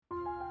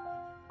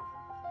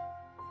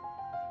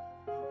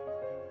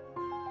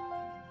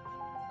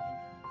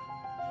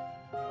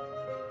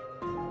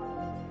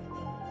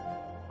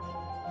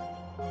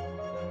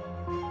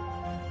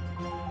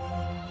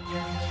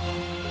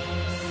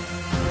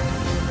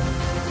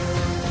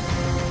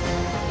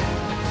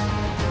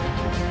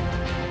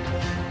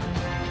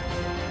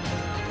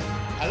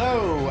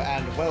Hello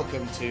and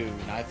welcome to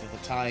Neither the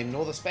Time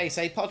Nor the Space,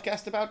 a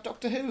podcast about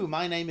Doctor Who.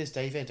 My name is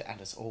David, and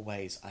as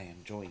always, I am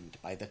joined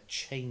by the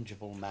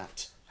changeable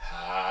Matt.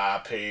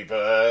 Happy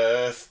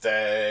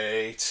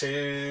birthday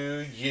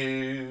to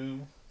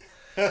you.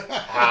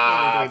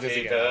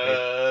 Happy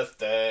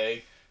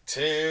birthday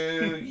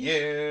to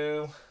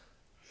you.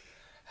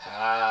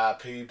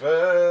 Happy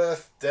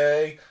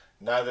birthday.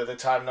 Neither the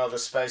time nor the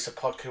space. A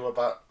podku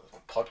about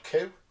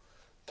podku.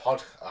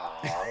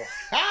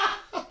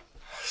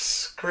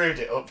 Screwed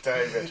it up,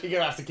 David. You're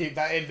gonna have to keep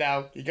that in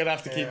now. You're gonna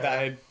have to keep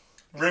that in.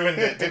 Ruined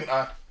it, didn't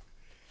I?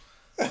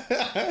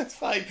 It's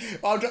fine.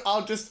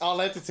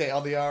 I'll edit it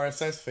on the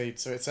RSS feed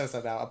so it says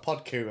that now. A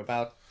podku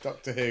about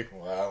Doctor Who.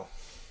 Wow.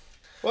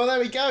 Well, there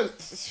we go.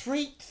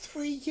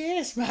 3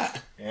 years,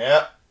 Matt.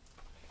 Yeah.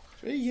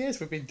 3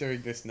 years we've been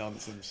doing this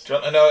nonsense. Do you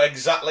want to know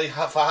exactly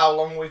for how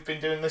long we've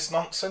been doing this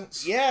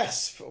nonsense?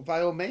 Yes,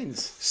 by all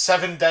means.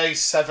 7 days,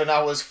 7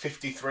 hours,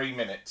 53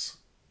 minutes.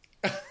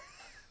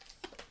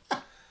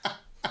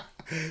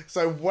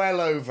 So well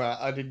over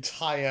an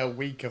entire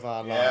week of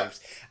our lives.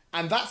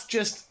 And that's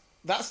just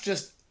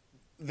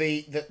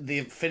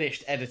the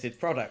finished edited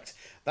product.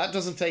 That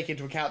doesn't take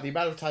into account the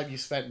amount of time you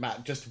spent,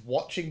 Matt, just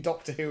watching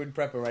Doctor Who in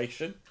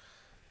preparation.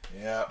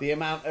 Yeah. The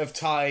amount of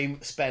time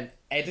spent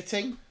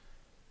editing.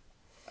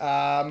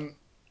 This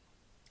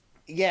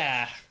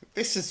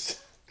is...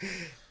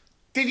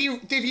 Did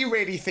you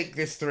really think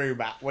this through,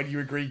 Matt, when you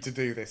agreed to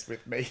do this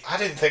with me? I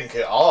didn't think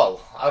at all.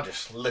 I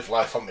just live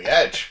life on the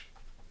edge.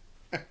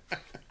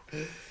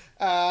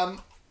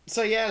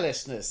 So yeah,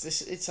 listeners,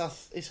 it's our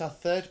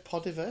third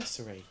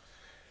podiversary,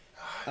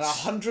 and our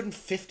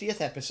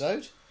 150th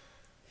episode.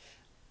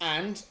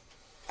 And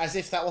as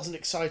if that wasn't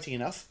exciting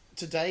enough,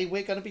 today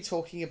we're going to be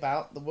talking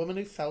about the woman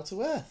who fell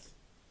to Earth.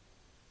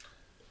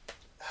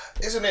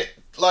 Isn't it,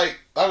 like,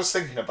 I was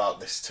thinking about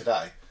this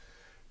today,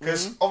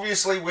 because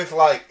obviously with,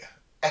 like,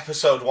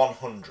 episode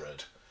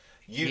 100,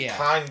 you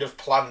kind of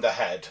planned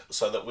ahead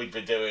so that we'd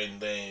be doing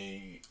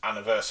the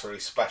anniversary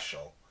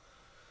special.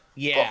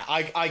 Yeah,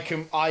 but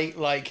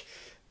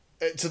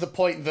to the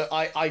point that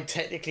I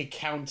technically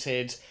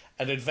counted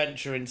an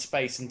adventure in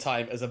space and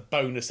time as a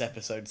bonus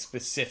episode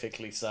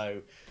specifically,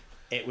 so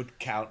it would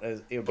count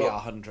as it would be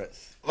our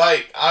 100th.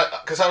 Like,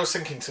 because I was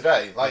thinking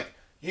today, like,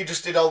 you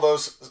just did all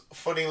those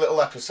funny little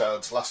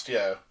episodes last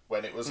year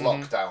when it was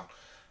lockdown,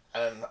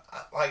 and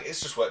like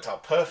it's just worked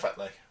out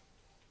perfectly.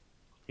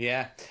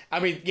 Yeah, I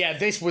mean, yeah,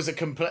 this was a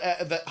complete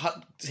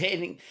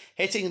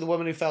hitting the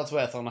woman who fell to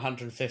Earth on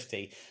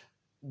 150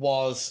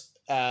 was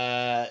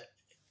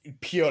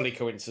purely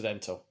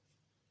coincidental.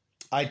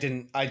 I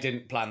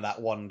didn't plan that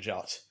one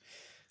jot.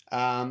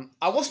 I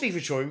wasn't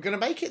even sure we were going to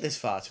make it this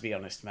far, to be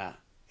honest, Matt.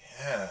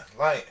 Yeah,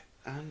 like,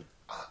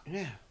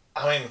 yeah.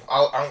 I mean,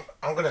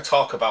 I'm going to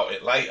talk about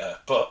it later,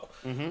 but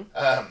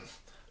I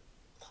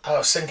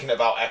was thinking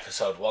about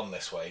episode 1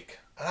 this week,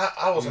 and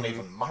I wasn't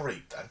even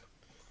married then.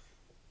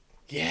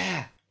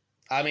 Yeah,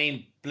 I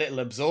mean, little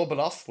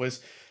Absorbaloff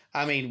was.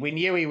 I mean, we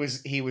knew he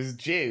was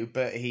due,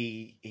 but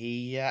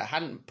he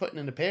hadn't put in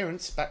an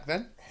appearance back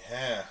then.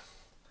 Yeah.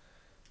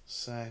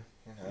 So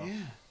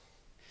yeah.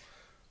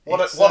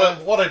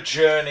 What a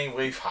journey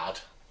we've had.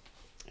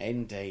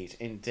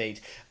 Indeed.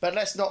 But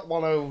let's not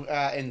wallow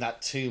in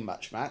that too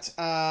much, Matt.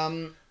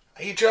 Are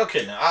you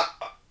joking?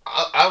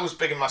 I was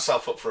bigging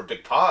myself up for a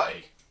big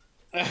party.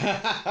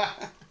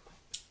 I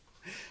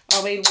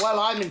mean, well,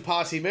 I'm in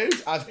party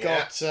mood. I've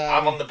got...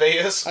 I'm on the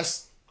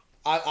beers.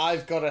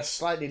 I've got a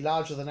slightly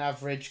larger than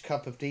average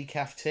cup of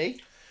decaf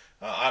tea.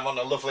 I'm on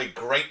a lovely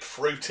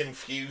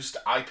grapefruit-infused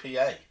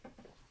IPA.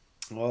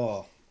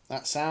 Oh,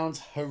 that sounds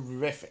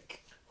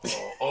horrific.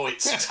 Oh,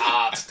 it's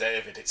tart,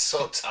 David. It's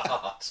so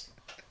tart.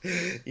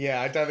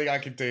 Yeah, I don't think I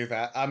could do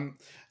that.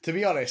 To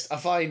be honest, I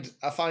find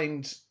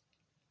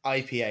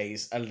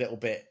IPAs a little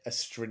bit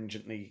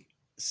astringently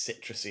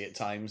citrusy at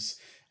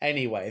times.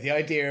 Anyway, the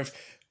idea of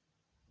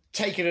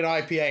taking an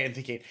IPA and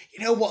thinking,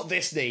 you know what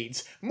this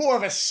needs? More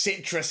of a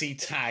citrusy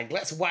tag.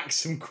 Let's whack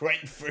some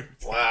grapefruit.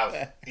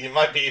 Wow, you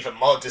might be even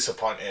more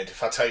disappointed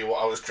if I tell you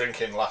what I was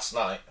drinking last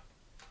night.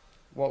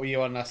 What were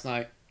you on last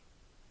night?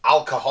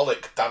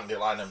 Alcoholic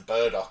dandelion and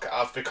burdock.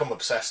 I've become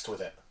obsessed with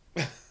it.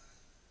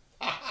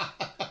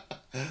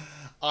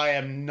 I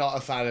am not a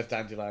fan of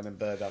dandelion and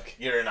burdock.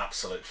 You're an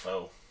absolute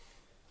fool.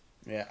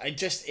 Yeah,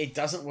 it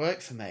doesn't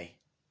work for me.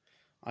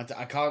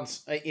 I can't,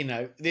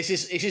 this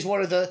is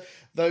one of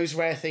those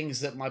rare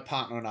things that my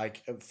partner and I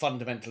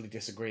fundamentally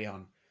disagree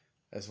on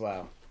as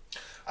well.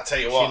 I tell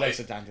you what,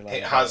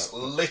 it has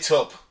lit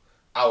up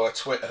our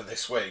Twitter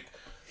this week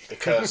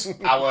because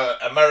our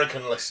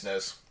American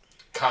listeners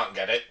can't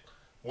get it.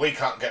 We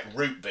can't get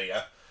root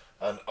beer.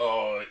 And,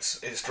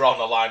 it's drawn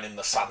a line in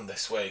the sand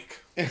this week.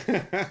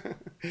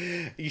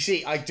 You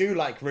see, I do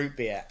like root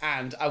beer.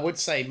 And I would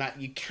say, Matt,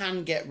 you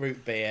can get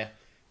root beer,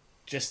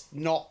 just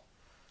not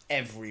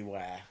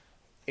everywhere.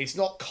 It's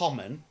not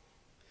common.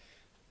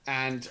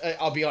 And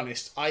I'll be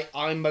honest,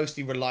 I'm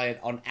mostly reliant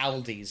on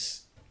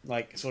Aldi's,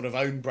 like, sort of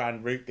own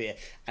brand root beer.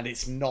 And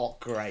it's not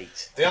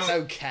great. It's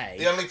okay.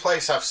 The only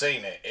place I've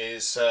seen it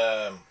is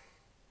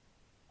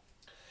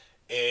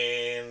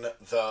in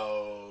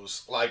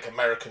those, like,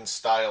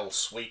 American-style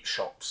sweet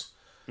shops.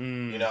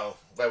 You know,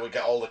 where we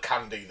get all the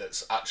candy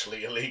that's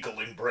actually illegal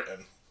in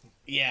Britain.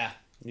 Yeah,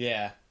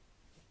 yeah.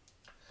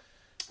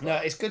 No,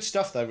 it's good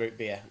stuff though, root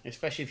beer,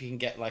 especially if you can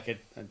get like a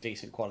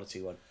decent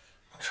quality one.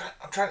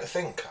 I'm trying to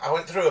think. I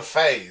went through a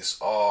phase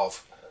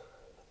of,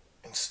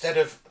 instead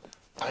of,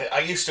 I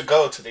used to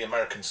go to the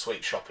American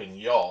sweet shop in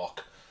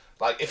York.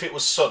 Like, if it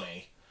was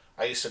sunny,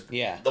 I used to.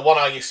 Yeah. The one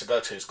I used to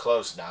go to is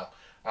closed now.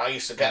 I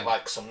used to get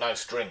like some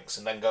nice drinks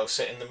and then go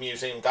sit in the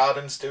museum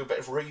gardens, do a bit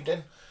of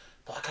reading.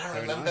 But I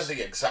can't remember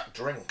the exact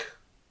drink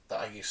that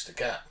I used to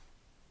get.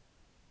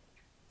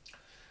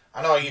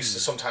 I know I used to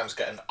sometimes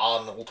get an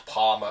Arnold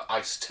Palmer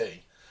iced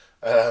tea.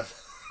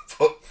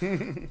 But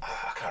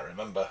I can't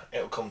remember.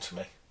 It'll come to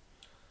me.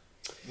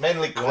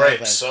 Mainly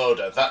grape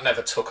soda. That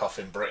never took off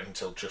in Britain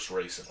until just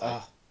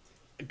recently.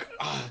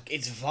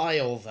 It's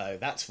vile though,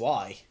 that's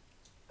why.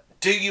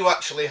 Do you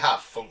actually have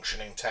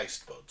functioning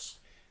taste buds?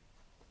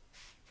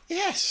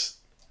 Yes.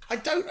 I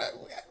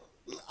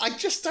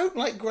just don't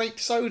like grape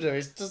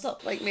soda. Does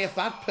that make me a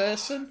bad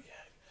person?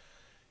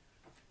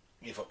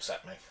 Yeah. You've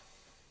upset me.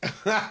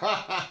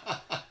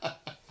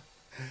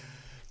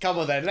 Come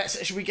on then.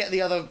 Should we get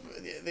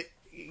the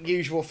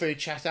usual food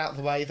chat out of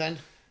the way then?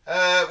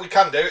 We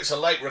can do. It's a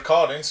late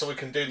recording, so we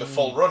can do the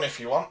full run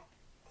if you want.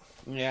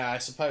 Yeah, I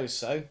suppose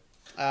so.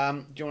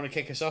 Do you want to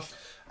kick us off?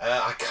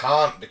 I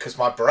can't because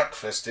my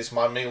breakfast is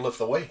my meal of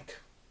the week.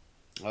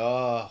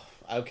 Oh,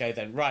 okay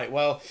then. Right.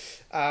 Well,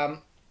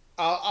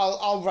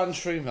 I'll run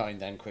through mine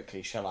then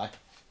quickly, shall I?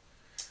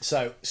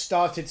 So,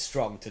 started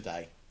strong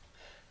today.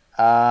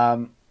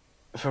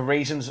 For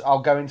reasons I'll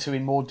go into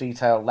in more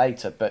detail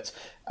later, but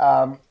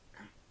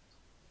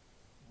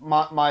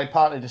my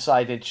partner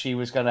decided she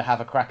was going to have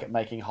a crack at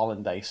making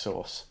hollandaise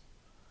sauce.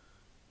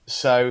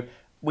 So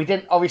we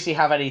didn't obviously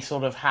have any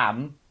sort of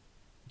ham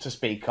to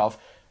speak of.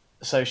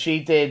 So she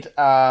did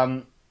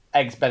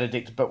eggs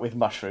Benedict but with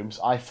mushrooms.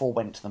 I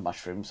forewent to the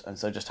mushrooms and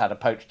so just had a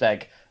poached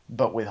egg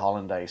but with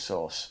hollandaise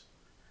sauce.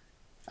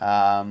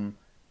 And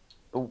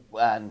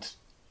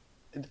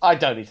I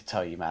don't need to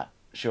tell you, Matt.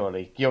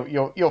 Surely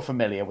you're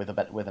familiar with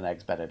an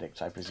eggs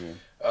Benedict, I presume.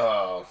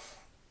 Oh,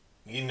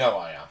 you know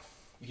I am.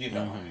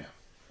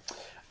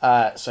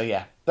 I am. So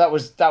yeah, that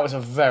was a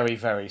very,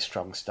 very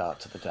strong start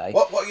to the day.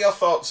 What are your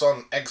thoughts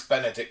on eggs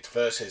Benedict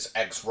versus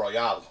eggs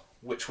Royale?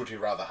 Which would you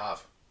rather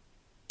have?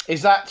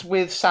 Is that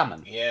with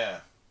salmon? Yeah.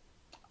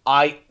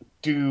 I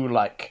do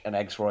like an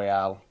eggs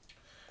Royale.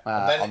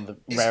 On the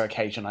rare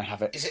occasion I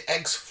have it. Is it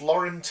eggs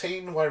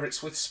Florentine where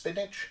it's with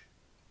spinach?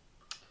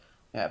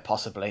 Yeah,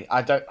 possibly.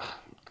 I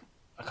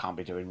can't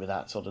be doing with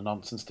that sort of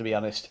nonsense, to be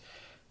honest.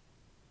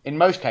 In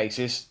most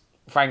cases,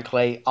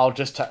 frankly, I'll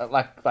just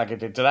like I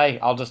did today.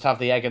 I'll just have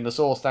the egg and the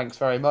sauce. Thanks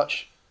very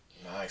much.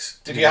 Nice.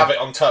 Did you have it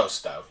on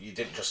toast though? You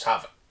didn't just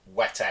have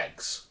wet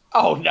eggs.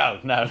 Oh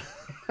no.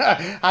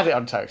 Had it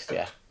on toast.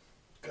 Yeah.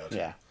 Good.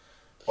 Yeah.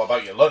 What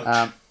about your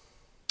lunch?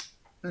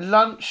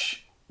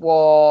 Lunch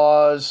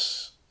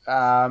was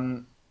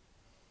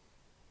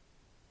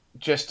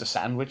just a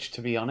sandwich.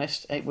 To be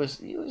honest, it was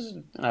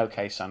an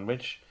okay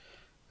sandwich.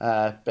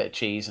 Bit of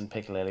cheese and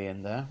piccalilli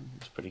in there.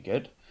 It's pretty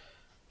good.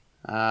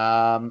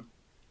 And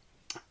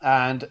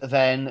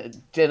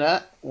then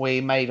dinner, we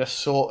made a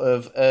sort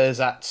of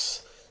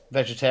ersatz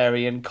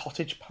vegetarian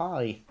cottage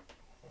pie.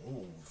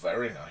 Ooh,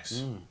 very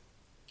nice.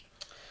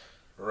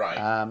 Right.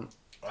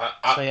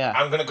 So yeah.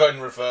 I'm going to go in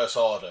reverse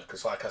order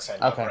because, like I said,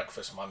 my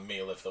breakfast, my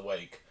meal of the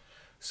week.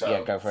 So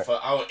yeah, go for it. For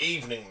our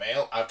evening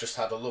meal, I've just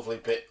had a lovely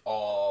bit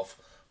of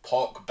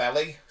pork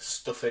belly,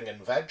 stuffing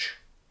and veg.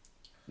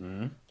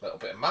 A little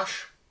bit of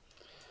mash.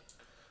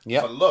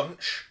 Yep. For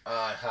lunch,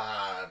 I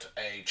had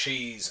a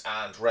cheese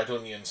and red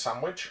onion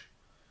sandwich.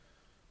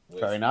 With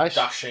very nice.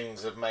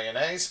 Dashings of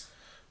mayonnaise.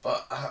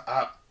 But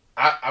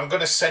I'm going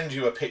to send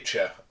you a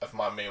picture of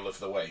my meal of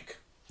the week.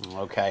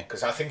 Okay.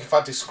 Because I think if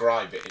I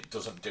describe it, it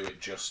doesn't do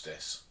it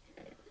justice.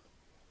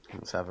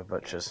 Let's have a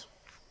butcher's.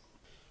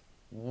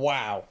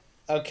 Wow.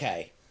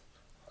 Okay.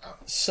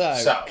 So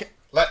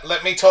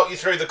let me talk you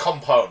through the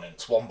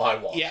components one by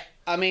one. Yeah,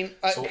 I mean,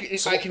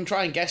 I can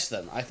try and guess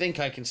them. I think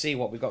I can see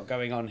what we've got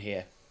going on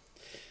here.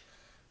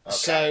 Okay.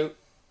 So,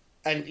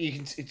 and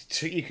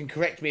you can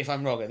correct me if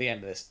I'm wrong at the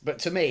end of this, but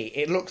to me,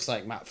 it looks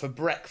like, Matt, for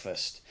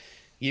breakfast,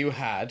 you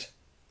had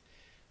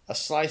a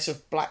slice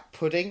of black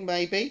pudding,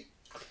 maybe?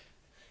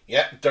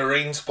 Yeah,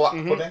 Doreen's black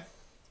pudding.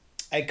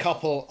 A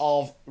couple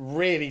of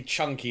really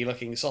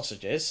chunky-looking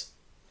sausages.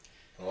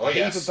 Oh, a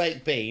heap of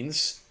baked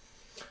beans.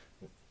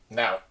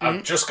 Now,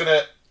 I'm just going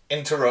to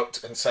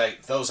interrupt and say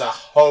those are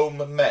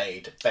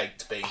homemade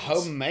baked beans.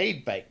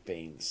 Homemade baked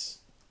beans.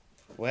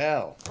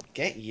 Well,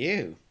 get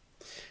you.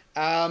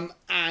 And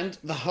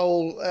the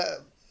whole,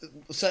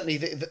 certainly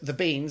the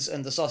beans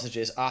and the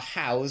sausages are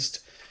housed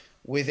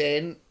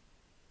within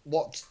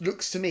what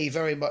looks to me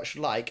very much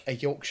like a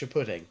Yorkshire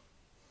pudding.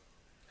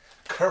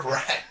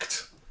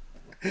 Correct.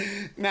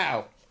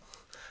 Now,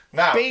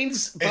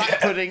 beans, black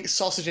pudding,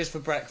 sausages for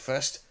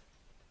breakfast.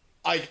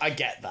 I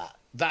get that.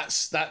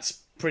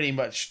 That's pretty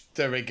much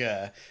de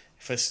rigueur.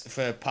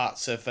 for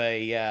parts of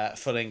a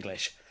full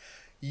English.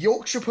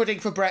 Yorkshire pudding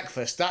for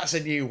breakfast, that's a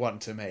new one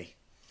to me.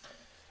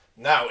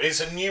 Now,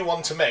 it's a new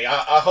one to me.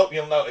 I hope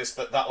you'll notice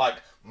that like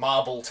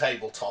marble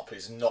tabletop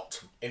is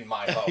not in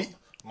my home.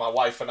 My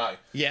wife and I.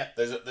 Yeah.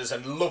 There's a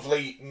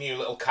lovely new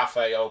little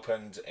cafe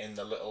opened in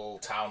the little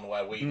town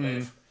where we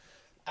live,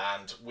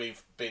 and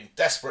we've been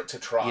desperate to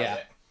try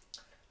it.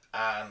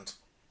 And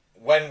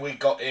when we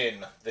got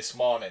in this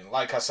morning,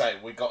 like I say,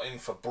 we got in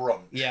for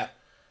brunch. Yeah.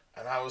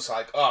 And I was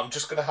like, oh, I'm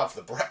just going to have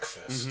the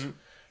breakfast. Mm-hmm.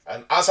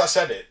 And as I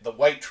said it, the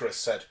waitress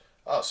said,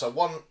 oh, so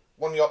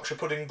one Yorkshire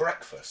pudding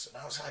breakfast. And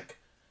I was like,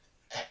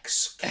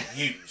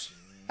 excuse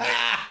me.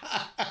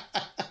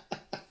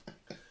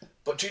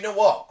 But do you know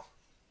what?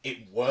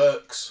 It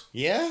works.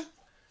 Yeah?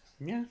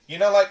 Yeah. You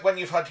know, like when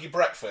you've had your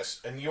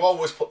breakfast and you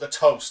always put the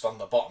toast on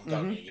the bottom,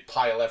 don't you? You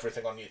pile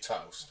everything on your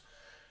toast.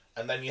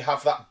 And then you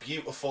have that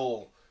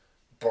beautiful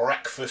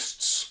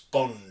breakfast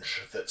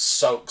sponge that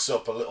soaks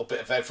up a little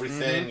bit of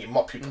everything. You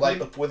mop your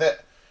plate up with it.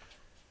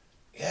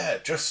 Yeah,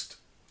 just...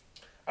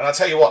 And I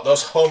tell you what,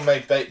 those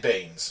homemade baked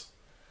beans,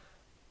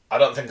 I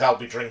don't think I'll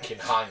be drinking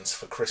Heinz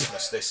for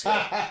Christmas this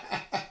year.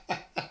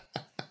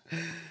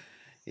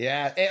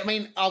 Yeah, I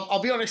mean, I'll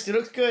be honest, it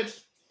looks good.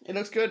 It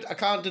looks good. I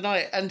can't deny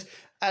it.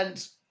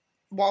 And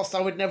whilst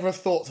I would never have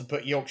thought to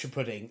put Yorkshire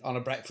pudding on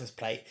a breakfast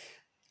plate,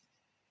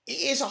 it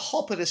is a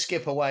hop and a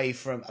skip away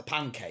from a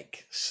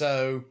pancake.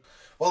 So...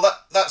 Well,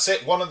 that's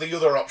it. One of the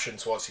other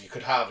options was you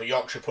could have a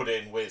Yorkshire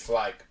pudding with,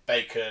 like,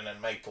 bacon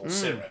and maple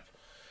syrup,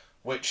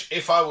 which,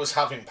 if I was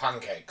having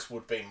pancakes,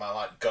 would be my,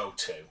 like,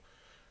 go-to.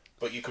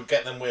 But you could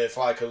get them with,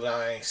 like, a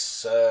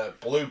nice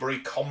blueberry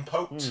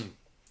compote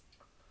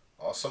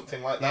or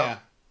something like that. Yeah.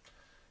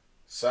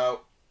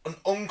 So, an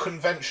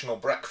unconventional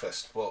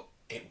breakfast, but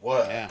it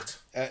worked.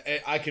 Yeah.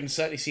 I can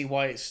certainly see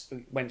why it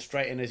went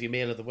straight in as your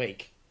meal of the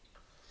week.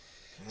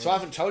 So I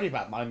haven't told you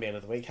about my meal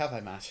of the week, have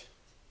I, Matt?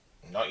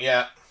 Not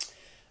yet.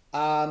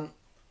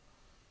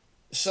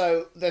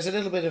 So there's a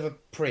little bit of a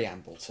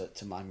preamble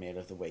to my meal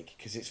of the week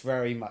because it's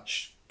very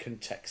much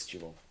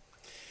contextual.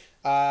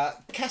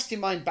 Cast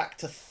your mind back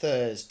to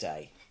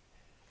Thursday.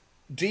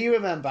 Do you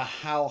remember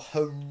how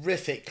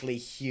horrifically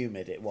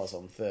humid it was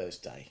on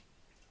Thursday?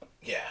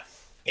 Yeah.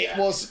 It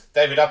was...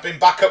 David, I've been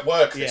back at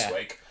work this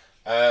week.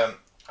 I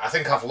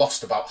think I've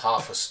lost about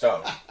half a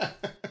stone.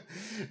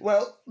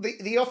 Well,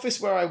 the office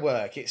where I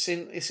work, it's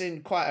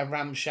in quite a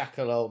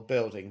ramshackle old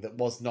building that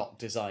was not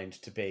designed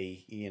to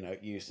be,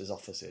 used as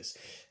offices,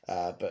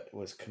 but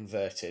was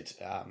converted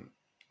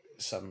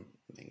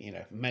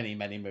many,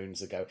 many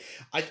moons ago.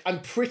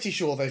 I'm pretty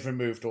sure they've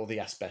removed all the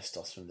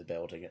asbestos from the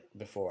building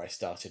before I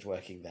started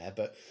working there,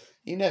 but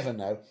you never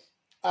know.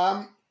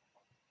 And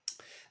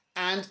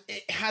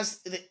it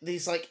has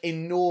these like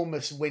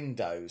enormous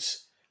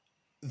windows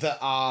that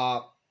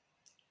are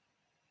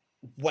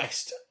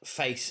west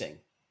facing.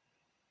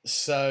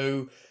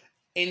 So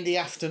in the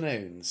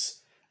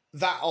afternoons,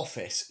 that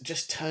office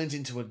just turns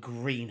into a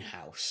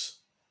greenhouse.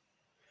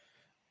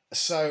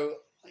 So,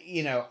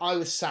 I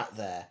was sat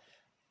there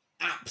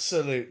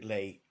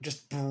absolutely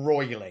just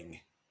broiling.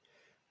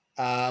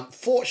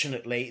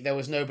 Fortunately, there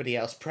was nobody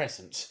else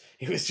present.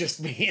 It was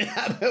just me in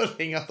that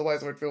building.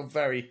 Otherwise, I would feel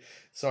very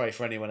sorry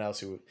for anyone else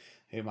who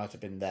might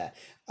have been there.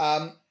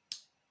 And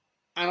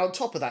on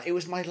top of that, it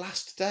was my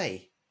last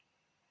day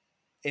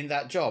in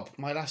that job,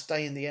 my last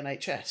day in the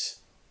NHS.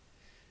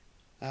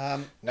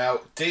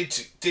 Now,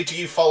 did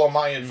you follow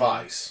my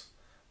advice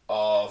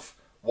of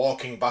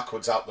walking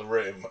backwards out the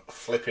room,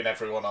 flipping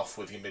everyone off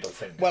with your middle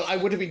finger? Well, I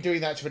would have been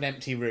doing that to an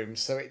empty room,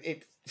 so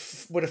it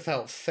would have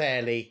felt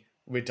fairly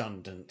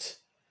redundant.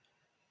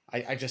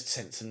 I just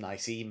sent some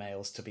nice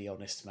emails, to be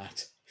honest,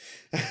 Matt.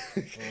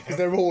 Because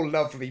they're all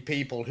lovely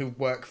people who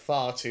work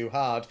far too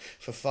hard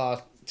for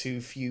far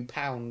too few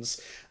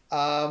pounds.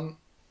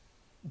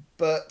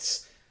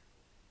 But...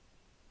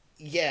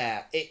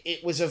 yeah,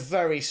 it was a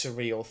very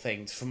surreal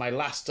thing for my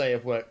last day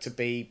of work to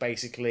be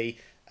basically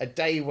a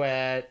day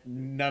where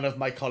none of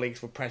my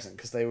colleagues were present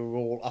because they were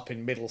all up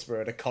in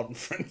Middlesbrough at a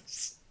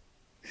conference.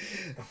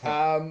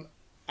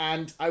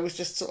 And I was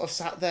just sort of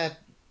sat there,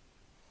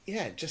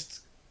 just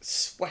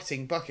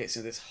sweating buckets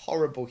in this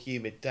horrible,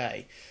 humid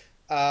day.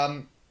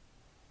 And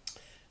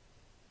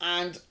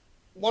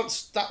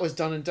once that was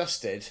done and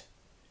dusted,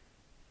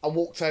 I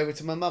walked over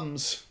to my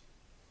mum's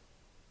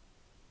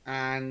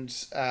and...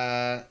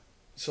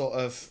 sort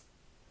of,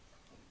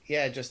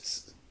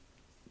 just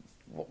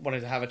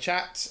wanted to have a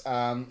chat.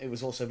 It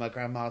was also my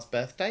grandma's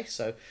birthday,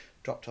 so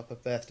dropped up a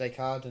birthday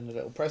card and a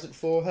little present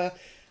for her.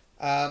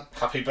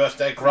 Happy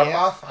birthday, Grandma.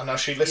 Yeah. I know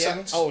she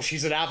listens. Yeah. Oh,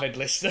 she's an avid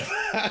listener.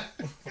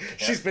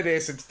 She's been here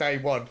since day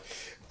one.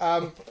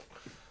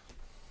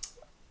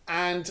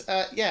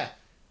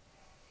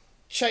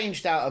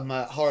 Changed out of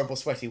my horrible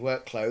sweaty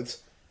work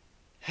clothes,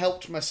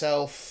 helped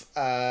myself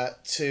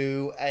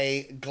to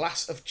a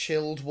glass of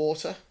chilled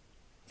water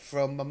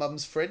from my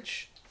mum's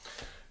fridge.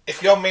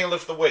 If your meal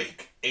of the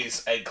week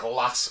is a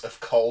glass of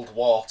cold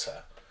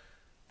water,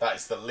 that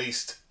is the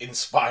least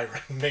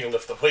inspiring meal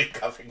of the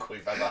week I think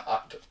we've ever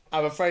had.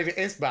 I'm afraid it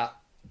is, Matt.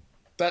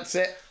 That's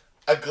it.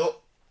 a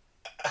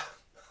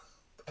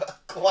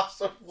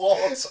glass of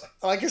water.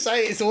 Like I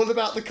say, it's all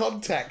about the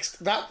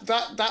context.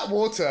 That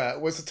water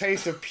was a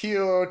taste of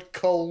pure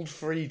cold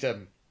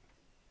freedom.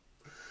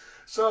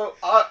 So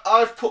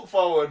I've put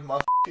forward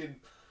my fucking...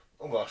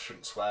 Oh, well, I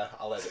shouldn't swear.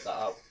 I'll edit that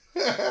out.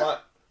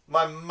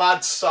 my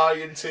mad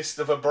scientist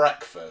of a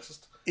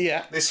breakfast.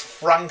 Yeah. This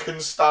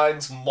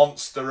Frankenstein's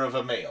monster of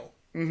a meal.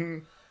 Mm-hmm.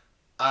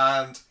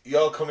 And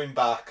you're coming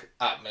back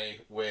at me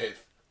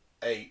with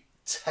a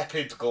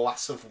tepid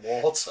glass of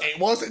water. It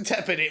wasn't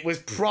tepid, it was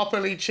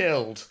properly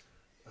chilled.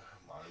 Oh,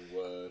 my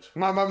word.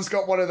 My mum's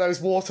got one of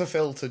those water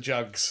filter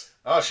jugs.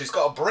 Oh, she's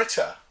got a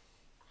Brita.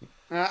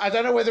 I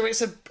don't know whether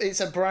it's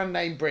a brand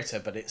name Brita,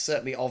 but it's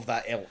certainly of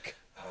that ilk.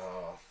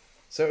 Oh.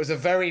 So it was a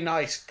very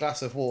nice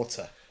glass of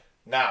water.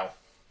 Now,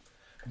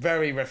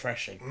 very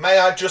refreshing. May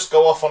I just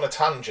go off on a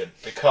tangent?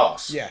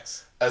 Because,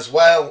 yes, as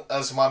well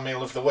as my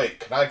meal of the week,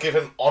 can I give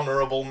an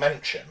honourable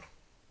mention?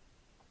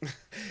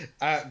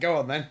 Go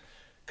on then.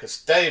 Because,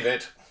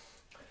 David,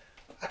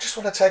 I just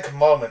want to take a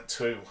moment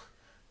to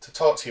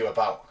talk to you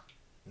about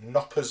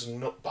Nopper's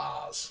Nut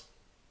Bars.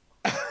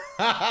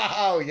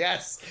 Oh,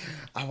 yes.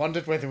 I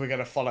wondered whether we're going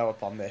to follow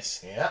up on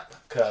this. Yeah,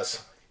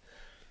 because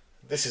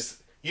this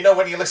is... You know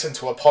when you listen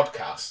to a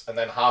podcast and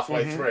then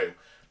halfway through,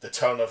 the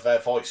tone of their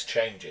voice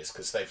changes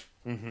because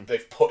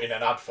they've put in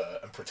an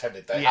advert and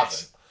pretended they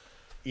haven't.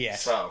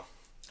 Yes. So,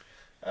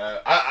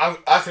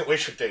 I think we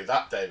should do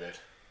that, David.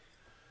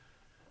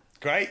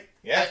 Great.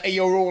 Yeah.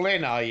 You're all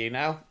in, are you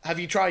now? Have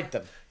you tried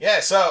them?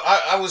 Yeah, so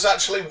I was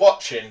actually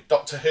watching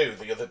Doctor Who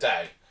the other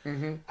day,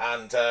 and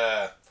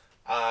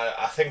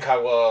I think I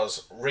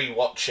was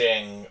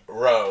re-watching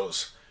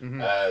Rose,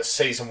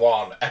 Season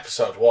 1,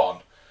 Episode 1,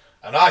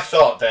 and I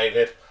thought,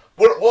 David,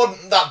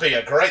 wouldn't that be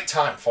a great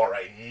time for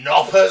a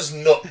Nopper's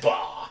Nut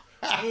Bar?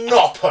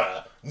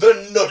 Nopper,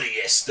 the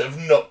nuttiest of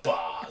nut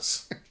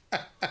bars.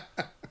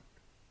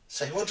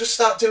 So we'll just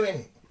start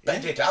doing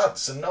bedded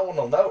ads and no one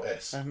will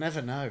notice. I'll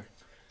never know.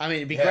 I mean,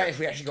 it'd be great if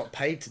we actually got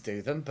paid to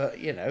do them, but,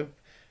 you know.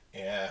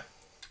 Yeah.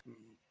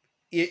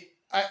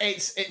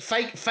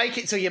 Fake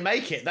it till you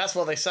make it. That's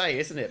what they say,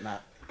 isn't it,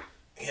 Matt?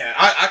 Yeah,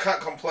 I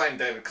can't complain,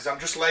 David, because I'm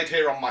just laid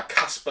here on my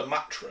Casper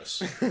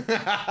mattress.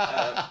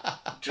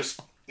 Just,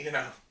 you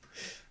know,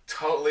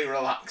 totally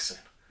relaxing.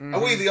 Mm-hmm.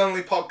 Are we the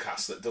only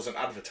podcast that doesn't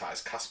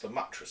advertise Casper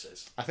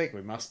mattresses? I think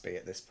we must be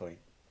at this point.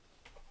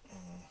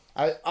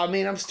 I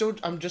mean,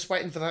 I'm just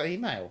waiting for that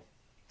email.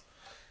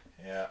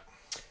 Yeah.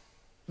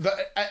 But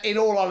in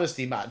all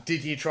honesty, Matt,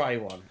 did you try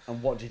one?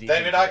 And what did you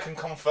David, I can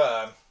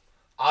confirm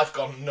I've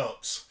gone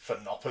nuts for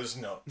Nopper's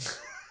Nuts.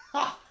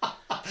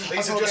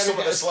 These are just some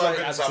of the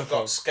slogans I've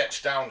got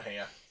sketched down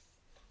here.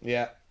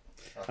 Yeah.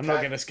 Okay. I'm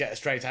not going to get a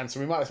straight answer.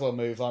 We might as well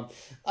move on.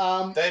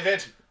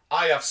 David,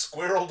 I have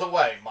squirreled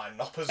away my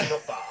Nopper's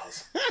Nut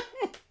Bars.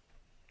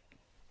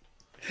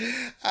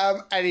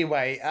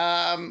 Anyway,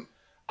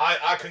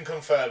 I can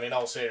confirm, in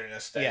all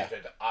seriousness,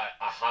 David, I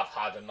have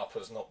had a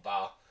Nopper's Nut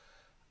Bar,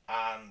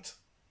 and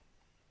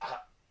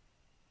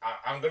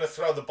I'm going to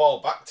throw the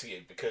ball back to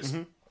you because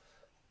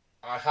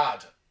I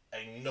had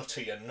a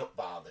nuttier nut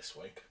bar this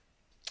week.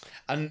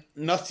 And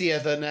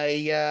nuttier than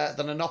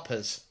a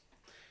Noppers.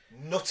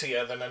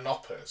 Nuttier than a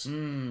Noppers.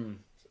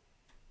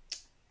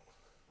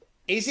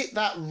 Is it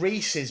that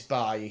Reese's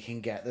bar you can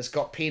get that's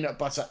got peanut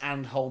butter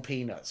and whole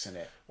peanuts in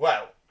it?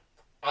 Well,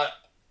 I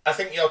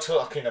think you're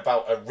talking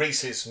about a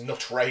Reese's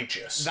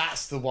Nutrageous.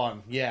 That's the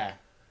one, yeah.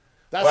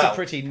 That's a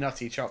pretty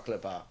nutty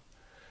chocolate bar.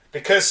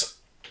 Because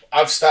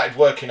I've started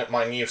working at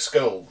my new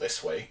school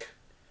this week,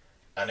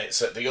 and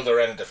it's at the other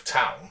end of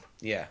town.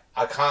 Yeah.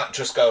 I can't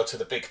just go to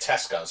the big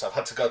Tesco's. I've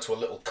had to go to a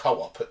little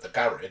co-op at the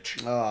garage.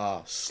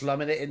 Oh,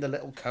 slumming it in the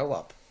little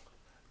co-op.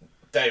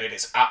 David,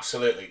 it's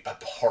absolutely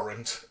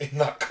abhorrent in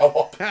that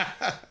co-op.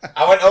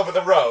 I went over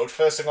the road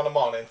first thing on the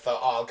morning and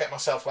thought, I'll get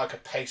myself like a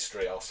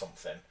pastry or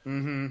something.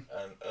 Mm-hmm.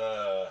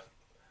 And,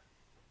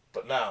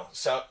 but no.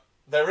 So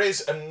there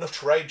is a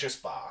Nutrageous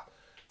bar,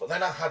 but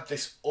then I had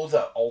this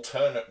other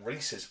alternate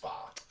Reese's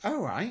bar.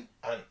 Oh, right.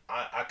 And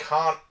I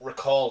can't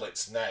recall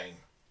its name,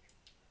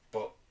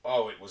 but,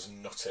 it was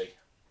nutty.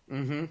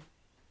 Mm-hmm.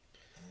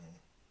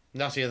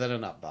 Nuttier than a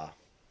nut bar.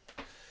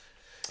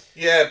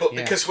 Yeah, but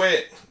because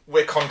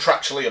we're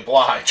contractually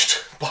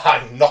obliged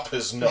by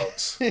Nopper's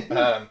Nuts,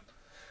 I'm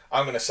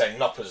going to say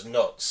Nopper's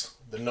Nuts,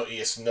 the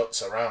nuttiest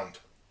nuts around.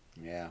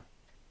 Yeah.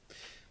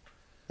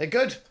 They're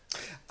good.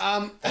 They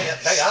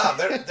are.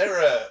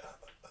 They're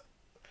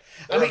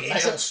a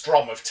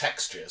maelstrom of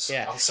textures.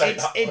 Yeah. I'll say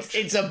that much.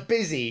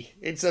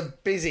 It's a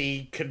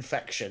busy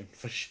confection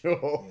for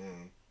sure.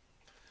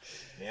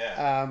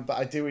 Yeah. But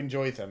I do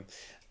enjoy them.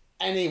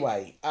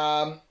 Anyway,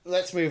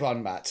 let's move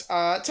on, Matt.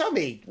 Tell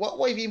me, what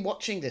have you been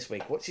watching this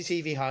week? What's your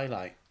TV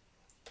highlight?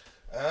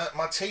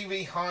 My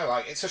TV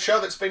highlight, it's a show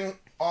that's been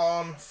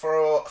on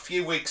for a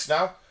few weeks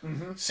now.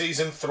 Mm-hmm.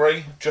 Season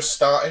 3 just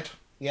started.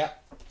 Yeah.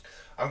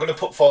 I'm going to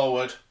put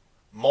forward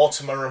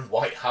Mortimer and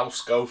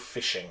Whitehouse Go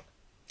Fishing.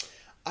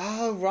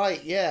 Oh,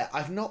 right, yeah.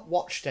 I've not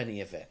watched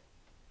any of it.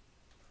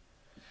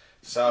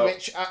 So,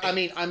 which I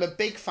mean, I'm a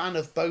big fan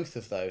of both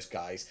of those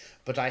guys,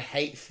 but I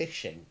hate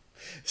fishing.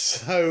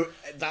 So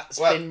that's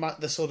been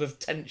the sort of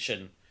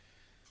tension.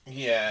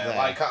 Yeah, there.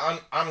 like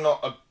I'm not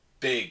a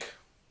big,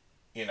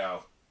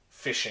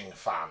 fishing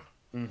fan,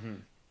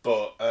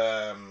 but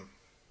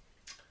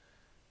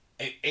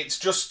it's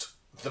just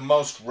the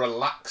most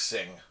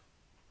relaxing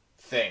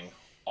thing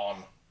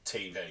on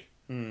TV.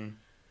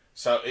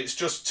 So it's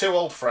just two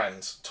old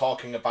friends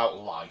talking about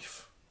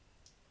life,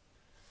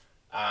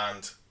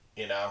 and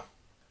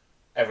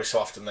every so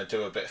often they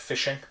do a bit of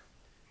fishing.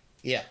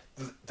 Yeah.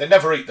 They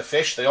never eat the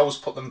fish. They always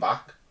put them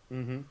back.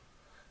 Mm-hmm.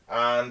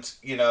 And,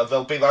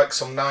 there'll be like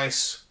some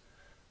nice,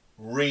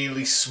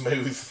 really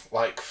smooth,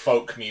 like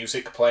folk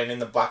music playing in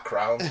the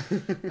background.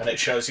 And it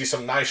shows you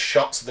some nice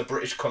shots of the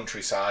British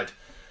countryside.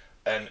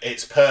 And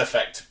it's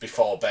perfect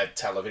before bed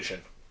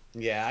television.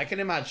 Yeah, I can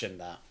imagine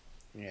that.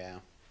 Yeah.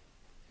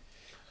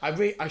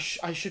 I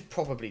should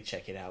probably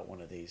check it out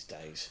one of these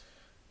days.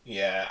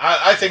 Yeah,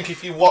 I think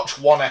if you watch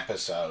one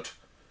episode,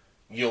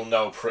 you'll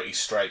know pretty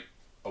straight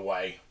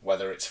away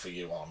whether it's for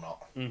you or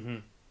not. Mm-hmm.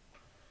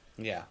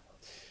 Yeah.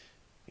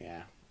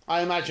 Yeah.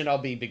 I imagine I'll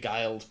be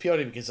beguiled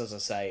purely because, as I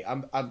say,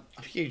 I'm a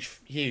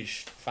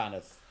huge fan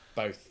of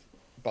both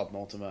Bob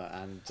Mortimer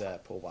and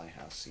Paul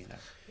Whitehouse.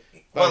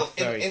 Both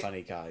very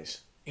funny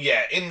guys.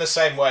 Yeah, in the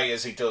same way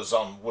as he does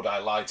on Would I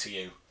Lie to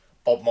You,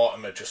 Bob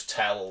Mortimer just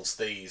tells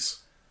these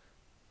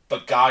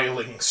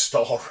beguiling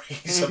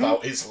stories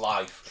about his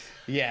life.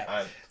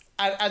 Yeah,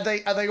 and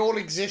they all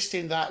exist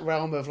in that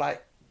realm of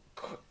like,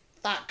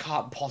 that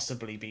can't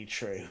possibly be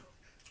true,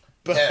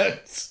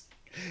 but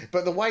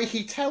the way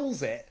he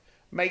tells it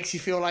makes you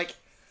feel like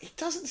it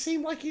doesn't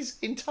seem like he's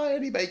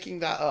entirely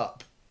making that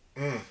up.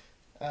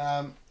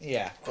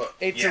 Yeah, but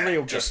it's a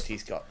real gift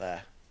he's got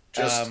there.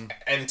 Just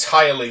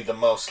entirely the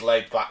most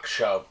laid back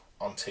show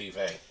on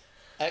TV.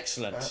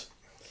 Excellent.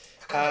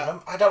 I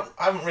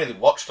haven't really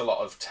watched a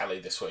lot of telly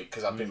this week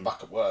because I've been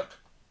back at work.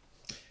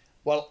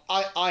 Well,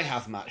 I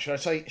have, Matt. Should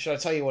I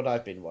tell you what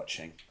I've been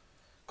watching?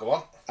 Go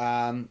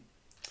on.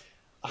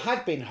 I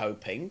had been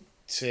hoping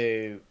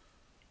to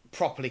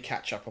properly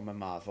catch up on my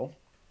Marvel.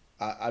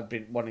 I've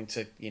been wanting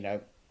to,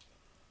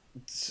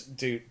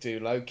 do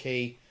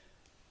Loki,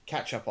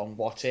 catch up on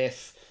What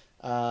If,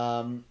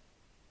 and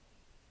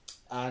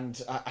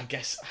I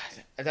guess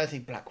I don't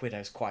think Black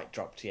Widow's quite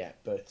dropped yet.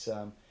 But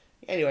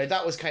anyway,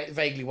 that was kind of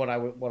vaguely what I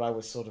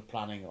was sort of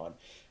planning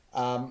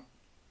on.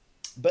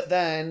 But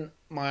then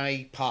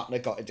my partner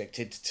got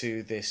addicted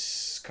to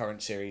this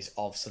current series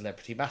of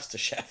Celebrity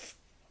MasterChef.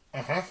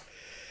 Uh-huh.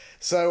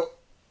 So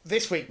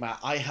this week, Matt,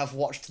 I have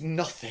watched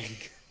nothing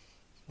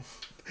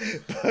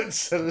but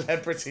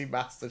Celebrity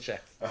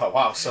MasterChef. Oh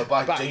wow! So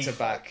back to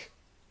back.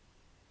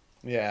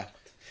 Yeah,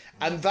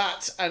 and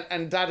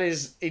that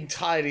is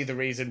entirely the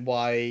reason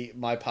why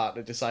my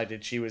partner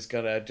decided she was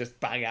gonna just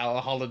bang out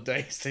a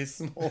hollandaise this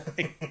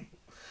morning.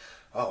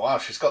 Oh wow!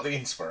 She's got the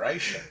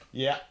inspiration.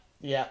 Yeah.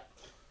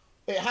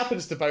 It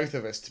happens to both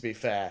of us, to be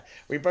fair.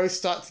 We both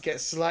start to get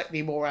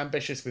slightly more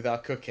ambitious with our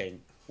cooking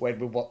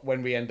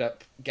when we end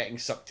up getting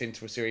sucked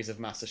into a series of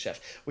MasterChef.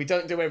 We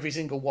don't do every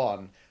single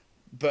one,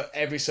 but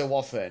every so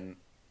often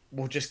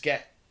we'll just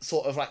get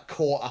sort of like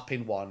caught up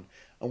in one.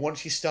 And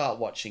once you start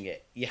watching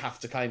it, you have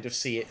to kind of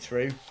see it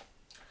through.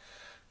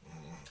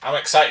 I'm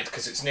excited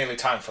because it's nearly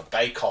time for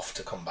Bake Off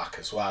to come back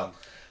as well.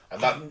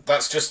 And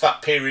that's just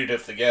that period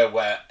of the year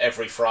where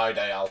every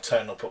Friday I'll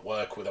turn up at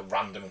work with a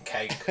random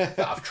cake that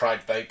I've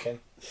tried baking.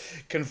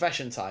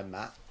 Confession time,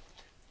 Matt.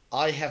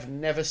 I have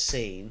never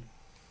seen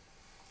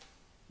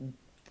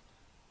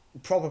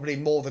probably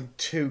more than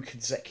 2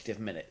 consecutive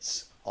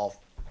minutes of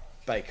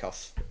Bake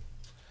Off.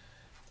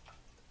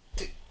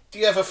 Do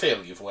you ever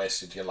feel you've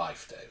wasted your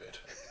life, David?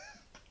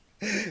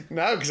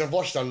 No, because I've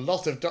watched a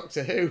lot of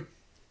Doctor Who.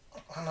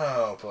 I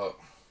know, but,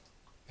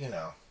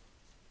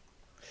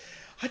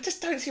 I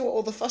just don't see what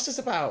all the fuss is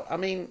about. I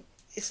mean,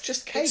 it's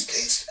just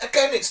cakes.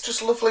 It's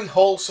just lovely,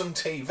 wholesome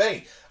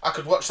TV. I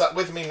could watch that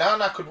with me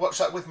nan. I could watch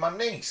that with my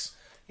niece.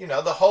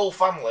 The whole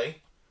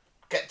family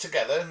get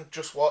together and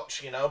just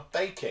watch,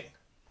 baking.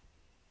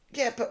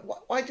 Yeah, but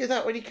why do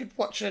that when you could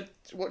watch a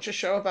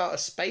show about a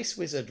space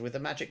wizard with a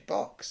magic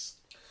box?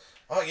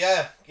 Oh,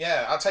 yeah.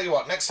 I'll tell you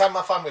what, next time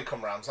my family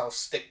come round, I'll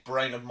stick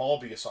Brain of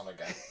Morbius on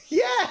again.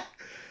 Yeah!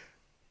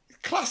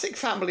 Classic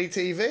family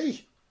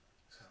TV.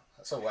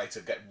 That's a way to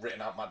get written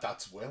out my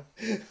dad's will.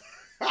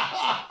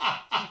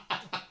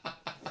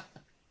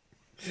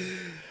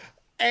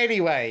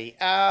 Anyway,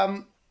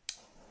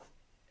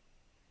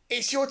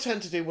 it's your turn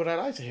to do What I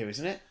Like to Hear,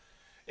 isn't it?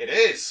 It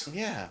is.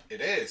 Yeah.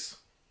 It is.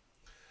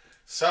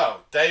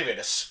 So, David,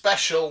 a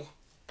special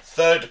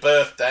 3rd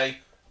birthday,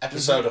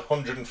 episode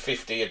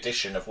 150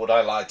 edition of Would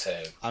I Lie to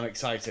Hear. I'm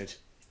excited.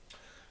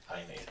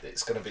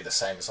 It's going to be the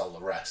same as all the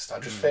rest.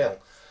 I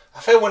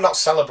feel we're not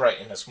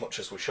celebrating as much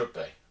as we should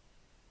be.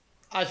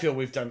 I feel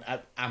we've done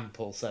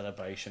ample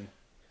celebration.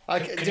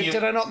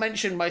 Did I not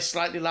mention my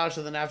slightly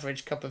larger than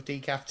average cup of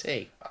decaf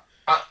tea?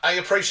 I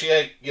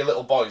appreciate your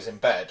little boys in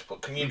bed,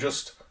 but can you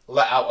just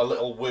let out a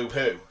little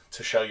woo-hoo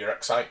to show your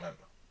excitement?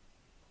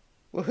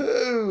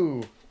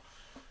 Woohoo!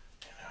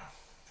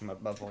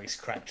 My voice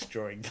cracked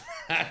during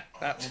that.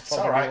 That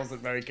probably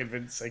wasn't very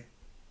convincing.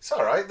 It's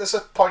all right. There's a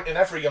point in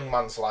every young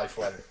man's life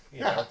when,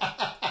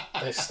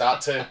 they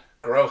start to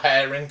grow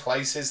hair in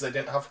places they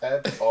didn't have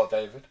hair before,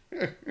 David.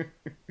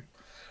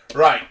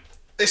 Right.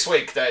 This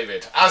week,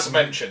 David, as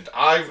mentioned,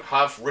 I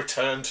have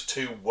returned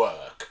to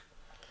work.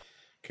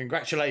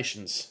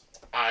 Congratulations.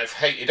 I've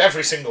hated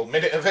every single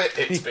minute of it.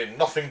 It's been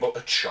nothing but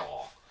a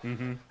chore.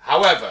 Mm-hmm.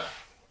 However,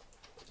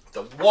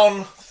 the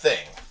one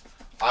thing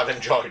I've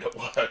enjoyed at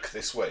work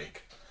this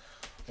week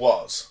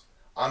was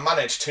I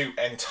managed to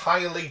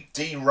entirely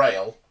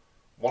derail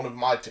one of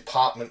my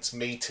department's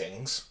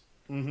meetings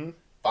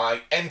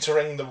by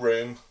entering the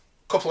room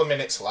a couple of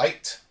minutes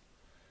late,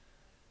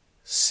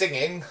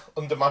 singing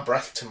under my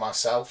breath to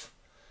myself,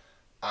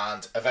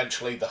 and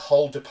eventually the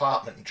whole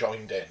department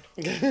joined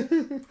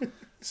in.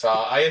 So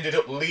I ended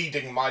up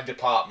leading my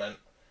department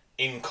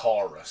in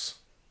chorus.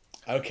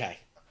 Okay.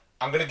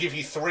 I'm going to give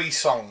you 3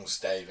 songs,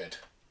 David.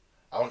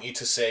 I want you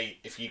to see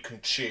if you can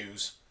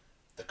choose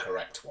the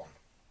correct one.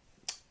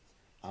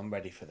 I'm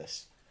ready for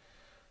this.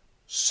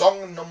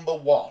 Song number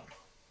 1.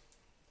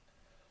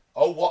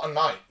 Oh What a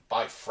Night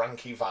by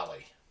Frankie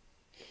Valli.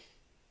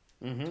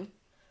 Mm-hmm.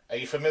 Are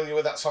you familiar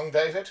with that song,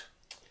 David?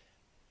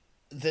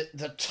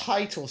 The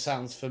title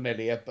sounds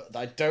familiar, but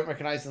I don't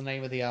recognise the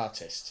name of the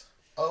artist.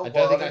 Oh,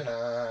 what a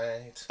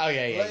night. Oh,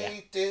 yeah.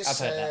 Late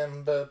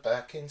December,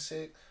 back in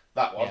six.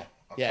 That one. Yeah.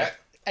 Okay. Yeah.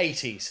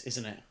 80s,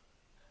 isn't it?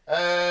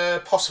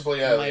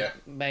 Possibly earlier.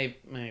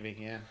 Maybe,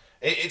 yeah.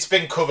 It's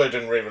been covered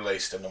and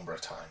re-released a number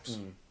of times.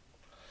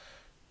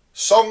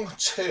 Song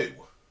 2.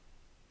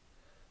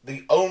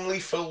 The Only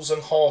Fools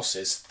and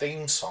Horses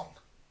theme song.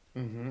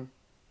 Mm-hmm.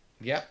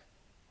 Yep.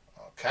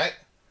 Okay.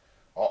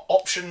 Or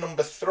option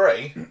number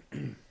 3.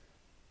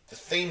 The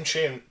theme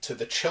tune to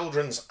the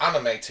children's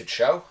animated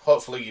show.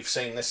 Hopefully you've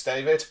seen this,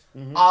 David.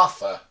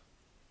 Arthur.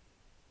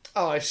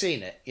 Oh, I've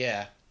seen it,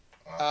 yeah.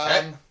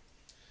 Okay.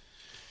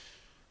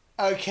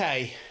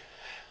 Okay.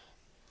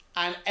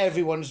 And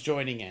everyone's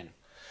joining in.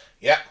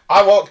 Yeah,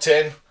 I walked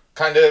in,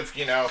 kind of,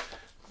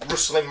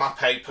 rustling my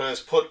papers,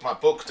 put my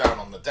book down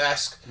on the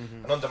desk,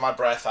 and under my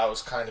breath I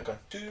was kind of going,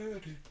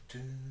 do.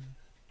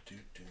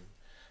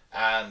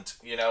 And,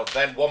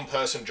 then one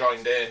person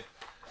joined in,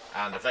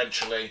 and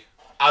eventually,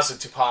 as a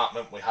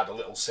department, we had a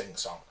little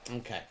sing-song.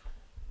 Okay.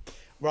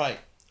 Right.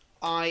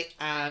 I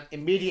am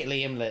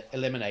immediately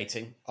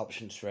eliminating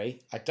option 3.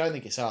 I don't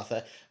think it's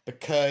Arthur,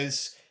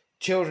 because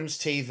children's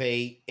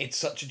TV, it's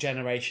such a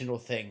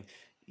generational thing.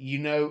 You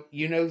know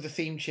the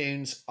theme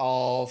tunes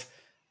of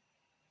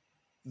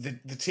the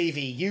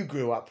TV you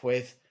grew up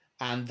with,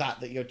 and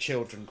that your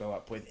children grow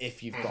up with,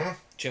 if you've got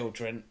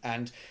children.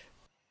 And,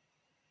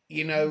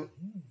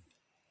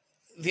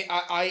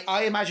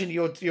 I imagine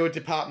your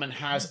department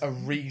has a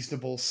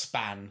reasonable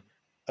span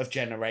of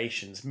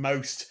generations.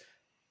 Most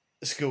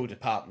school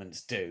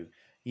departments do.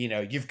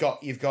 You've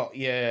got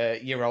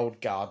your old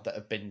guard that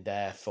have been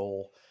there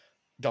for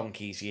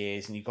donkey's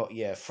years, and you've got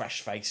your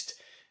fresh-faced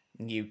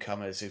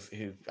newcomers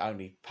who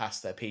only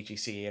passed their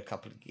PGCE a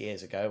couple of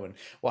years ago and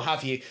what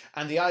have you.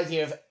 And the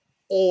idea of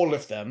all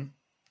of them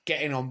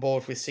getting on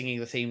board with singing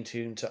the theme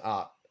tune to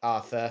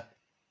Arthur,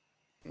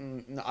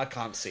 I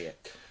can't see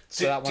it.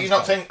 So do you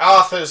not think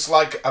Arthur's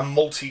like a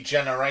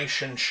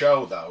multi-generation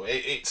show, though?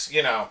 It's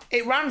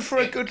it ran for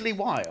a goodly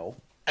while,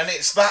 and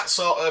it's that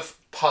sort of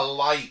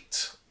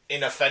polite,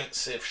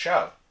 inoffensive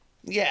show.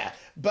 Yeah,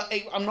 but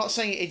I'm not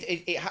saying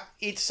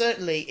it's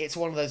certainly, it's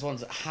one of those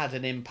ones that had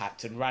an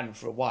impact and ran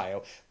for a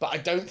while, but I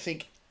don't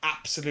think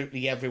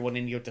absolutely everyone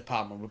in your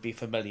department would be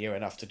familiar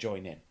enough to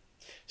join in.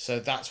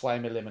 So that's why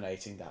I'm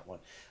eliminating that one.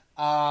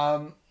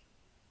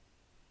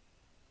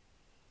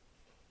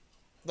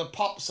 The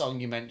pop song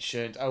you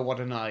mentioned, Oh What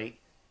a Night.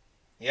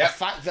 Yeah. The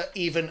fact that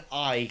even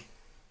I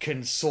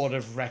can sort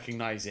of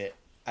recognise it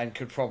and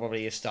could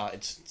probably have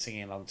started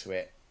singing along to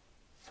it.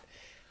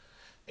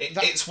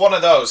 It's one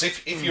of those.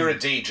 If you're a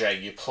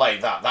DJ, you play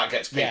that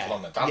gets people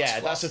on the dance floor. Yeah,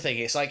 that's the thing.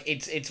 It's like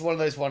it's one of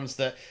those ones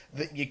that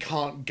you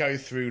can't go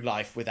through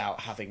life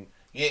without having.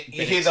 You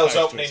hear those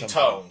opening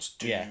tones.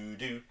 Do yeah.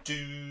 do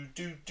do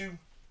do do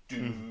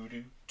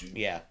do do.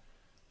 Yeah.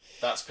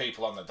 That's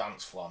people on the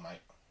dance floor, mate.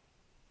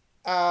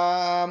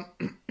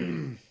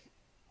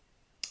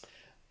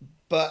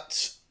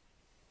 But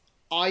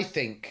I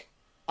think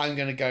I'm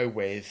going to go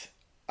with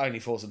Only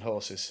Fools and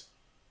Horses.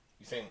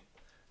 You think?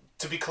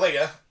 To be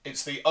clear,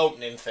 it's the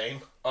opening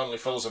theme, Only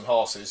Fools and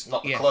Horses,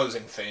 not the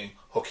closing theme,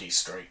 Hooky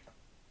Street.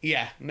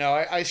 Yeah, no,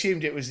 I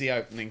assumed it was the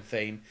opening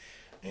theme.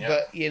 Yeah.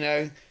 But,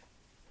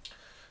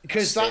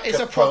 because that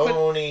is a proper...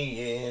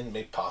 pony in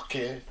me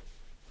pocket.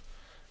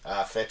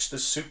 I fetch the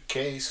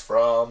suitcase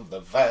from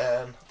the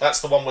van.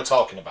 That's the one we're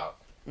talking about.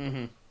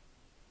 Mm-hmm.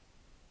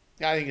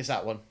 Yeah, I think it's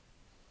that one.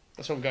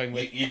 That's what I'm going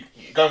with. You're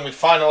going with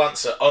final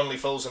answer, Only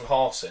Fools and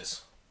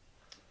Horses.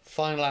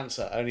 Final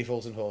answer, Only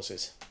Fools and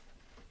Horses.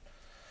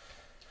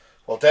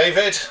 Well,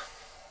 David,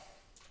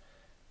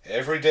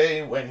 every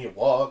day when you're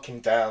walking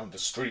down the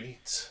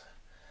street,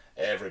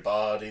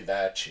 everybody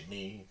that you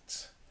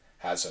meet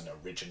has an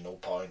original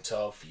point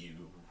of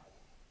view.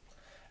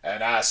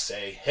 And I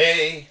say,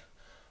 hey,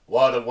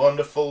 what a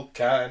wonderful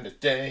kind of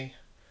day,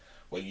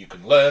 where you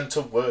can learn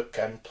to work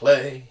and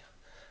play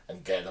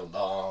and get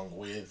along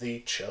with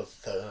each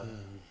other.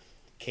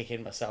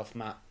 Kicking myself,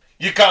 Matt.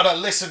 You gotta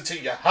listen to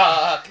your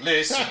heart,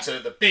 listen to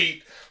the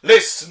beat,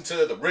 listen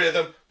to the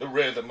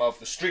rhythm of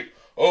the street.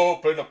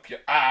 Open up your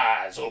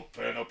eyes,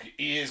 open up your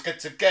ears, get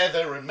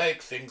together and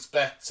make things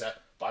better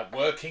by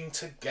working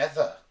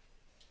together.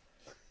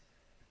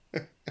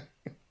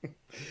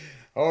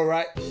 All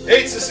right.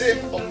 It's a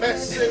simple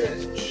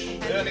message,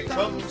 and it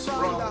comes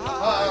from the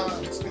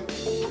heart.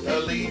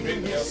 Believe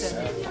in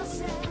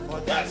yourself,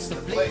 that's the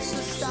place to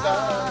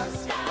start.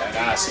 And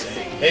I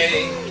say,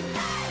 hey,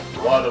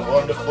 what a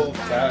wonderful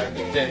kind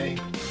of day,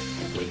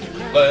 when you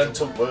can learn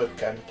to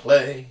work and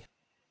play.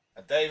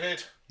 And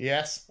David?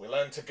 Yes? We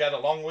learn to get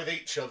along with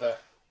each other.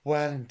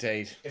 Well,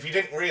 indeed. If you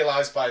didn't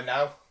realise by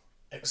now,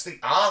 it was the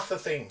Arthur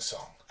theme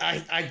song.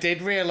 I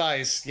did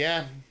realise,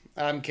 yeah.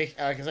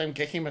 Because I'm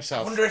kicking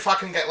myself. I wonder if I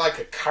can get like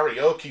a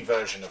karaoke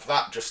version of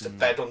that just to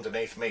bed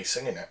underneath me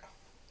singing it.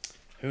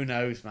 Who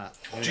knows, Matt?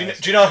 Do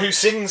you know who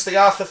sings the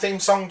Arthur theme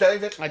song,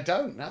 David? I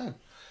don't know.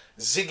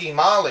 Ziggy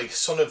Marley,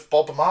 son of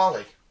Bob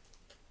Marley.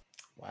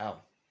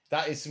 Wow.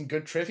 That is some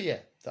good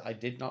trivia that I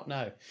did not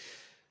know.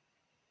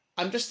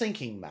 I'm just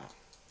thinking, Matt.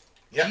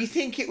 Yeah. Do you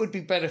think it would be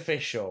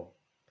beneficial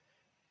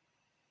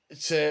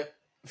for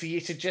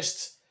you to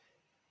just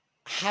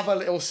have a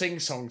little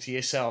sing-song to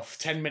yourself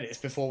 10 minutes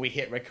before we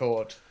hit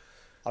record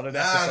on an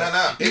episode?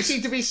 No. You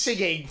seem to be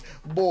singing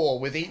more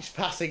with each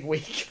passing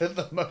week at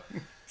the moment.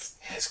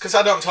 It's because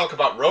I don't talk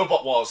about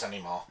Robot Wars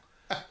anymore.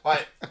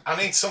 Like,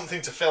 I need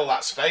something to fill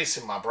that space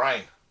in my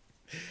brain.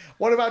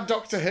 What about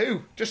Doctor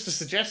Who? Just a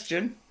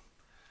suggestion.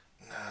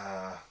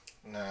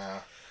 Nah.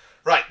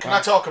 Right, can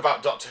I talk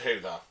about Doctor Who,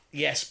 though?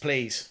 Yes,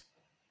 please.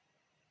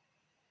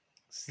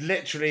 It's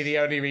literally the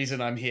only reason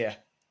I'm here.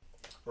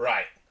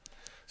 Right.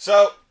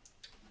 So,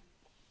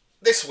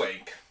 this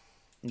week...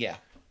 Yeah.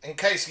 In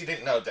case you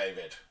didn't know,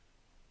 David,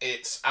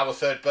 it's our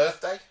 3rd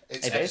birthday.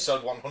 It's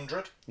episode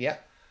 100. Yeah.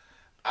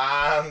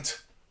 And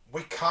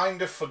we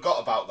kind of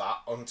forgot about that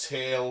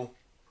until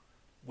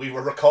we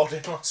were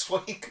recording last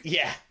week.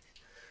 Yeah.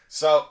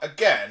 So,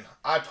 again,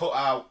 I put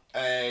out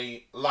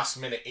a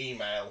last-minute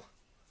email,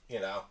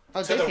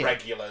 to the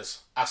regulars,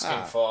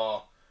 asking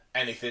for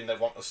anything they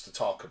want us to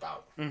talk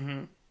about.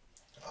 Mm-hmm.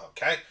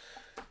 Okay.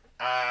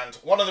 And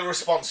one of the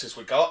responses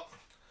we got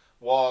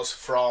was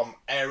from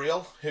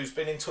Ariel, who's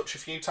been in touch a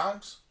few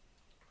times.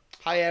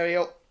 Hi,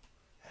 Ariel.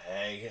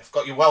 Hey, I've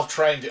got you well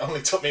trained. It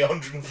only took me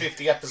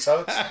 150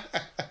 episodes.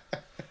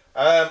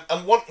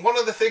 And one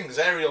of the things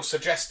Ariel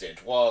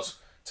suggested was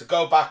to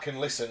go back and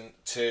listen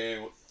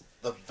to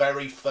the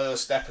very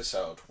first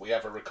episode we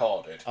ever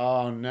recorded.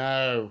 Oh,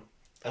 no.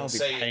 That would be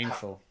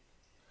painful.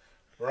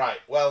 Right.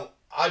 Well,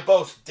 I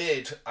both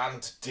did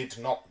and did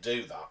not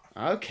do that.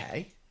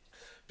 Okay.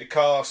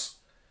 Because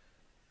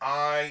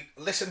I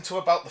listened to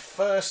about the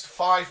first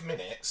 5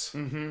 minutes,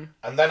 and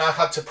then I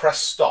had to press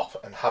stop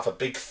and have a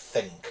big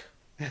think.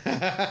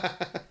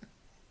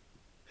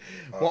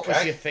 What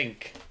was your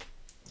think?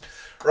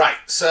 Right,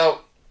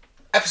 so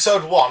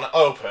episode 1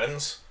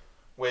 opens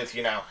with,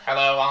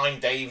 hello, I'm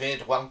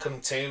David,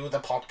 welcome to the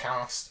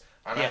podcast,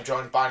 and I'm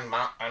joined by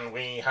Matt, and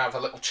we have a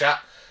little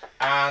chat,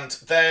 and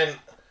then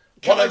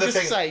Can I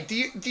just say,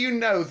 do you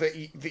know that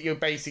you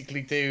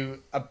basically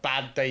do a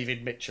bad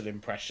David Mitchell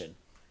impression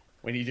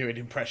when you do an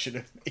impression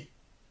of me?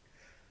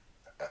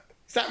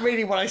 Is that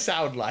really what I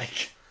sound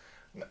like?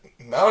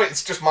 No,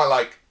 it's just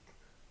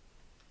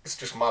it's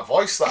just my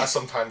voice that I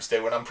sometimes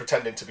do when I'm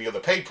pretending to be other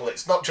people.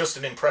 It's not just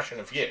an impression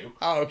of you.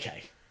 Oh,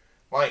 okay.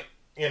 Like,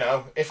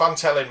 if I'm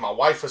telling my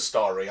wife a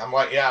story, I'm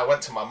like, yeah, I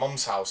went to my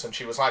mum's house, and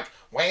she was like,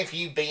 where have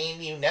you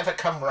been? You never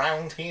come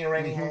round here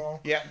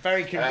anymore. Yeah,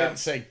 very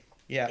convincing.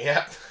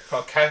 Yeah,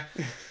 okay.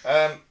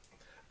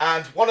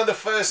 And one of the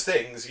first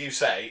things you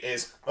say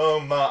is,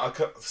 oh,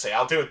 Matt,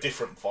 I'll do a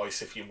different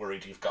voice if you're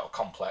worried you've got a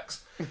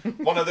complex.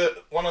 One of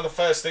the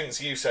first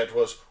things you said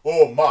was,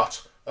 oh,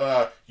 Matt,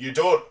 you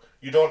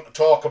don't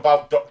talk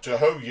about Doctor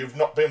Who. You've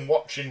not been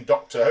watching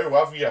Doctor Who,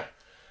 have you?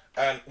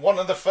 And one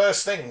of the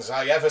first things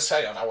I ever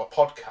say on our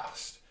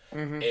podcast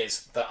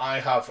is that I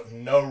have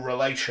no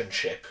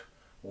relationship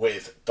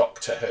with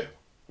Doctor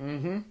Who.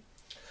 Mm-hmm.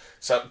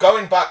 So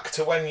going back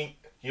to when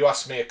you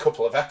asked me a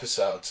couple of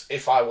episodes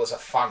if I was a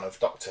fan of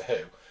Doctor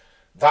Who,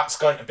 that's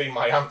going to be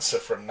my answer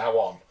from now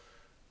on.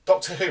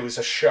 Doctor Who is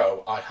a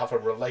show I have a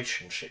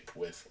relationship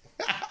with.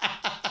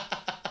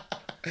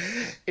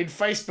 In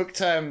Facebook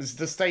terms,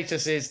 the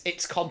status is,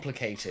 it's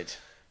complicated.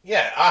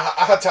 Yeah,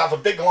 I had to have a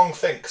big long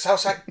think, because I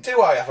was like,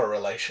 do I have a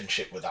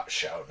relationship with that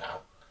show now?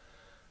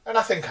 And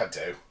I think I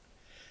do.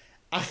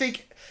 I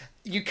think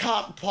you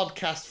can't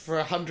podcast for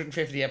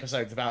 150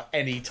 episodes about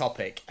any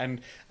topic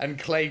and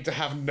claim to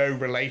have no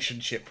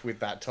relationship with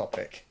that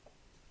topic.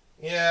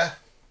 Yeah.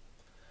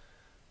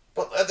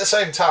 But at the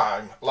same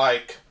time,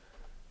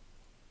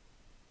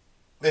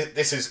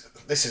 this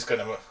is going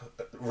to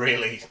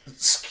really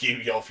skew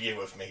your view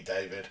of me,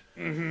 David.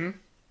 Mm-hmm.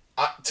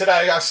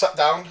 today I sat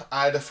down.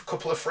 I had a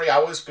couple of free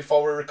hours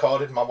before we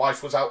recorded. My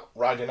wife was out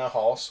riding her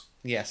horse.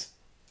 Yes.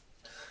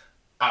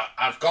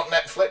 I've got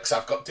Netflix.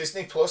 I've got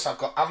Disney Plus. I've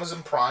got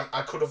Amazon Prime.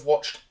 I could have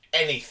watched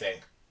anything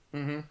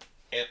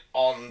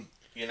on,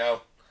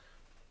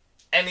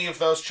 any of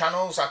those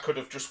channels. I could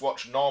have just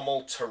watched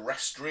normal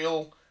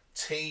terrestrial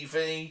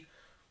TV.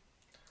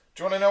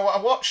 Do you want to know what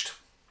I watched?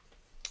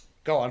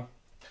 Go on.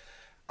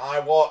 I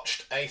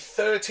watched a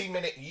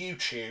 30-minute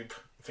YouTube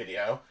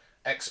video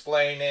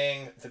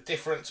explaining the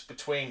difference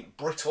between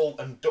brittle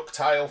and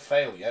ductile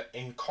failure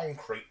in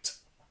concrete.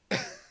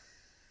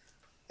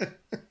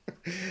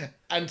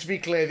 And to be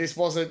clear, this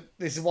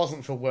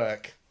wasn't for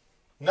work.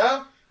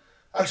 No,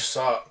 I just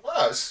thought,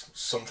 well, it's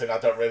something I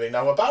don't really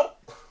know about.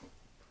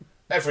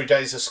 Every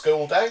day's a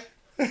school day.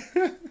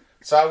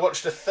 So I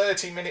watched a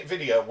 30-minute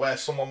video where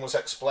someone was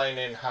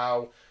explaining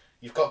how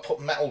you've got to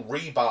put metal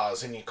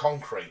rebars in your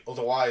concrete.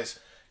 Otherwise,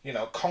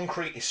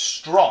 concrete is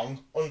strong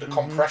under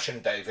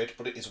compression, David,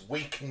 but it is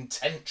weak in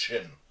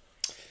tension.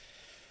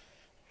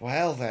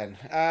 Well then,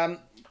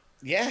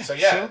 yeah. So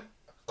yeah, sure.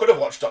 Could have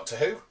watched Doctor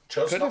Who.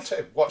 Chose not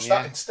to. Watch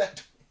that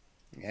instead.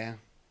 Yeah.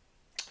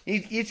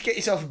 You'd get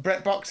yourself a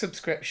BritBox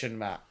subscription,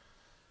 Matt.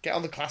 Get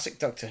on the classic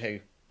Doctor Who.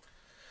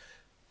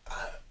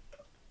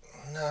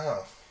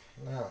 No.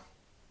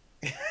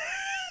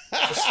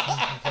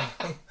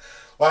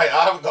 Like,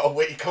 I haven't got a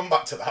witty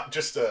comeback to that.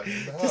 Just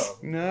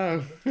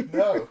no. No,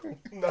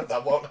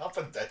 that won't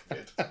happen,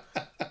 David.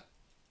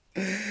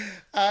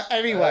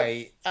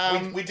 Anyway,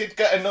 we did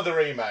get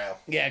another email.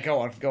 Yeah, go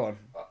on.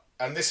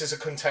 And this is a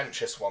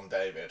contentious one,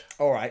 David.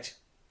 All right.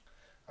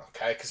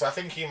 Okay, because I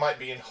think you might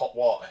be in hot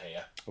water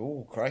here.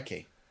 Ooh,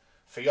 crikey.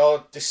 For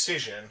your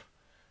decision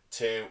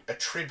to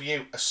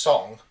attribute a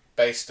song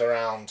based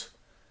around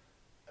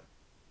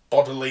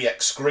bodily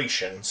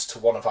excretions to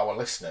one of our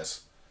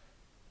listeners.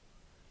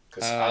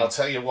 Because I'll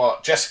tell you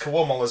what, Jessica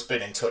Wummel has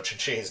been in touch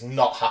and she is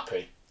not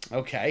happy.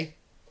 Okay.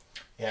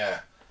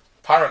 Yeah.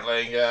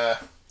 Apparently that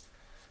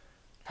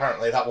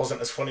wasn't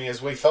as funny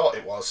as we thought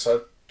it was,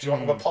 so do you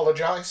want to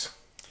apologise?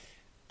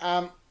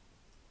 Can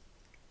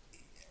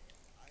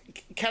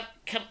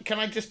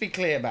I just be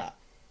clear, Matt?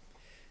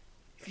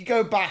 If you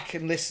go back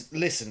and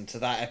listen to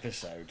that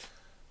episode,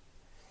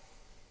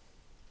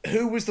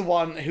 who was the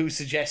one who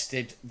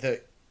suggested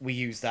that we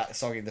use that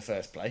song in the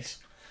first place?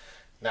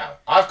 Now,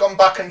 I've gone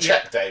back and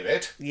checked,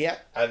 David. Yeah.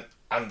 And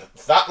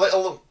that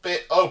little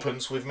bit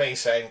opens with me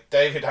saying,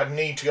 David, I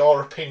need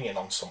your opinion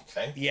on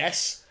something.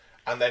 Yes.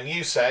 And then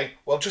you say,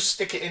 well, just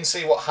stick it in,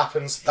 see what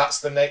happens. That's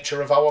the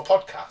nature of our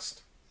podcast.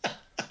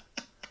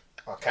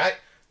 Okay?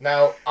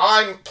 Now,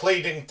 I'm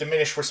pleading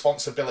diminished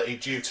responsibility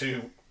due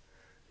to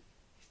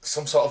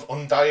some sort of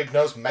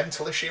undiagnosed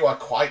mental issue I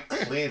quite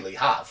clearly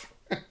have.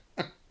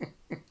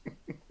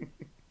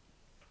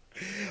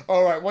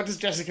 All right, what does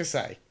Jessica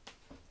say?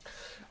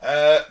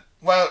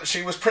 Well,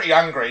 she was pretty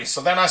angry,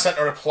 so then I sent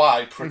a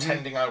reply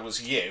pretending I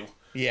was you.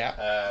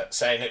 Yeah.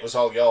 Saying it was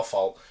all your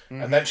fault.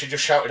 And then she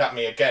just shouted at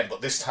me again,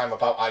 but this time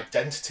about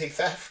identity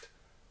theft.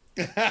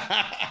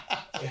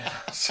 Yeah,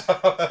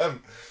 so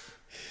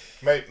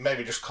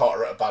maybe just caught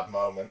her at a bad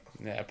moment.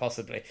 Yeah,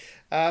 possibly.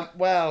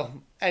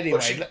 Well,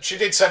 anyway. But she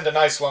did send a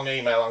nice long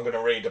email I'm going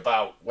to read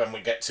about when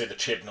we get to the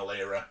Chibnall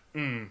era.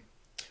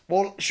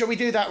 Well, shall we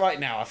do that right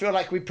now? I feel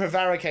like we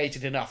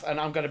prevaricated enough, and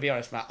I'm going to be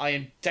honest, Matt, I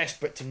am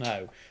desperate to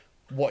know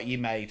what you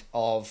made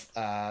of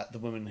the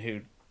woman who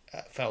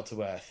fell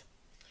to earth.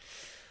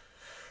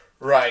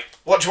 Right.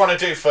 What do you want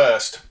to do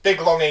first?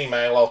 Big long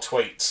email or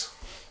tweets?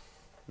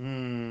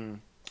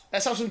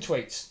 Let's have some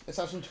tweets.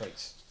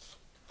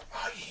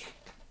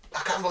 I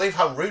can't believe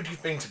how rude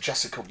you've been to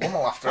Jessica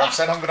Wummel after I've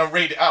said I'm going to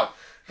read it out.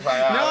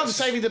 Like, no, I'm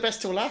saving the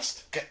best till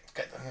last.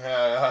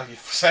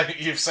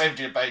 You've saved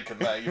your bacon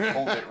there. You've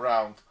pulled it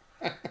round.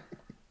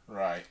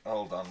 Right,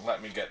 hold on.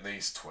 Let me get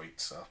these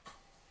tweets up.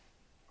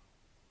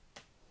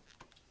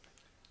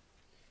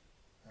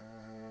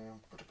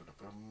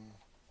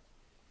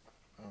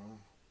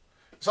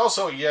 It's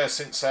also a year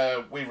since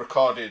we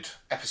recorded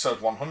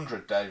episode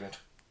 100, David.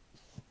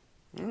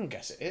 I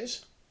guess it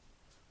is.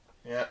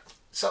 Yeah.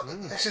 So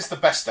this is the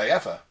best day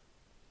ever.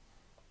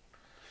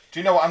 Do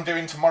you know what I'm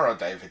doing tomorrow,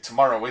 David?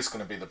 Tomorrow is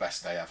going to be the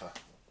best day ever.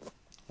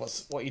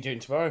 What are you doing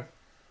tomorrow?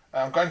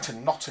 I'm going to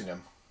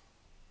Nottingham.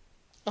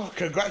 Oh,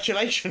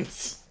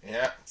 congratulations.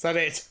 Yeah. Is that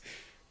it?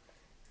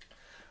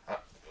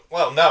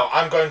 Well, no,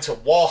 I'm going to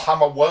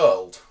Warhammer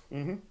World.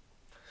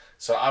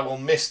 So I will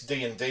miss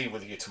D&D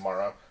with you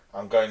tomorrow.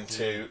 I'm going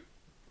to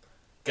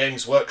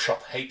Games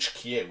Workshop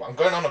HQ. I'm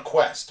going on a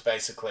quest,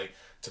 basically,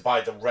 to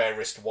buy the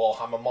rarest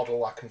Warhammer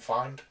model I can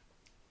find.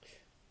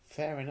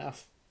 Fair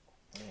enough.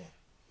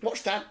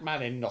 Watched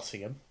Ant-Man in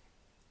Nottingham.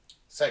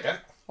 Say again?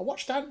 I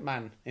watched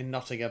Ant-Man in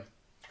Nottingham.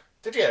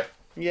 Did you?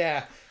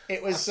 Yeah,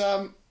 it was.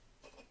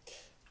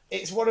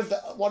 It's one of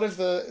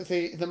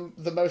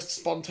the most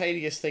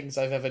spontaneous things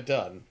I've ever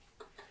done.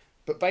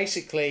 But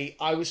basically,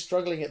 I was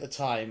struggling at the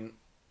time.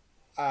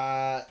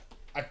 I'm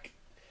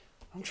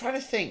trying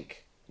to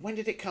think. When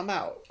did it come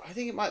out? I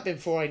think it might have been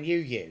before I knew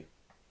you.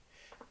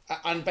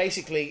 And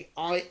basically,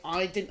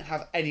 I didn't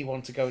have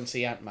anyone to go and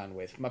see Ant-Man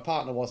with. My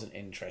partner wasn't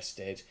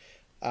interested.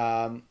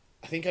 I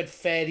think I'd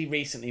fairly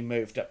recently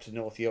moved up to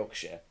North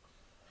Yorkshire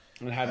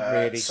and hadn't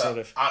really sort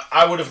of...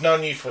 I would have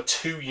known you for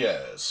 2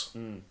 years.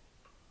 So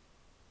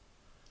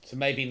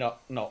maybe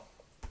not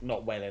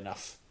well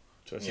enough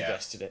to have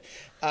suggested it.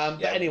 But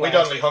Yeah, anyway... we'd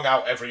only hung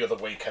out every other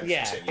weekend for 2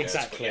 years.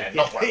 Exactly. But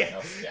not well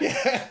enough.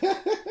 Yeah.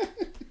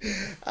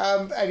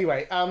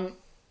 Anyway,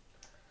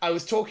 I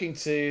was talking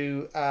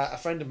to a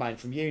friend of mine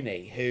from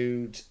uni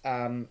who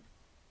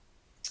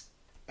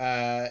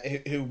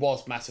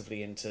was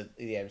massively into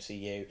the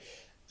MCU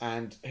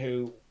and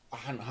who I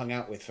hadn't hung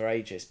out with for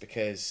ages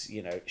because,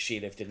 you know, she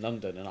lived in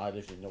London and I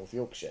lived in North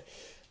Yorkshire.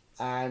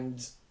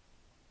 And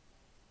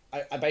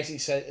I basically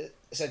said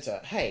to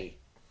her, hey,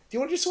 do you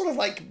want to just sort of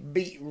like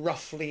meet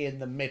roughly in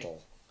the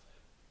middle?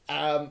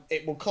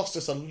 It will cost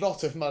us a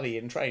lot of money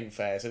in train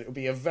fares and it will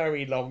be a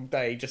very long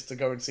day just to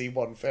go and see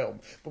one film,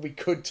 but we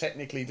could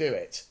technically do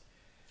it.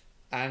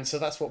 And so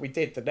that's what we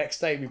did. The next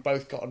day we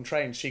both got on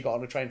trains. She got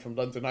on a train from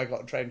London, I got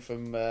on a train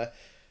from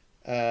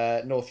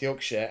North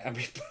Yorkshire, and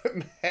we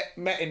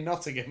met in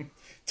Nottingham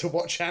to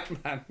watch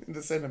Ant-Man in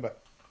the cinema.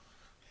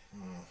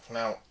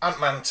 Now,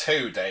 Ant-Man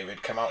 2,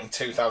 David, came out in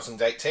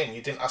 2018.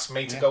 You didn't ask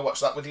me to go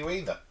watch that with you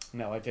either.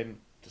 No, I didn't.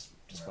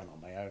 Just went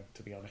on my own,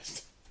 to be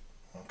honest.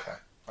 Okay.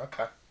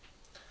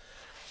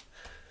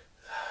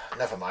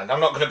 Never mind. I'm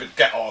not going to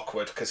get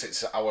awkward because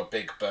it's our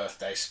big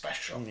birthday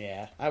special.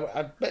 Yeah,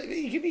 but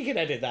you can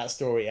edit that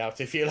story out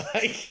if you like.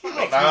 It makes me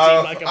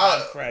seem like a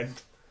bad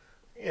friend.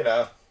 You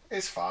know,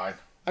 it's fine.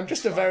 I'm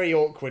just a very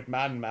awkward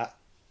man, Matt.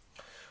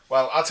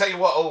 Well, I'll tell you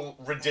what will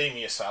redeem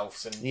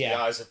yourselves in the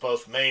eyes of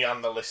both me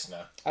and the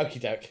listener. Okie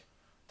doke.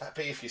 That'd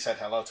be if you said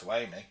hello to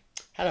Amy.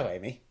 Hello,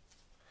 Amy.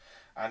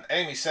 And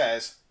Amy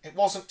says, it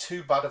wasn't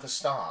too bad of a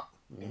start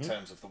in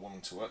terms of The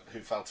Woman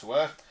Who Fell to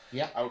Earth.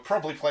 Yeah. I would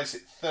probably place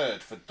it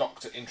third for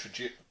Doctor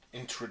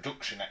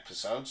introduction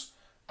episodes,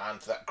 and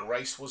that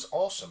Grace was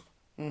awesome.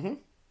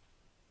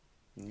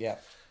 Yeah.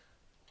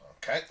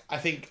 Okay. I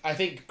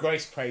think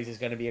Grace praise is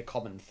going to be a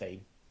common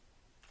theme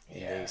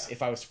in these,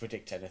 if I was to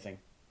predict anything.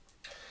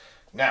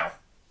 Now,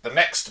 the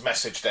next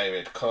message,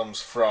 David,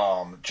 comes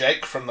from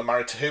Jake from the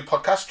Married to Who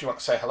podcast. Do you want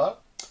to say hello?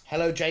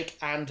 Hello, Jake,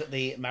 and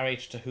the Married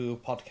to Who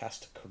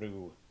podcast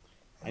crew.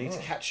 I need to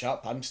catch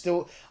up. I'm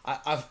still...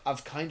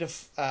 I've kind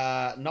of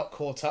not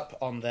caught up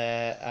on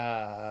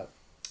their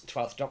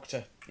 12th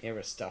Doctor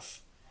era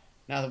stuff.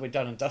 Now that we're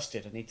done and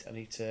dusted, I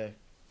need to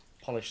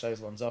polish those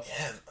ones off.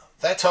 Yeah,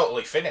 they're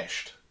totally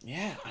finished.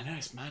 Yeah, I know,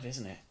 it's mad,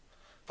 isn't it?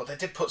 But they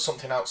did put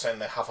something out saying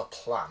they have a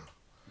plan,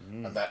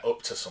 and they're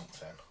up to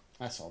something.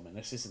 That's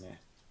ominous, isn't it?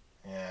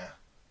 Yeah.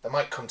 They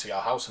might come to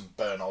your house and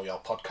burn all your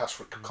podcast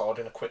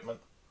recording equipment.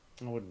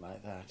 I wouldn't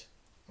like that.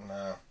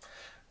 No.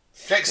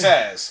 Jake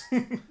says...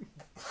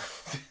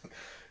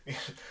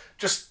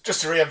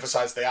 just to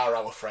re-emphasise, they are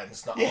our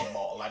friends, not our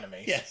mortal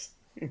enemies. Yes,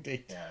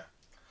 indeed. Yeah.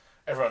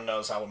 Everyone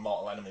knows our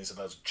mortal enemies are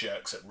those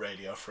jerks at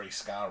Radio Free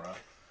Skaro.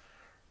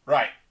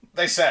 Right.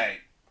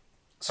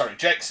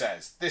 Jake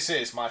says, this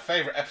is my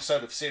favourite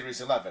episode of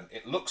Series 11.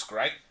 It looks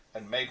great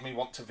and made me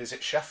want to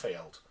visit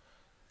Sheffield.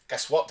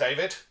 Guess what,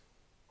 David?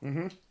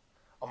 On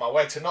my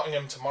way to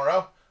Nottingham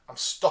tomorrow, I'm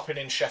stopping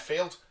in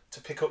Sheffield to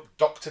pick up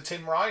Dr.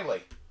 Tim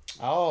Riley.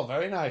 Oh,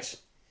 very nice.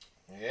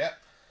 Yeah.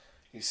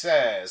 He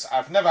says,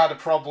 I've never had a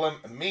problem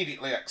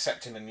immediately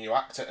accepting a new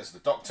actor as the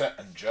Doctor,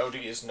 and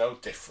Jodie is no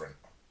different.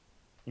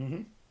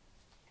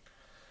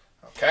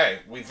 Okay,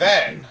 we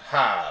then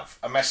have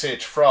a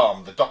message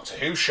from the Doctor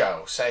Who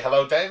show. Say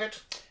hello, David.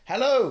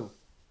 Hello.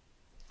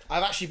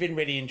 I've actually been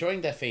really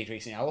enjoying their feed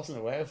recently. I wasn't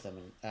aware of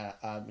them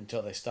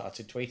until they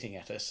started tweeting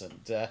at us,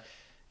 and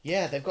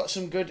they've got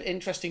some good,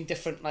 interesting,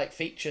 different like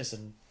features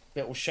and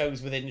little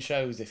shows within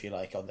shows, if you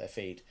like, on their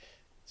feed.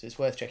 So it's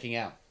worth checking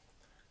out.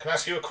 Can I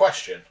ask you a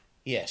question?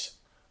 Yes.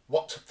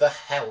 What the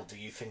hell do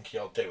you think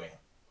you're doing?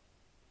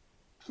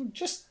 I'm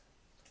just...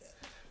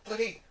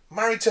 Bloody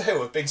Married to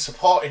Who have been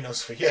supporting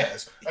us for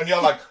years, and you're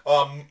like,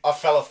 I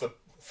fell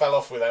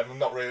off with them and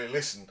not really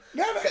listened.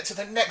 Get to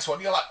the next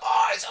one, you're like,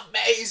 oh, it's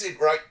amazing,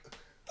 right?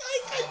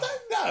 I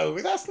don't know.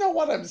 That's not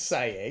what I'm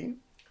saying.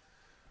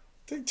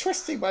 You're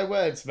twisting my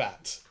words,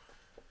 Matt.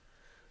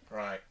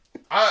 Right.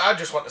 I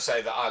just want to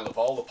say that I love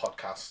all the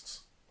podcasts.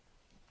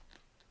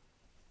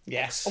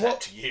 Yes.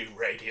 Except you,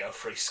 Radio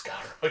Free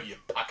Skaro, you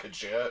pack of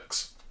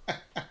jerks.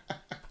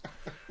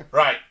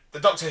 Right. The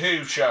Doctor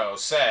Who show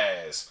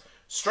says,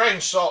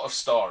 strange sort of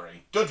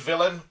story. Dud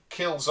villain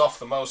kills off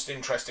the most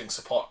interesting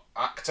support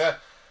actor.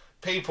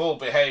 People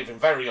behave in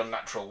very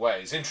unnatural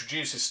ways.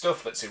 Introduces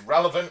stuff that's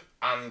irrelevant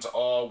and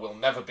or will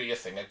never be a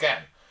thing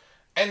again.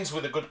 Ends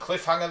with a good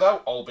cliffhanger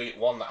though, albeit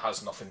one that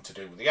has nothing to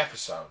do with the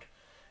episode.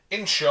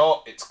 In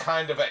short, it's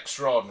kind of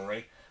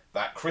extraordinary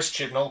that Chris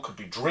Chibnall could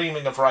be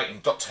dreaming of writing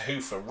Doctor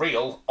Who for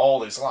real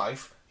all his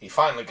life. He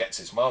finally gets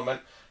his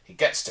moment. He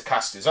gets to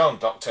cast his own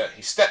Doctor.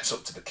 He steps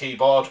up to the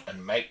keyboard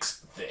and makes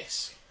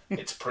this.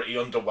 It's pretty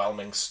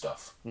underwhelming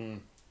stuff.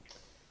 So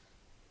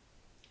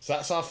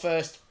that's our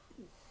first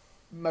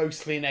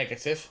mostly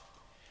negative.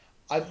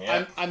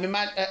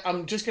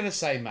 I'm just going to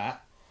say,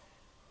 Matt,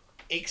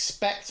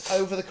 expect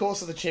over the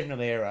course of the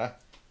Chibnall era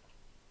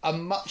a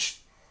much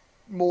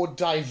more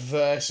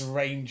diverse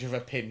range of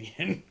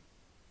opinion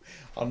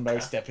on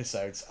most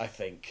episodes, I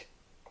think.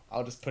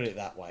 I'll just put it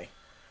that way.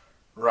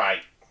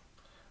 Right.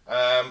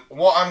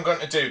 What I'm going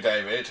to do,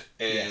 David,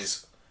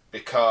 is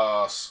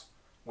because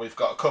we've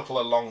got a couple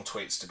of long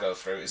tweets to go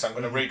through, is I'm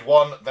going to read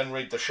one, then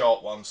read the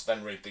short ones,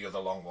 then read the other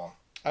long one.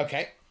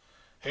 Okay.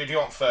 Who do you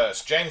want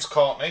first? James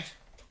Courtney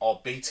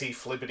or BT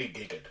Flibbity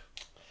Giggard?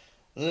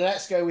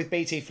 Let's go with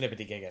BT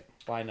Flibbity Giggard.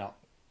 Why not?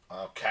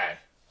 Okay.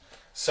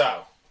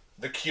 So,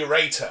 the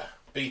curator,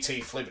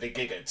 BT Flibbity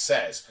Giggard,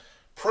 says,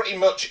 pretty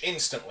much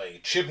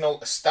instantly,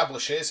 Chibnall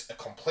establishes a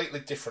completely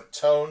different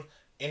tone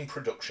in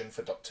production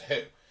for Doctor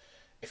Who.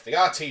 If the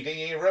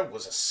RTD era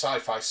was a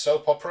sci-fi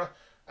soap opera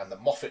and the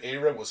Moffat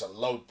era was a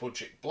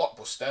low-budget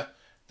blockbuster,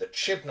 the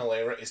Chibnall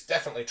era is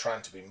definitely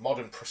trying to be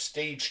modern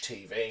prestige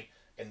TV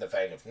in the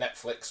vein of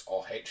Netflix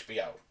or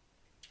HBO.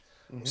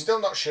 I'm still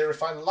not sure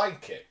if I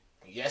like it.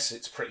 Yes,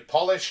 it's pretty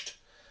polished,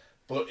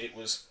 but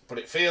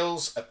it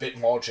feels a bit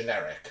more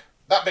generic.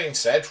 That being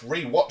said,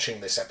 re-watching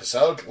this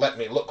episode let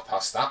me look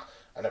past that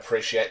and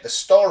appreciate the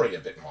story a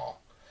bit more.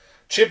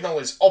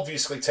 Chibnall is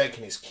obviously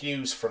taking his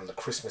cues from the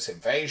Christmas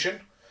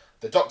Invasion.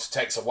 The Doctor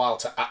takes a while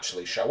to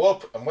actually show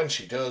up, and when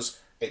she does,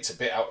 it's a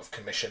bit out of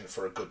commission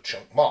for a good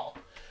chunk more.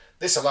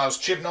 This allows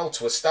Chibnall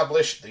to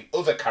establish the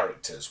other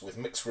characters with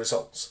mixed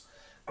results.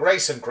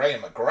 Grace and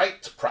Graham are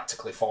great,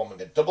 practically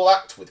forming a double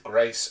act, with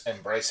Grace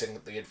embracing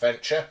the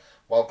adventure,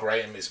 while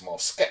Graham is more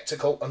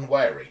sceptical and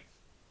wary.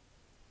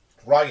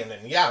 Ryan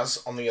and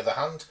Yaz, on the other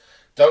hand,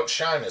 don't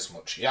shine as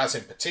much. Yaz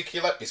in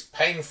particular is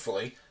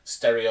painfully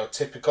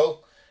stereotypical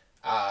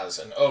as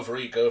an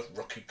overeager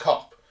rookie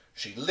cop.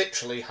 She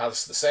literally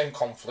has the same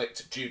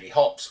conflict Judy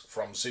Hopps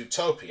from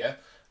Zootopia,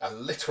 a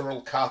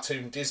literal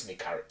cartoon Disney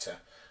character,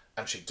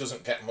 and she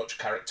doesn't get much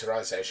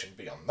characterisation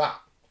beyond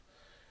that.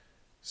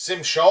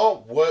 Sim Shaw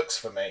works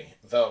for me,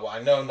 though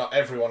I know not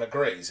everyone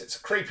agrees. It's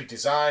a creepy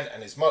design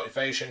and his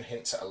motivation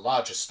hints at a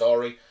larger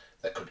story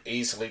that could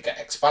easily get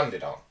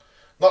expanded on.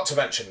 Not to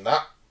mention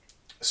that,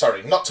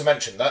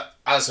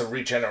 as a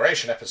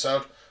regeneration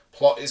episode,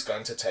 plot is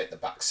going to take the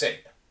back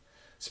seat.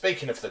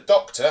 Speaking of the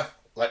Doctor,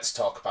 let's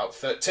talk about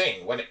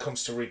 13. When it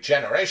comes to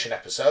regeneration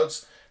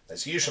episodes,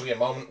 there's usually a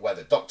moment where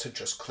the Doctor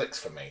just clicks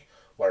for me,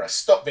 where I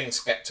stop being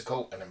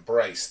sceptical and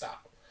embrace that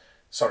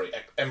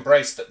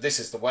this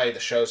is the way the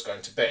show's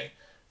going to be.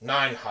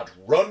 9 had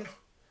Run,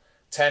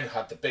 10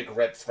 had the big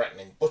red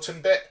threatening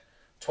button bit,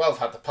 12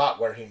 had the part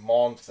where he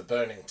mourned the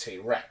burning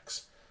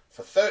T-Rex.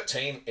 For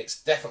 13,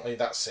 it's definitely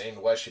that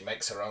scene where she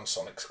makes her own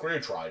sonic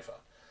screwdriver.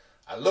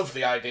 I love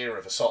the idea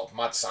of a sort of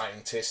mad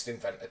scientist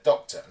invent a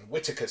doctor, and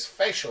Whittaker's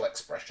facial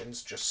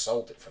expressions just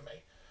sold it for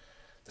me.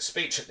 The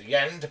speech at the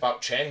end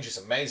about change is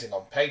amazing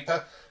on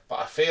paper, but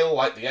I feel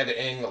like the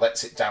editing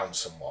lets it down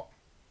somewhat.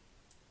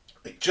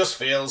 It just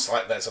feels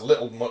like there's a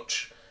little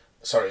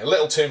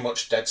too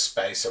much dead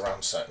space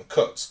around certain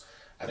cuts,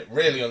 and it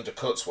really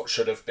undercuts what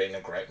should have been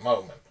a great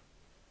moment.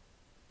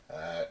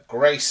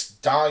 Grace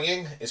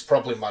dying is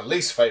probably my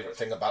least favourite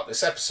thing about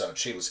this episode.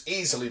 She was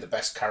easily the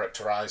best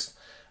characterised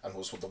and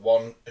was the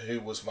one who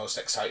was most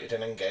excited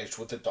and engaged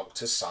with the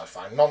Doctor's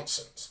sci-fi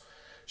nonsense.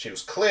 She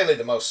was clearly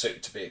the most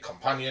suited to be a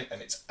companion,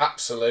 and it's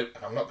absolute,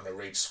 and I'm not going to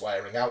read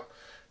swearing out,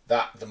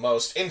 that the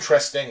most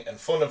interesting and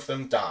fun of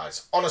them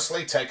dies.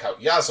 Honestly, take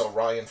out Yaz or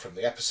Ryan from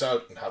the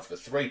episode and have the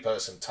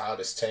 3-person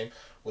TARDIS team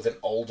with an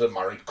older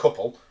married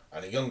couple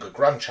and a younger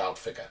grandchild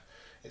figure.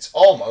 It's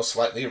almost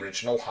like the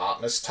original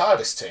Hartnell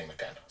TARDIS team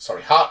again.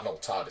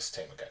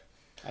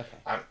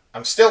 Okay.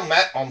 I'm still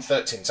met on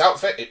 13's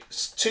outfit.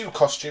 It's too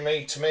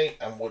costumey to me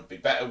and would be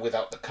better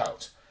without the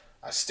coat.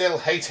 I still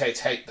hate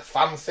the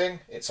fan thing.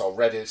 It's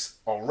already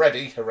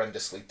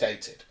horrendously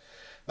dated.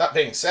 That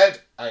being said,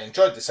 I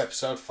enjoyed this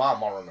episode far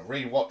more on a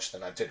rewatch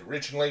than I did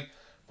originally,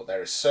 but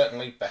there is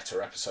certainly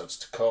better episodes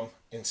to come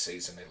in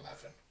season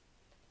 11.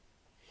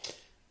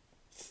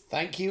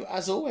 Thank you,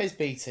 as always,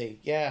 BT.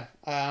 Yeah,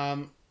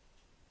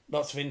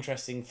 lots of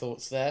interesting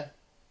thoughts there,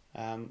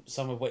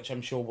 some of which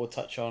I'm sure we'll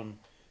touch on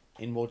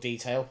in more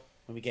detail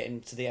when we get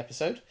into the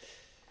episode.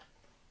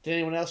 Did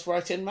anyone else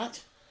write in,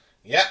 Matt?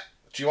 Yeah.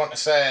 Do you want to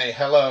say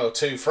hello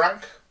to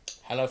Frank?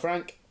 Hello,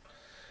 Frank.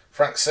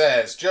 Frank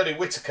says, Jodie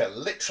Whittaker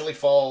literally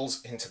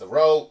falls into the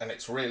role and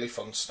it's a really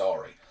fun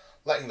story.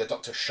 Letting the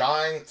Doctor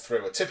shine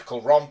through a typical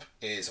romp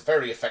is a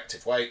very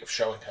effective way of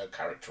showing her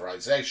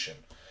characterisation.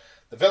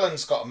 The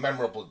villain's got a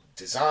memorable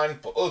design,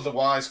 but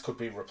otherwise could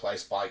be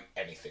replaced by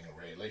anything,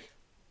 really.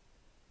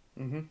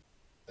 Mm-hmm.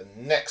 The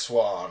next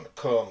one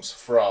comes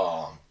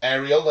from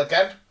Ariel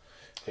again,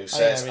 who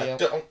says,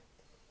 Ariel.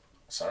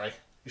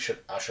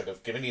 I should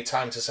have given you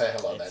time to say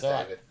hello there,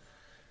 David.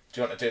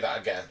 Do you want to do that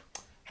again?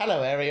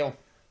 Hello, Ariel.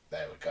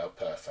 There we go,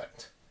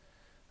 perfect.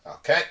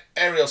 Okay,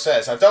 Ariel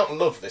says, I don't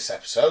love this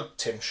episode.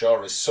 Tim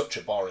Shaw is such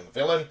a boring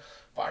villain,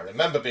 but I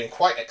remember being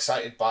quite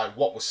excited by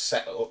what was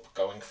set up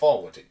going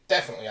forward. It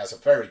definitely has a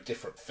very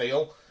different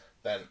feel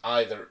than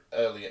either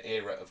earlier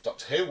era of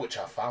Doctor Who, which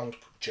I found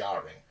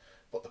jarring.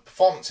 but the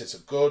performances are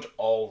good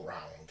all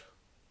round.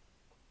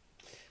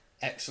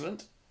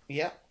 Excellent.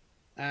 Yeah.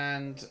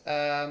 And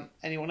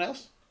anyone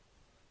else?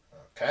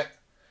 Okay.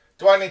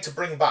 Do I need to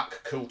bring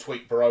back Cool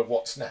Tweet Bro?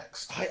 What's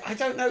next? I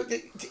don't know.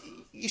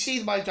 You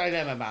see my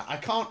dilemma, Matt. I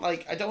can't,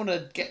 I don't want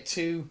to get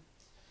too...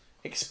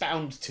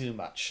 expound too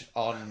much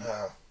on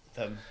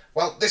them.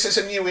 Well, this is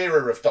a new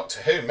era of Doctor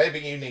Who. Maybe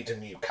you need a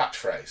new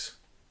catchphrase.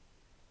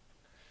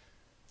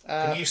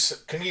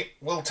 Can you?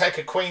 We'll take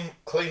a clean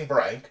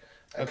break.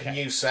 And okay. Can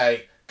you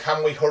say,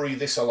 "Can we hurry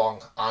this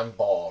along? I'm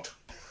bored."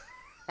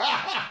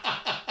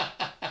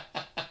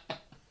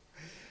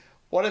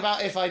 What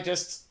about if I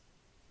just...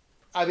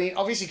 I mean,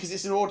 obviously, because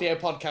it's an audio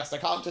podcast, I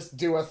can't just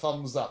do a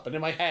thumbs up. But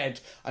in my head,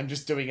 I'm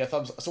just doing a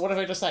thumbs up. So what if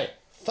I just say,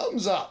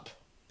 thumbs up?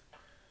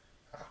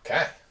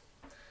 Okay.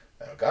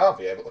 There we go. I'll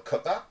be able to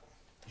cut that.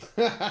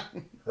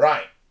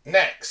 Right.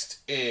 Next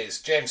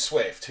is James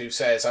Swift, who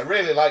says, "I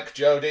really like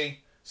Jodie."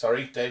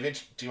 Sorry,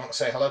 David, do you want to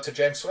say hello to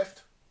James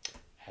Swift?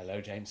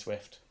 Hello, James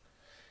Swift.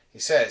 He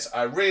says,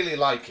 "I really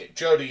like it.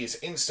 Jodie is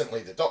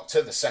instantly the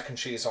Doctor the second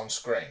she is on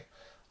screen.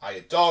 I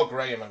adore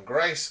Graham and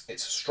Grace.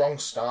 It's a strong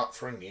start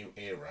for a new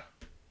era."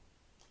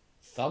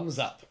 Thumbs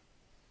up.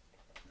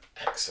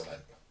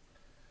 Excellent.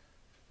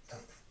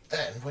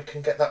 Then we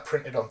can get that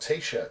printed on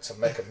T-shirts and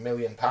make £1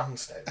 million,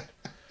 David.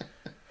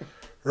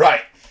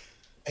 Right.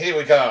 Here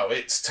we go.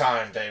 It's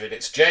time, David.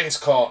 It's James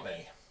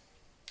Courtney.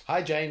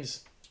 Hi,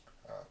 James.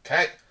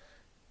 Okay.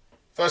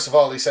 First of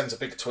all, he sends a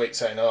big tweet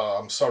saying, "Oh,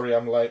 I'm sorry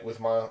I'm late with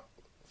my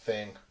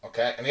thing."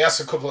 Okay. And he asks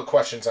a couple of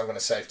questions I'm going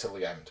to save till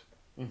the end.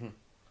 Mm-hmm.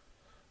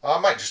 I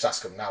might just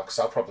ask him now because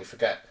I'll probably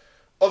forget.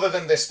 Other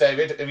than this,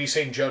 David, have you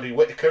seen Jodie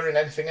Whittaker in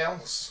anything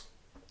else?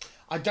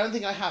 I don't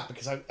think I have,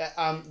 because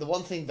the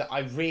one thing that I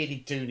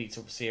really do need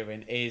to see her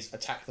in is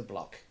Attack the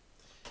Block.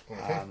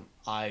 Mm-hmm.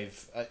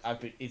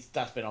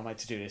 That's been on my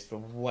to-do list for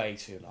way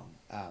too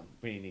long.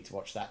 Really need to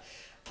watch that,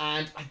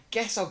 and I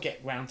guess I'll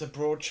get round to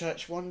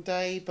Broadchurch one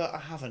day, but I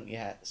haven't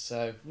yet.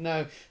 So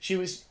no, she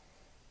was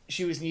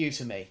new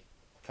to me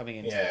coming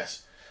into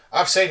this.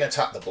 I've seen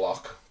Attack the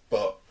Block,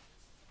 but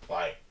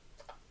I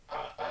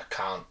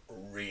can't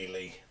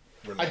really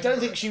remember. I don't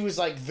think she was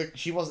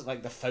she wasn't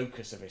like the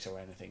focus of it or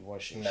anything,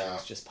 was she? No. She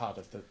was just part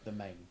of the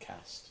main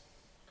cast.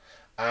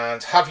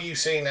 And have you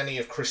seen any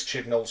of Chris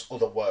Chibnall's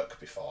other work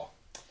before?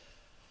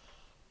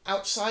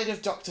 Outside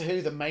of Doctor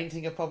Who, the main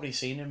thing I've probably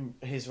seen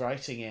his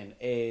writing in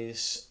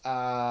is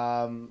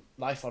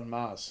Life on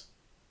Mars,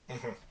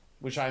 mm-hmm.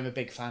 which I'm a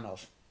big fan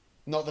of.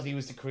 Not that he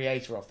was the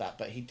creator of that,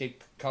 but he did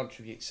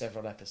contribute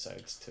several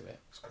episodes to it.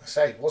 I was going to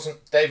say,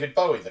 wasn't David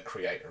Bowie the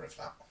creator of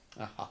that?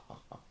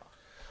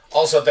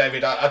 Also,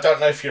 David, I don't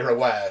know if you're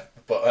aware,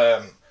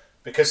 but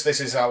because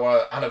this is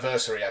our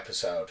anniversary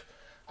episode,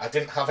 I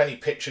didn't have any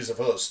pictures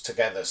of us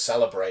together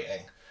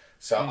celebrating.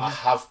 So I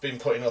have been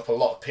putting up a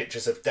lot of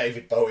pictures of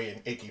David Bowie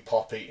and Iggy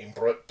Pop eating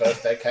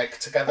birthday cake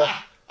together.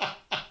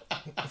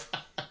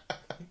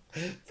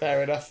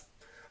 Fair enough.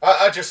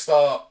 I just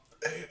thought,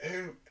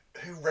 who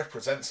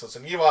represents us?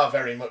 And you are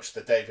very much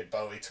the David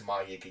Bowie to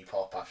my Iggy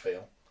Pop, I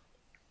feel.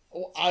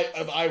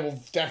 I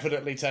will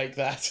definitely take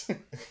that.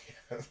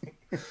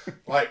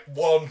 Like,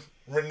 one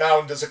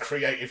renowned as a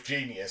creative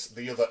genius,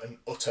 the other an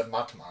utter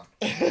madman.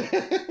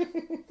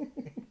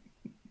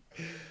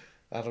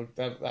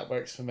 That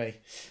works for me.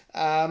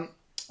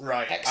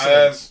 Right.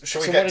 Excellent.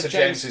 Shall we get to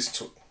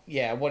James's...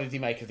 Yeah, what did he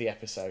make of the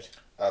episode?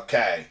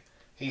 Okay.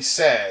 He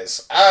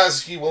says,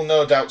 "As you will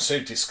no doubt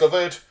soon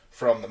discovered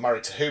from the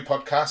Married to Who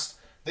podcast,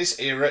 this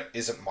era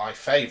isn't my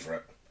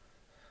favourite.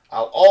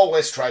 I'll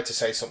always try to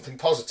say something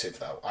positive,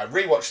 though. I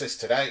rewatched this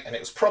today, and it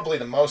was probably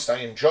the most I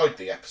enjoyed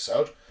the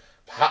episode.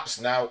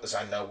 Perhaps now, as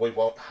I know we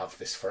won't have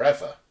this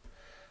forever.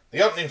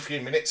 The opening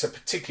few minutes are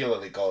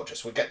particularly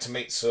gorgeous. We get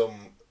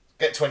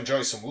to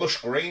enjoy some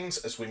lush greens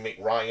as we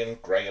meet Ryan,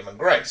 Graham and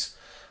Grace.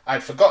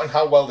 I'd forgotten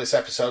how well this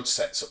episode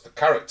sets up the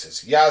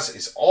characters. Yaz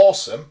is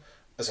awesome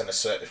as an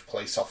assertive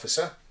police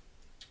officer.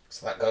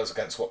 So that goes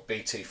against what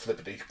BT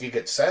Flippity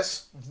Giggard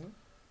says. Mm-hmm.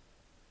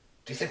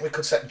 Do you think we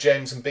could set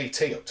James and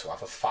BT up to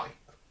have a fight?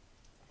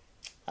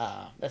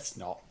 Let's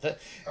not. Okay.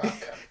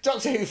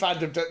 Doctor Who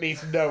fandom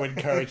needs no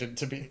encouragement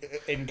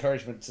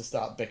to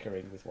start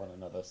bickering with one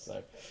another.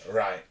 So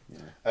right.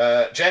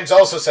 Yeah. James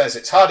also says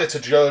it's harder to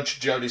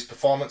judge Jodie's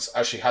performance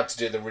as she had to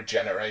do the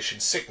regeneration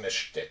sickness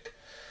shtick.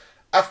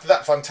 After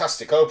that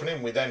fantastic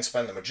opening, we then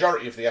spend the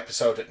majority of the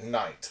episode at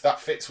night.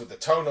 That fits with the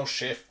tonal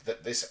shift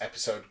that this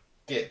episode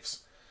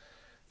gives.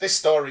 This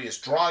story is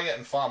drier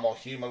and far more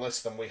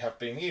humourless than we have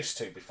been used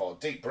to before.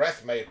 Deep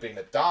Breath may have been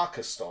a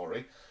darker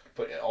story,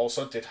 but it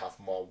also did have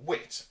more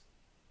wit.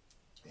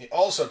 It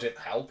also didn't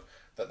help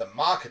that the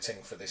marketing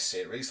for this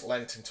series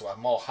lent into a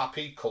more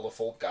happy,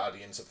 colourful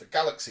Guardians of the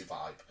Galaxy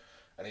vibe,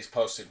 and he's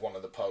posted one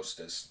of the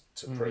posters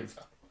to prove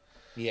that.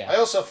 Yeah. I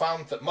also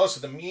found that most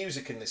of the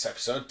music in this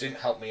episode didn't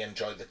help me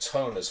enjoy the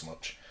tone as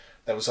much.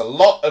 There was a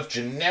lot of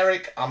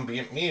generic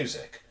ambient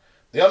music.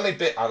 The only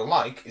bit I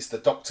like is the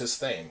Doctor's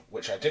theme,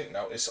 which I didn't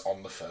notice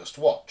on the first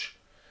watch.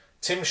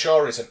 Tim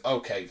Shaw is an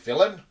okay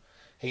villain.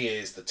 He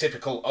is the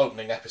typical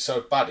opening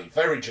episode baddie,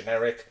 very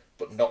generic,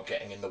 but not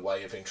getting in the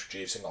way of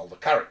introducing all the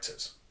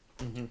characters.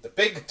 Mm-hmm. The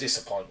big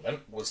disappointment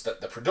was that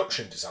the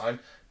production design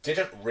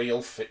didn't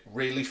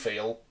really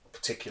feel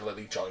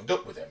particularly joined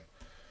up with him.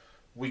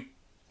 We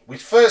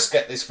first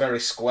get this very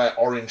square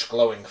orange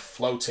glowing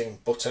floating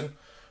button,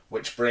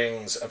 which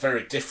brings a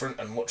very different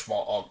and much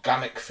more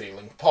organic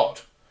feeling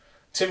pod.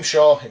 Tim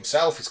Shaw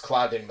himself is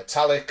clad in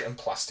metallic and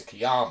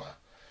plasticky armour.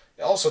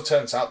 It also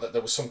turns out that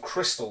there were some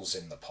crystals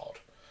in the pod.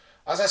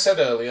 As I said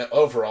earlier,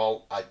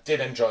 overall, I did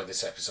enjoy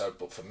this episode,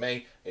 but for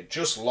me, it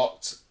just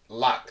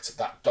lacked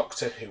that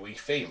Doctor Who-y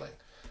feeling.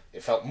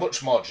 It felt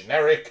much more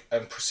generic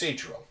and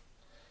procedural.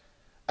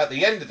 At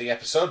the end of the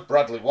episode,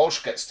 Bradley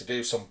Walsh gets to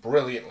do some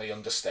brilliantly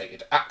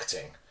understated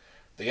acting.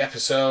 The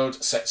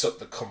episode sets up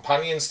the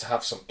companions to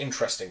have some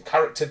interesting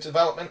character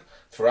development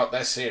throughout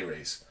their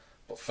series.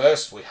 But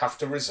first, we have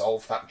to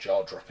resolve that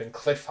jaw-dropping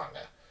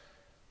cliffhanger.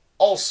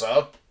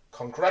 Also,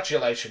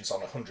 congratulations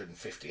on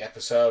 150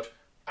 episode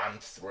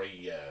and 3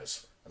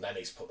 years. And then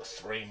he's put the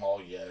 3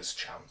 more years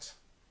chant.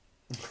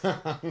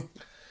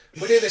 If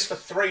we do this for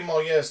 3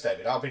 more years,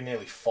 David, I'll be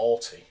nearly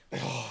 40.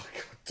 Oh,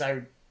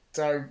 God,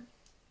 don't.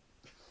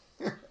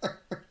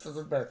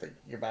 Doesn't bear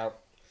thinking about.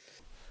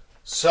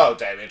 So,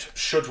 David,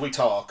 should we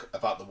talk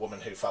about the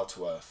woman who fell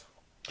to Earth?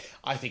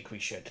 I think we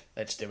should.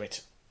 Let's do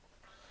it.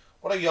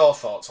 What are your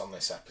thoughts on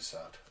this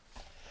episode?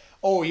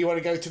 Oh, you want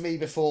to go to me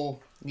before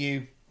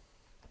you...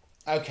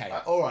 Okay,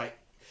 all right.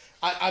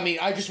 I mean,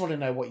 I just want to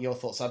know what your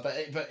thoughts are, but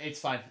it's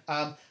fine.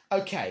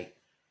 Okay.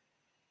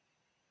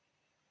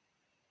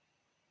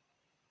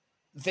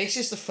 This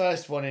is the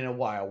first one in a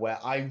while where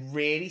I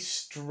really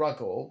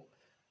struggle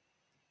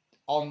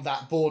on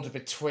that border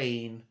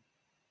between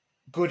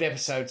good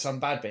episodes, some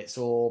bad bits,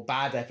 or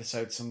bad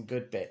episodes, some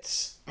good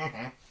bits.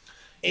 Mm-hmm.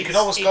 You can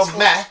always go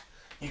meh.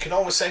 You can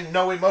always say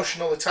no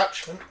emotional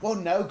attachment. Well,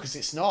 no, because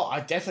it's not. I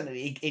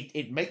definitely...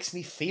 It makes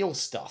me feel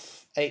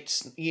stuff.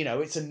 It's,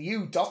 it's a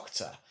new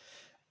Doctor.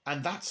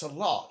 And that's a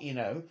lot,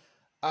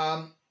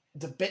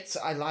 The bits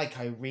that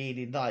I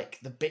really like.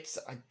 The bits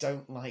that I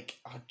don't like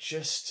are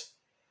just...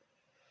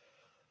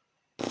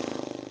 Do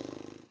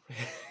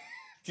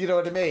you know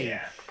what I mean?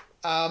 Yeah.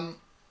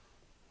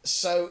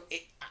 So,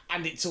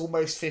 it's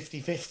almost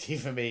 50-50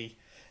 for me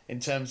in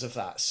terms of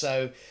that.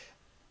 So...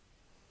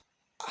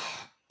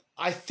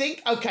 I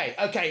think...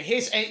 Okay,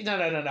 here's... No,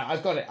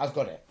 I've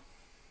got it.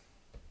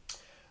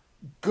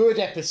 Good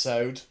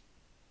episode,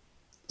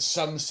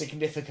 some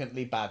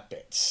significantly bad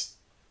bits.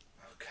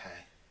 Okay.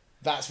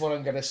 That's what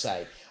I'm going to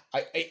say.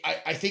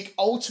 I think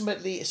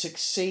ultimately it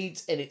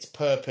succeeds in its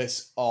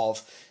purpose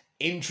of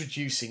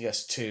introducing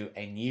us to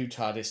a new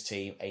TARDIS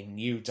team, a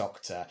new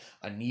Doctor,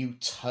 a new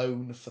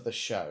tone for the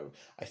show.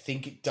 I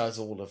think it does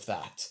all of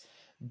that.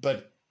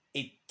 But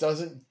it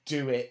doesn't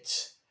do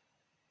it...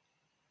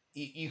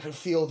 You can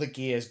feel the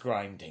gears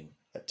grinding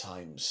at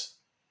times.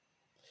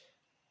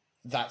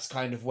 That's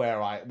kind of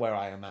where I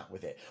am at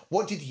with it.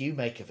 What did you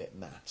make of it,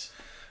 Matt?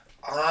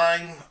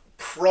 I'm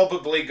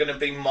probably going to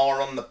be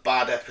more on the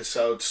bad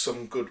episodes,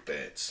 some good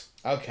bits.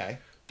 Okay.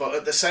 But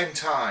at the same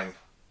time,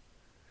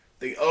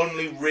 the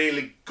only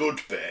really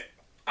good bit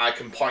I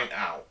can point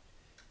out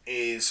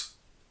is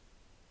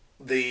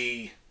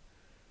the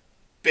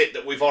bit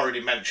that we've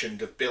already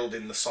mentioned of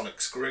building the sonic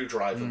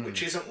screwdriver,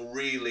 which isn't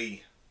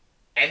really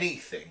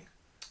anything.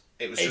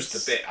 It was just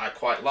a bit I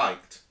quite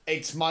liked.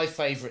 It's my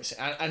favourite,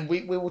 and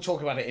we will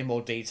talk about it in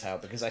more detail,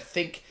 because I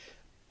think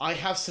I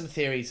have some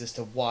theories as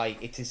to why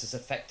it is as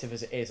effective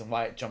as it is and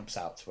why it jumps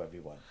out to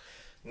everyone.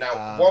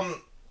 Now, one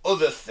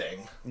other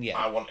thing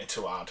I wanted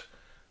to add,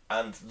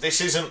 and this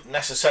isn't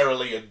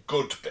necessarily a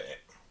good bit,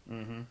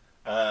 and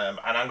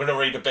I'm going to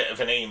read a bit of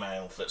an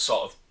email that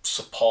sort of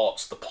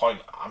supports the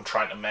point I'm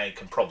trying to make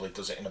and probably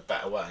does it in a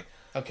better way.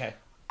 Okay.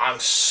 I'm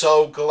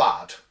so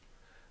glad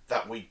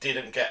that we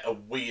didn't get a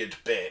weird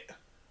bit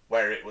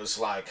where it was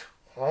like,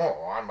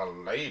 oh, I'm a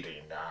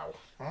lady now.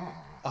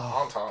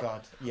 Oh,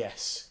 God.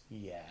 Yes.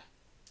 Yeah.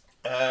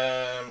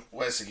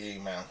 Where's the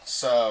email?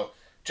 So,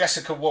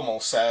 Jessica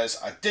Wummel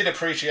says, I did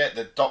appreciate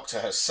the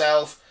Doctor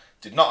herself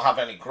did not have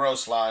any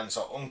gross lines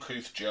or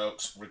uncouth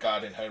jokes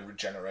regarding her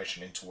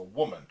regeneration into a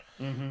woman.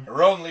 Mm-hmm.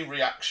 Her only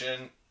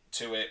reaction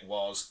to it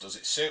was, does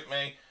it suit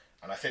me?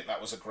 And I think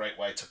that was a great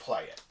way to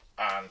play it.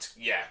 And,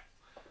 yeah,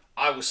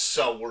 I was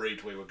so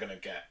worried we were going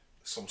to get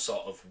some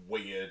sort of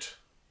weird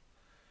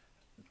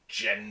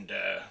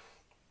gender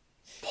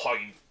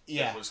point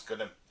that was going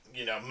to,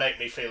 make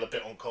me feel a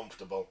bit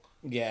uncomfortable.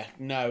 Yeah,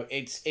 no,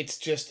 it's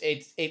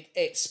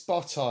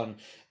spot on,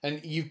 and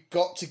you've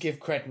got to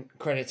give credit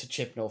to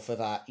Chibnall for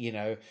that.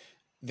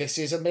 This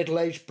is a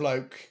middle-aged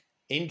bloke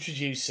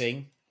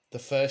introducing the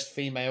first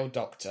female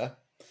Doctor,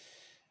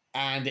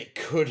 and it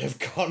could have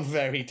gone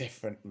very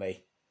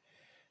differently.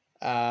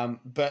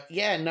 But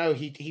yeah, no,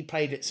 he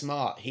played it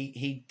smart.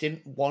 He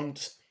didn't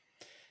want.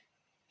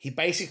 He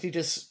basically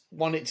just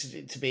wanted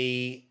it to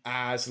be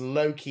as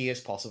low key as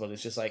possible.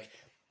 It's just like,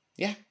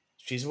 yeah,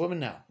 she's a woman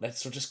now.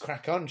 Let's just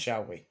crack on,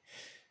 shall we?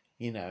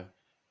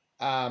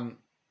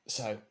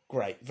 So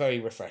great, very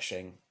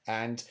refreshing.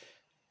 And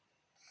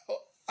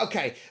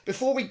okay,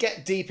 before we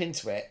get deep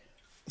into it,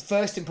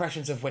 First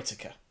impressions of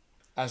Whittaker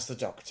as the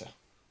Doctor.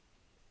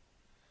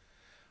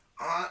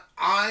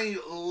 I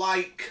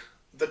like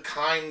the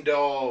kind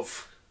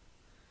of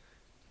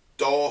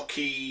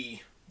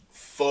dorky,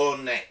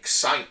 fun,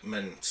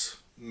 excitement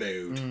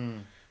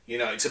mood. You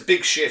know, it's a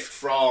big shift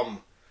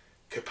from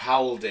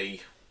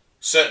Capaldi,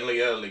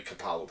 certainly early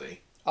Capaldi.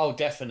 Oh,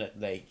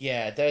 definitely.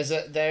 Yeah, there's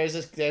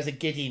a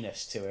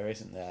giddiness to her,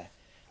 isn't there?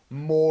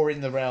 More in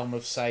the realm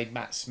of, say,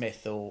 Matt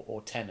Smith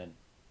or Tennant.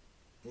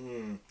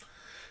 Do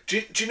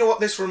you know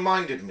what this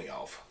reminded me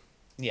of?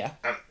 Yeah.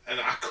 And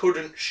I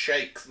couldn't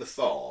shake the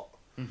thought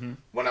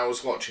when I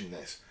was watching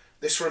this.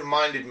 This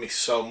reminded me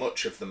so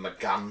much of the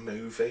McGann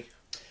movie.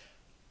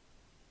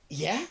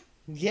 Yeah,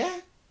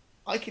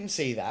 I can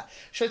see that.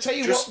 Shall I tell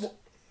you what?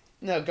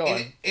 No, go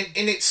on.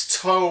 In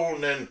its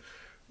tone and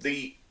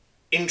the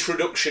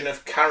introduction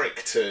of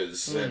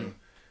characters and,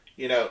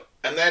 you know,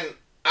 and then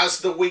as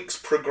the weeks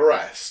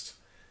progressed,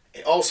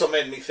 it also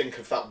made me think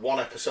of that one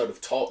episode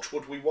of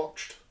Torchwood we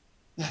watched.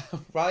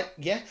 Right,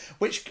 yeah,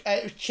 which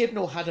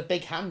Chibnall had a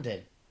big hand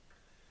in.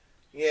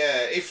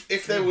 Yeah,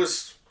 if there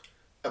was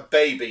a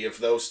baby of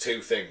those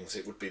two things,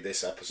 it would be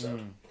this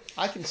episode.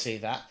 I can see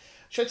that.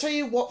 Shall I tell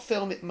you what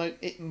film it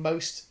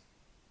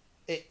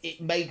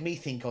made me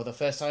think of the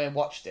first time I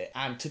watched it?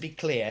 And to be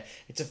clear,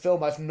 it's a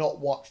film I've not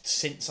watched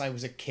since I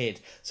was a kid,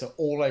 so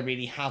all I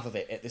really have of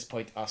it at this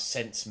point are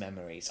sense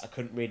memories. I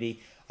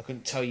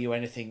couldn't tell you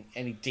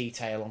any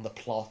detail on the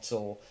plot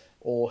or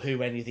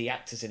who any of the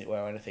actors in it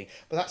were or anything.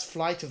 But that's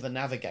Flight of the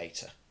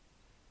Navigator.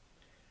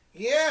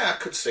 Yeah, I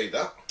could see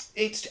that.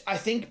 I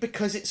think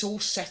because it's all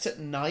set at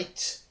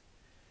night,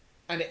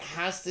 and it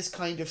has this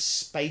kind of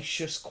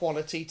spacious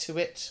quality to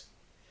it.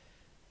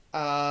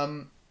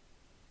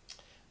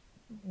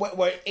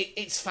 Where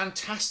it's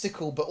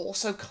fantastical, but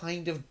also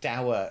kind of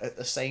dour at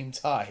the same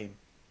time.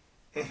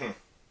 Do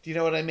you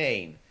know what I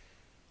mean?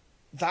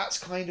 That's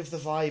kind of the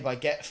vibe I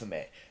get from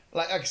it.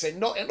 Like I said,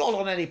 not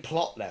on any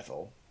plot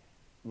level,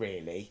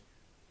 really.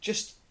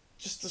 Just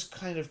this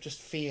kind of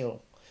just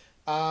feel.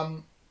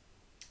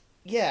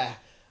 Yeah.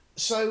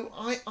 So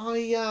I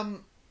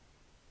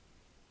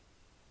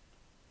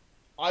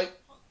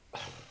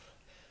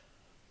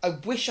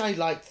wish I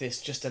liked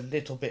this just a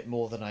little bit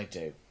more than I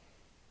do.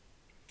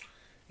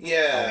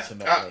 Yeah,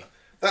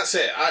 that's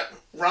it.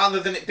 Rather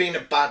than it being a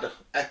bad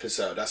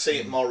episode, I see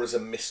it more as a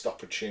missed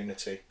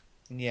opportunity.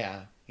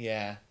 Yeah.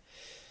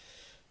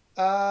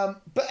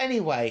 But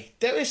anyway,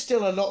 there is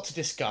still a lot to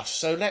discuss,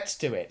 so let's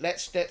do it.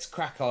 Let's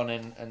crack on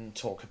and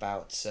talk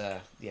about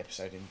the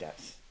episode in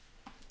depth.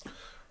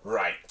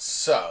 Right,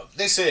 so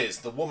this is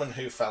The Woman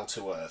Who Fell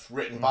to Earth,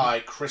 written by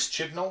Chris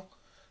Chibnall,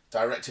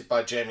 directed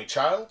by Jamie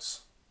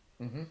Childs.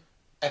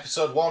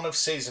 Episode 1 of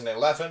Season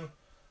 11,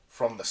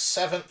 from the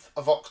 7th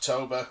of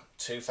October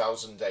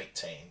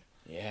 2018.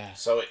 Yeah.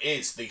 So it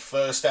is the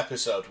first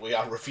episode we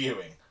are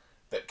reviewing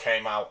that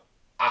came out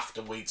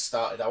after we'd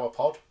started our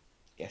pod.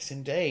 Yes,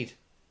 indeed.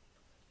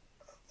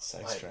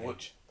 So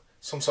strange.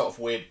 Some sort of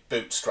weird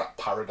bootstrap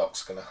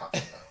paradox going to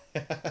happen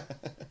now.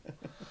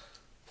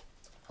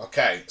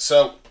 Okay,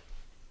 so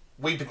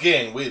we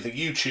begin with a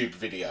YouTube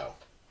video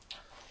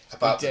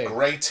about the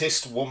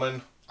greatest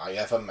woman I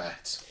ever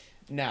met.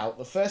 Now,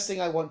 the first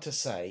thing I want to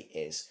say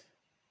is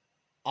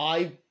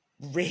I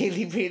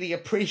really, really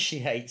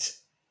appreciate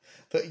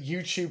that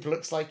YouTube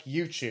looks like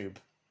YouTube.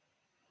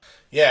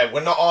 Yeah,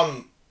 we're not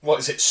on, what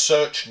is it,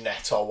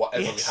 SearchNet or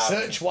whatever we have.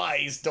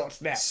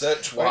 Searchwise.net.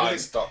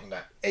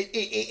 Searchwise.net.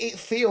 It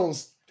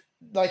feels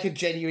like a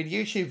genuine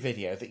YouTube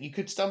video that you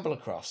could stumble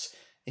across.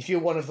 If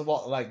you're one of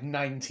the,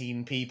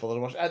 19 people that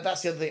watch. And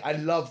that's the other thing. I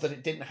love that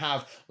it didn't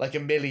have,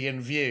 1 million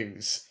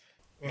views.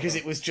 Because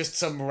it was just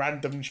some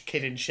random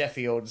kid in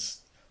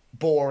Sheffield's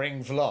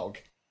boring vlog.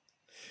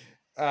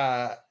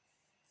 That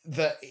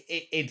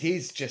it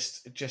is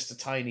just a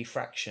tiny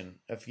fraction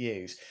of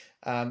views.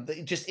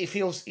 It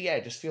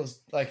feels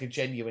like a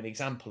genuine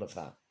example of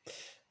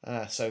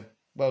that. So,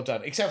 well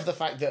done. Except for the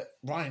fact that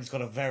Ryan's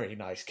got a very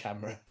nice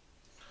camera.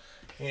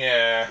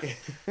 Yeah.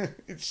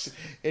 it's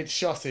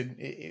shot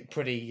in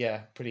pretty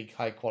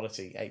high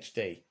quality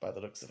HD by the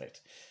looks of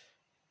it.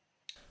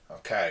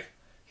 Okay.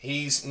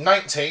 He's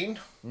 19.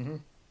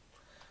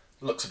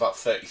 Looks about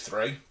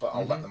 33, but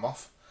I'll let them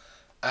off.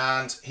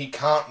 And he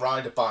can't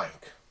ride a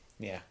bike.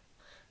 Yeah.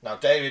 Now,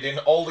 David, in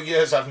all the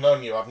years I've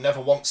known you, I've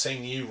never once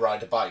seen you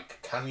ride a bike.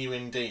 Can you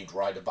indeed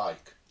ride a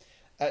bike?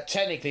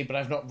 Technically, but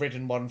I've not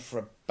ridden one for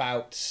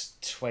about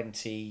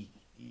 20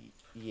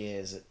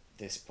 years at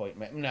this point.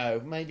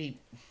 No, maybe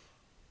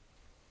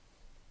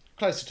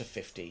closer to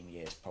 15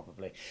 years,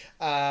 probably.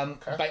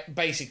 Okay.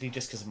 Basically,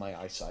 just because of my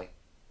eyesight.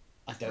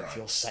 I don't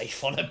feel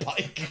safe on a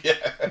bike.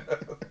 Yeah.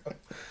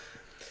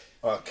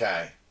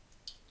 Okay.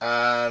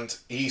 And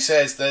he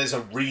says there's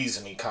a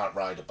reason he can't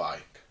ride a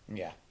bike.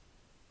 Yeah.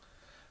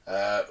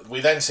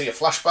 We then see a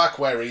flashback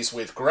where he's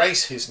with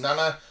Grace, his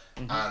nana,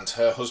 and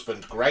her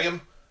husband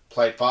Graham,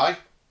 played by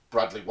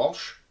Bradley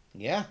Walsh.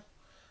 Yeah.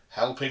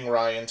 Helping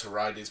Ryan to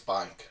ride his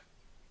bike.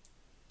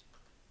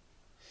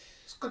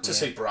 It's good to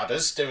see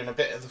Bradders doing a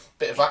bit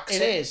of acting.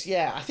 It is,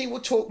 yeah. I think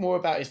we'll talk more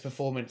about his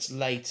performance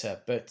later,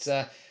 but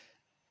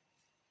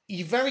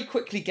you very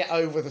quickly get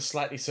over the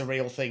slightly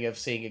surreal thing of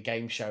seeing a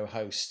game show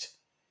host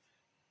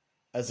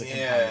as a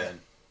companion.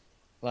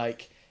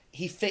 Like,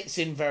 he fits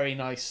in very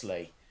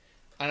nicely,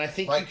 and I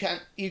think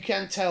you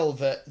can tell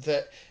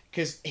that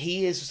because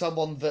he is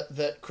someone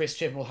that Chris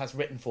Chibnall has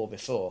written for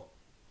before.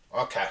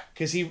 Okay.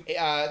 Because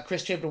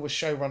Chris Chibnall was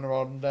showrunner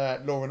on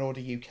Law and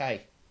Order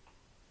UK.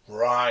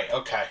 Right.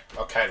 Okay,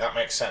 that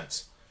makes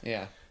sense.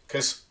 Yeah.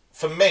 Because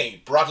for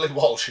me, Bradley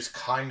Walsh is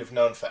kind of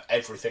known for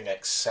everything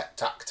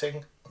except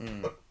acting.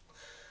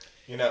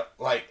 You know,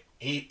 like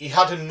he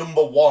had a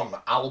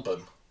 #1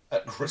 album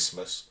at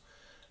Christmas.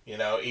 You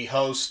know, he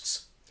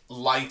hosts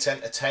light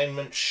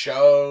entertainment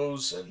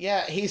shows and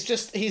he's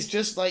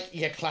just like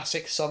your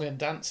classic song and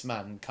dance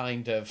man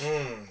kind of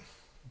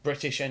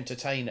British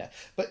entertainer.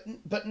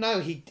 But no,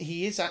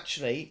 he is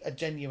actually a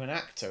genuine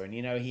actor, and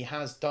you know, he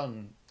has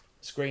done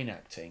screen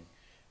acting.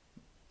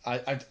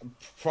 I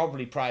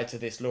probably prior to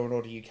this, Law and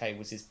Order UK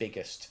was his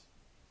biggest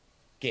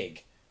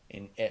gig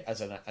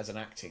as an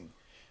acting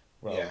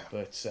role. Yeah.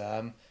 But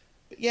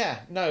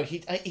yeah, no,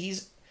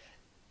 he's.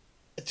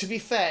 To be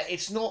fair,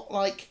 it's not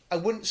like, I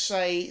wouldn't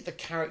say the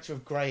character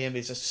of Graham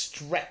is a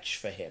stretch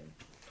for him.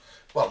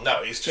 Well,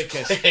 no, he's just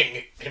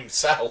playing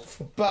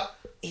himself. But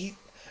it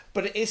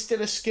is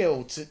still a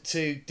skill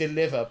to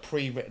deliver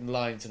pre-written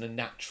lines in a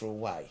natural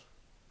way.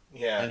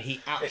 Yeah, and he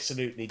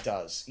absolutely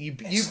does. You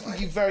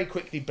very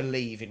quickly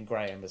believe in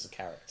Graham as a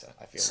character.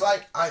 I feel it's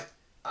like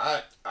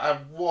I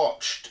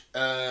watched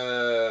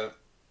a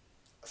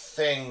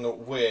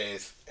thing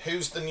with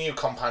who's the new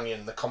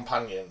companion?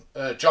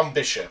 John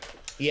Bishop.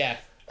 Yeah.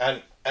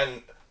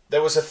 And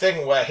there was a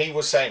thing where he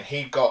was saying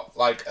he got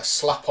like a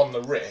slap on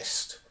the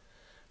wrist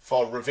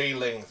for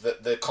revealing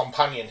that the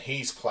companion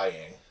he's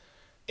playing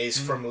is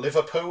from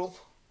Liverpool.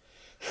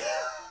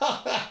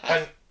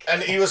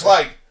 and he was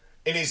like,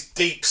 in his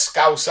deep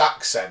Scouse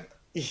accent,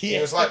 he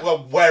was like, well,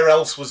 where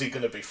else was he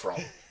going to be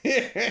from?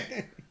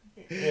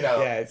 You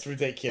know, yeah, it's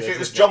ridiculous. If it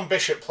was John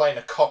Bishop playing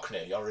a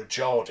Cockney or a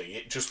Geordie,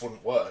 it just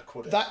wouldn't work,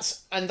 would it?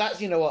 That's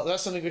you know what,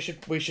 that's something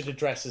we should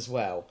address as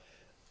well.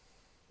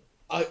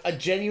 A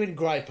genuine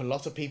gripe a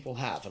lot of people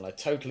have, and I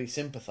totally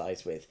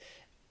sympathise with,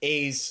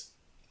 is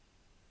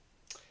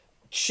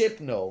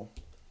Chibnall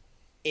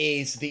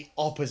is the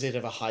opposite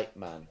of a hype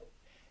man.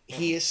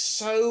 He is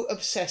so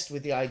obsessed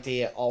with the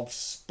idea of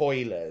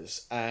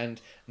spoilers and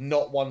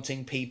not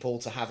wanting people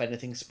to have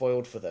anything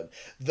spoiled for them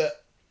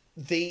that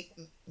the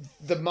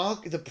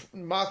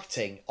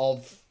marketing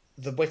of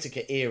the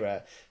Whittaker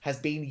era has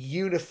been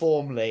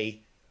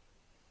uniformly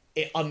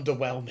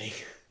underwhelming.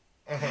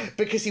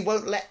 Because he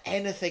won't let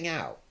anything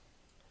out,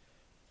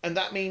 and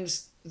that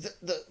means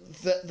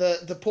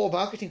the poor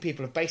marketing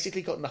people have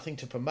basically got nothing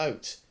to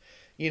promote.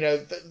 You know,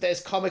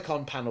 there's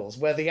Comic-Con panels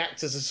where the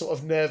actors are sort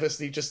of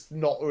nervously just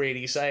not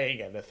really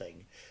saying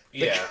anything.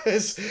 Yeah.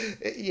 Because,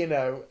 you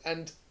know,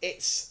 and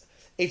it's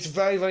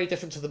very, very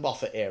different to the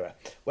Moffat era,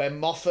 where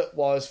Moffat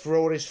was, for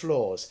all his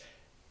flaws,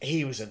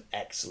 he was an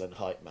excellent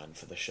hype man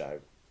for the show.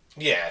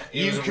 Yeah,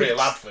 he was a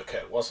real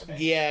advocate, wasn't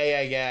he?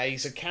 Yeah.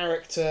 He's a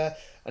character,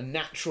 a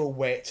natural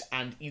wit,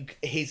 and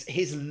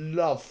his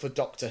love for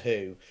Doctor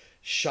Who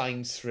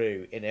shines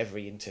through in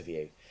every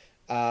interview.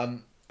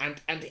 And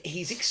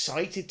he's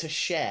excited to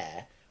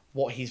share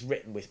what he's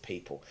written with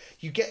people.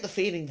 You get the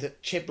feeling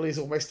that Chibnall is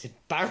almost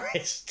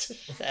embarrassed to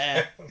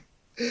share.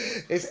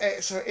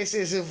 It's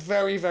a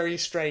very, very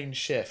strange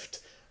shift.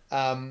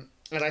 And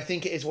I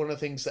think it is one of the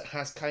things that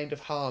has kind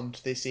of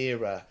harmed this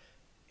era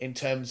in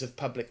terms of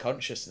public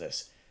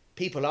consciousness.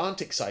 People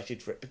aren't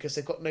excited for it because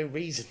they've got no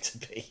reason to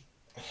be.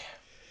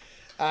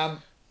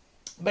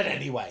 But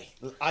anyway,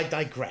 I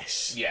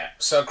digress. Yeah,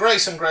 so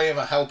Grace and Graham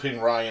are helping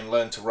Ryan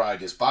learn to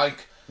ride his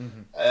bike,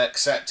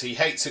 except he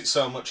hates it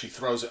so much he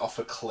throws it off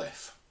a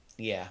cliff.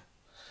 Yeah.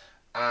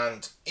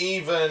 And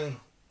even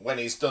when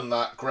he's done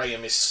that,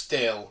 Graham is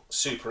still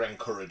super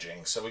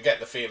encouraging, so we get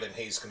the feeling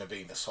he's going to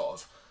be the sort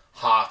of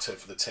heart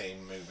of the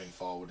team moving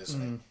forward,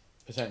 isn't he?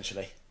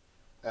 Potentially.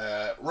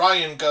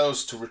 Ryan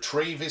goes to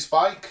retrieve his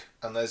bike,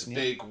 and there's a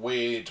big,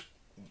 weird,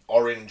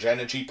 orange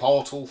energy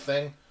portal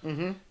thing.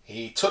 Mm-hmm.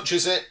 He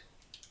touches it,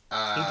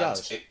 and he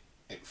does.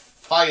 It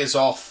fires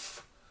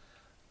off,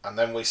 and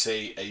then we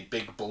see a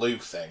big blue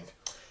thing.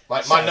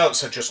 Like, my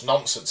notes are just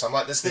nonsense. I'm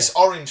like, there's this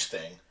orange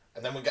thing,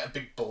 and then we get a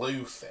big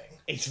blue thing.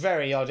 It's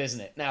very odd,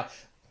 isn't it? Now,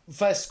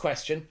 first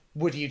question,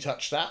 would you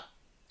touch that?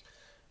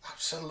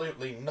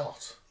 Absolutely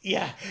not.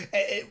 Yeah.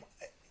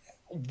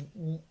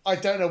 I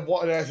don't know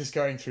what on earth is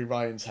going through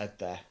Ryan's head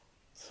there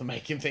to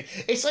make him think.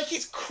 It's like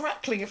it's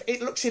crackling.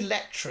 It looks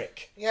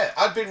electric. Yeah,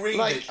 I'd be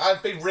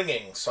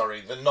ringing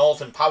the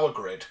Northern Power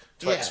Grid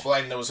to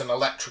explain there was an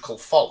electrical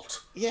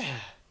fault. Yeah,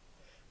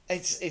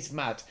 it's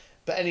mad.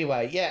 But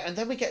anyway, yeah, and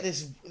then we get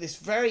this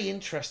very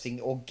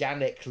interesting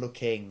organic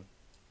looking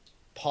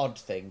pod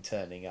thing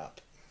turning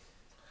up.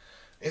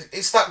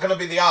 Is that going to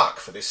be the arc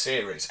for this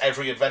series?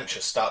 Every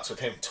adventure starts with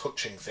him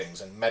touching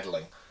things and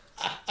meddling.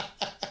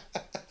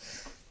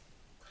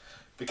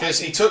 Because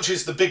he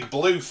touches the big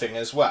blue thing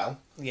as well.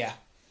 Yeah.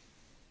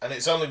 And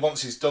it's only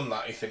once he's done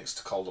that he thinks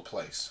to call the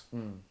police.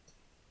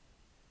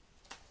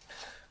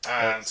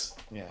 And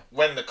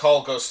when the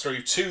call goes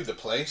through to the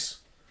police,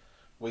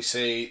 we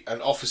see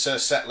an officer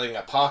settling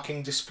a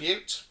parking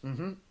dispute.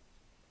 Mm-hmm.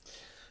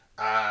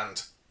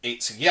 And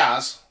it's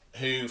Yaz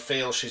who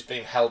feels she's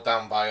being held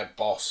down by a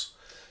boss,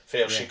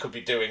 feels she could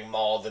be doing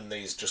more than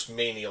these just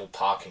menial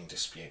parking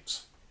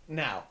disputes.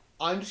 Now,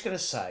 I'm just going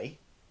to say,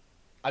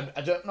 I'm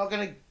not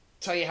going to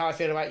tell you how I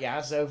feel about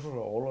Yaz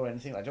overall or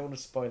anything. I don't want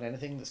to spoil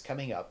anything that's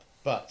coming up,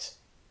 but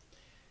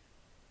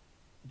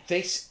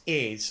this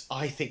is,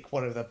 I think,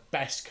 one of the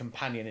best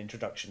companion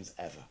introductions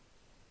ever.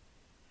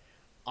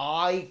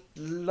 I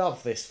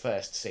love this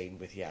first scene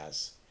with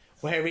Yaz,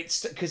 where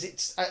it's, because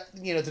it's,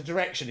 the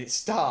direction, it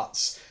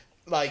starts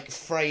like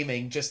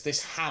framing just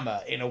this hammer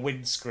in a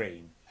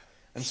windscreen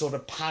and sort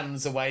of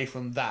pans away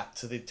from that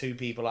to the two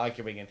people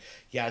arguing and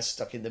Yaz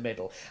stuck in the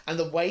middle. And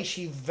the way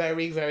she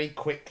very, very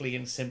quickly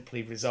and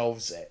simply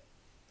resolves it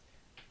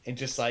in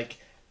just like,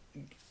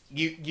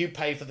 you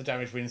pay for the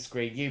damaged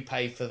windscreen, you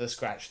pay for the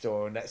scratch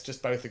door, and let's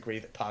just both agree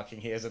that parking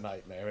here is a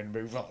nightmare and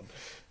move on.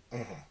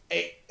 Mm-hmm.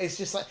 It's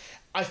just like,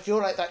 I feel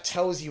like that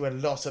tells you a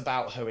lot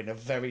about her in a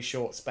very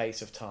short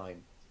space of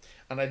time.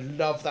 And I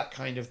love that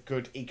kind of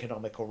good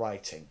economical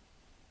writing.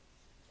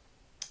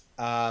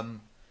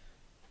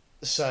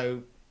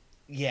 So,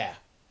 yeah.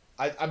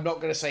 I'm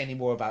not going to say any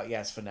more about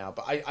Yaz for now,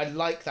 but I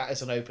like that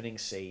as an opening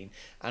scene.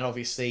 And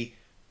obviously,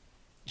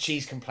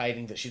 she's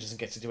complaining that she doesn't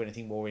get to do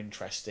anything more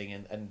interesting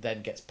and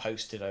then gets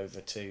posted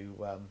over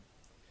to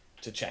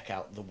check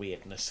out the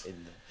weirdness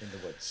in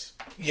the woods.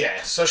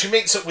 Yeah, so she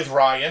meets up with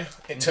Ryan.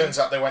 It turns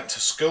out they went to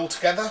school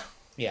together.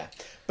 Yeah.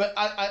 But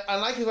I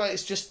like it that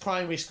it's just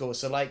primary school,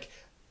 so like,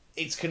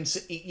 it's,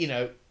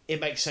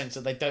 it makes sense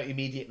that they don't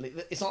immediately...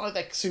 It's not like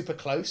they're super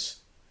close,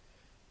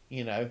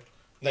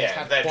 They've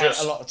had quite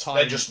a lot of time.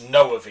 They just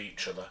know of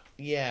each other.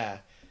 Yeah.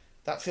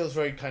 That feels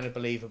very kind of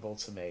believable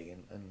to me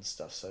and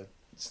stuff, so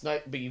it's nice,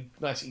 but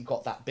nice that you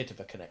got that bit of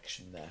a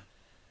connection there.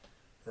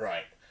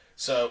 Right.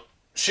 So,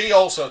 she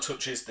also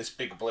touches this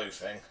big blue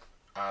thing,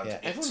 and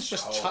everyone's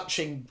just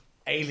touching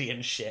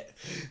alien shit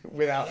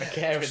without a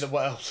care in the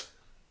world.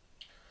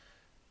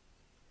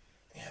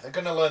 Yeah, they're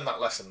going to learn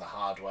that lesson the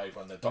hard way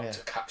when the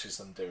Doctor catches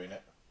them doing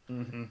it.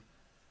 Mm-hmm.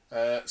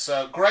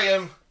 So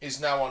Graham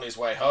is now on his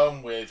way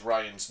home with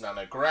Ryan's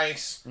Nana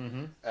Grace.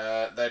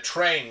 Mm-hmm. Their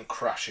train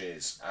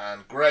crashes,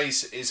 and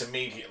Grace is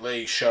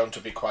immediately shown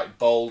to be quite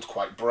bold,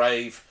 quite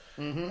brave,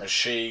 as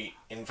she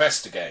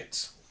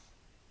investigates.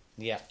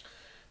 Yeah.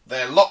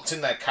 They're locked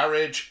in their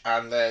carriage,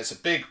 and there's a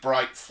big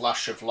bright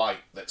flash of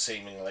light that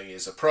seemingly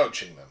is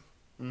approaching them.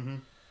 Mm-hmm.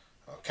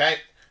 Okay.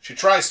 She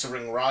tries to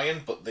ring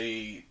Ryan, but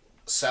the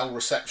cell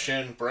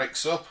reception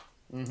breaks up.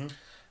 Mm-hmm.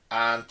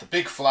 And the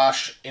big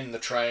flash in the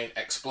train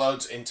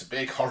explodes into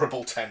big,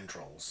 horrible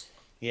tendrils.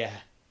 Yeah.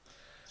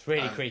 It's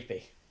really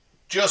creepy.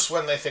 Just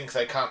when they think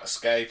they can't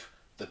escape,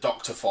 the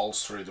Doctor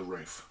falls through the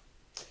roof.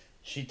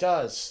 She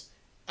does.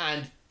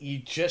 And you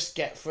just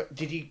get...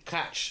 Did you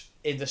catch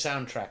in the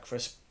soundtrack for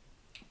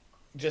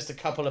just a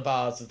couple of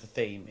bars of the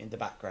theme in the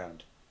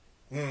background?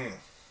 Hmm.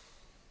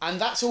 And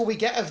that's all we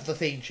get of the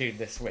theme tune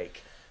this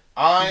week.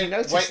 Did you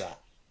notice that?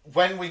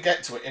 When we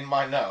get to it in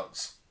my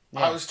notes...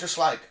 Yeah. I was just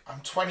like,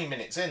 I'm 20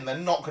 minutes in, they're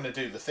not going to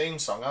do the theme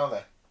song, are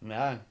they?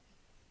 No.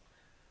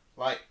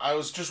 Like, I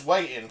was just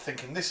waiting,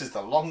 thinking, this is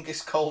the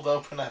longest cold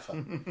open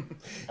ever.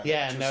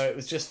 Yeah, no, it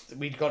was just,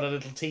 we'd got a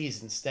little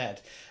tease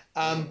instead.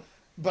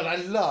 But I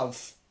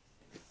love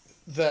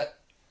that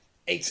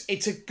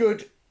it's a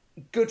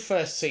good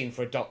first scene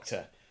for a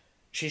Doctor.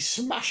 She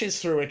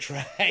smashes through a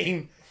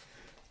train,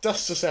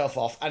 dusts herself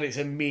off, and it's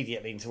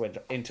immediately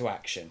into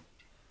action.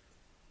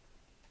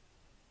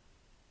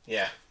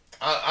 Yeah.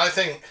 I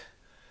think,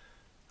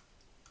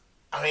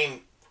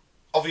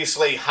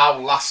 obviously how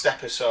last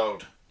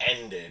episode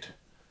ended,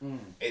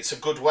 it's a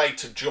good way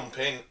to jump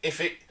in.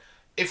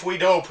 If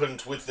we'd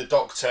opened with the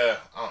Doctor,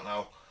 I don't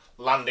know,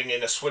 landing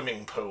in a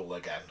swimming pool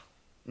again,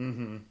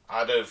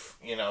 I'd have,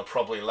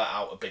 probably let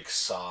out a big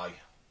sigh.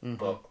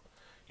 But,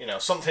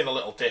 something a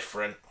little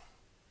different.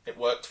 It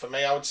worked for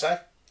me, I would say.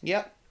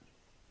 Yep.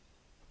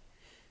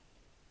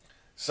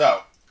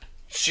 So,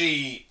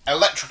 she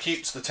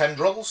electrocutes the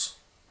tendrils,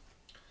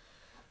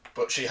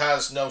 but she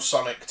has no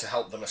Sonic to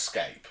help them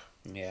escape.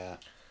 Yeah.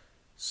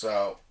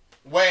 So,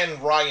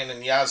 when Ryan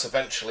and Yaz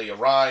eventually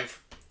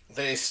arrive,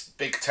 this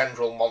big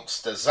tendril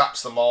monster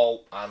zaps them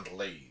all and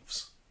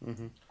leaves.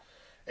 Mm-hmm.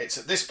 It's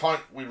at this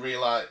point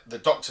the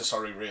Doctor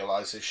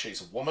realises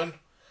she's a woman,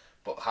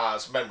 but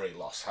has memory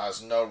loss,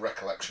 has no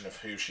recollection of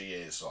who she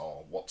is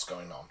or what's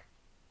going on.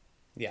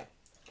 Yeah.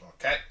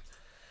 Okay.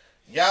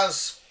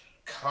 Yaz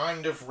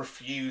kind of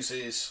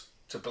refuses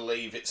to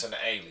believe it's an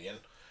alien.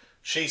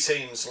 She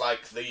seems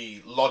like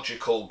the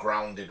logical,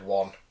 grounded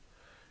one,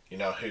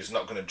 who's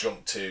not going to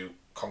jump to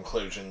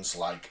conclusions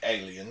like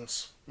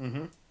aliens.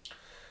 Mm-hmm.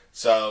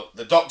 So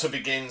the Doctor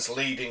begins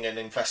leading an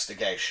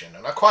investigation,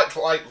 and I quite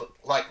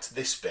liked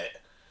this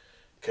bit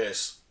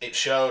because it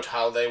showed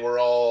how they were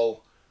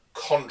all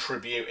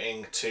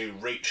contributing to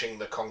reaching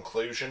the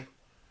conclusion.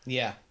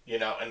 Yeah. You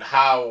know, and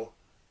how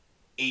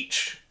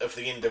each of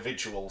the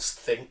individuals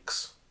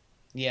thinks.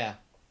 Yeah.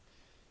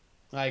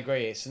 I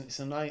agree. It's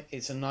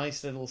a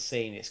nice little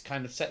scene. It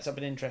kind of sets up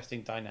an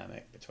interesting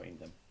dynamic between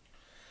them.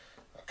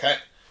 Okay,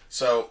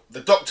 so the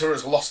Doctor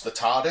has lost the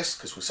TARDIS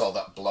because we saw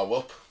that blow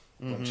up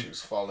when she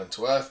was falling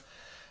to Earth,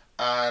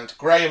 and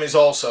Graham is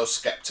also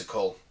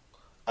sceptical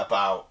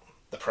about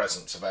the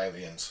presence of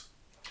aliens.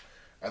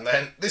 And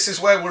then this is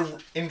where we're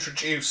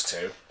introduced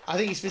to. I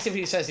think he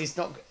specifically says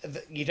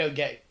you don't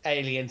get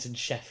aliens in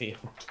Sheffield.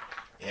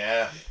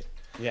 Yeah.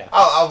 Yeah.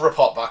 I'll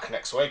report back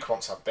next week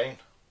once I've been.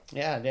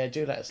 Yeah,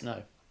 do let us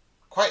know.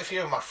 Quite a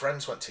few of my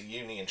friends went to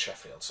uni in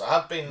Sheffield, so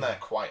I've been there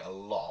quite a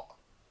lot.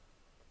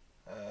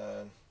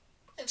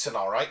 It's an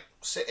alright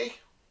city.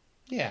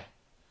 Yeah.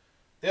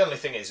 The only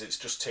thing is it's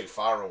just too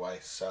far away,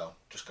 so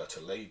just go to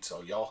Leeds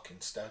or York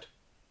instead.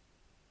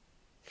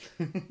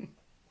 You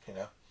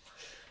know?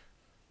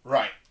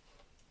 Right.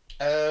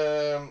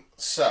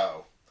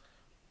 So,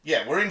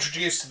 yeah, we're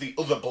introduced to the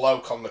other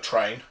bloke on the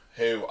train,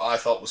 who I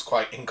thought was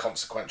quite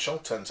inconsequential.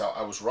 Turns out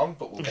I was wrong,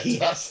 but we'll get to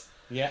that.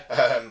 Yeah.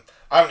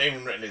 I haven't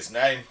even written his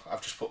name.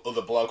 I've just put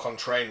other bloke on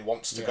train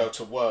wants to go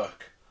to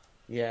work.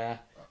 Yeah.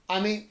 I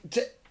mean,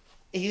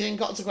 he's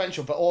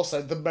inconsequential, but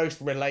also the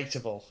most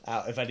relatable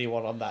out of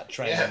anyone on that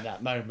train in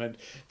that moment.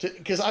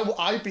 Because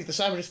I'd be the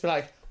same. I'd just be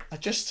like, I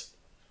just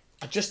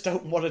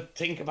don't want to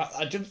think about.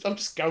 I'm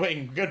just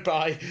going.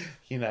 Goodbye.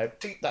 You know,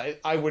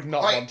 I would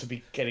not want to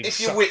be getting.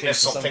 If you witness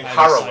something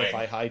harrowing,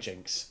 sci-fi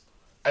hijinks,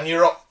 and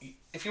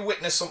if you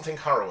witness something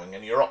harrowing,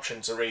 and your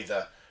options are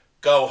either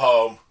go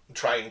home and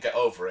try and get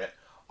over it,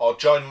 or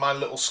join my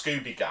little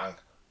Scooby gang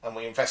and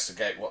we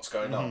investigate what's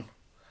going on,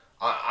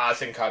 I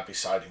think I'd be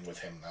siding with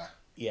him there.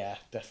 Yeah,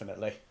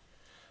 definitely.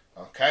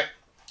 Okay,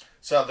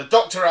 so the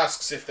Doctor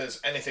asks if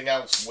there's anything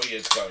else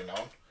weird going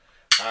on,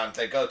 and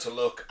they go to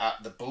look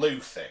at the blue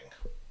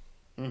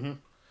thing.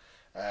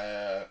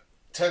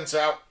 Turns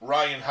out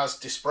Ryan has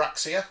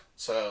dyspraxia,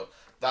 so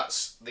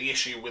that's the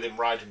issue with him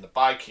riding the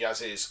bike. He has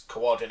his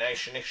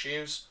coordination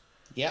issues.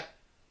 Yep.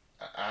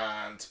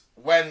 And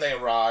when they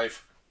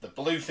arrive, the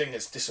blue thing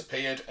has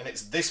disappeared, and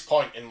it's this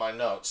point in my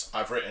notes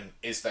I've written,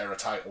 is there a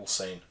title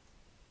scene?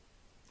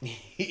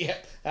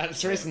 Yep,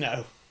 answer is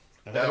no.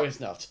 No, there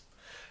is not.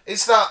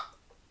 Is that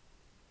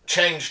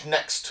changed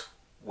next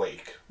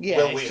week?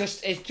 Yeah,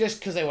 it's just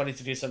because they wanted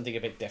to do something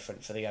a bit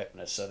different for the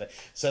opener, so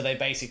they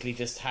basically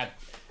just had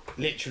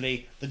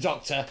literally the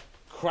Doctor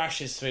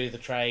crashes through the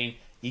train.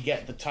 You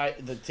get the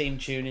theme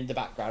tune in the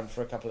background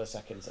for a couple of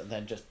seconds, and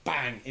then just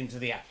bang into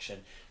the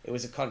action. It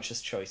was a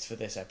conscious choice for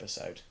this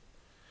episode.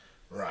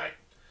 Right.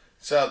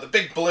 So the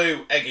big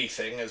blue eggy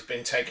thing has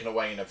been taken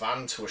away in a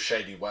van to a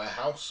shady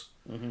warehouse.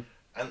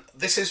 And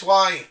this is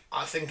why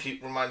I think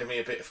it reminded me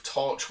a bit of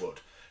Torchwood.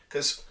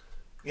 Because,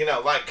 you know,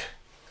 like,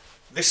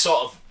 this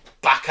sort of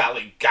back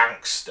alley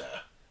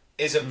gangster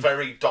isn't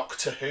very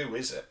Doctor Who,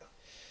 is it?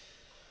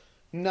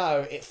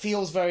 No, it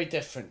feels very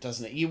different,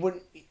 doesn't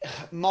it?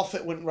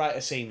 Moffat wouldn't write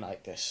a scene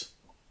like this.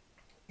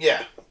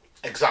 Yeah,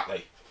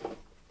 exactly.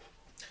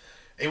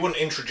 He wouldn't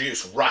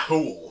introduce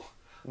Rahul,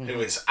 who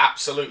is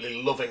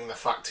absolutely loving the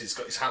fact he's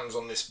got his hands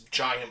on this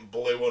giant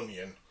blue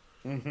onion.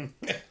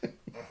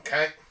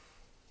 Okay?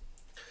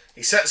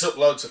 He sets up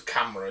loads of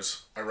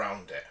cameras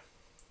around it.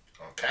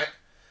 Okay?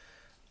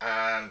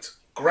 And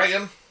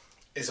Graham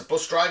is a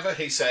bus driver.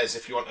 He says,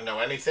 if you want to know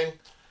anything,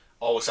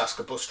 always ask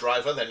a bus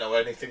driver. They know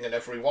anything and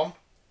everyone.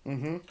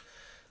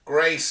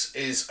 Grace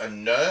is a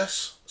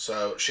nurse,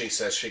 so she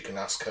says she can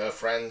ask her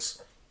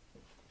friends.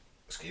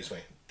 Excuse me,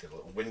 did a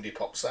little windy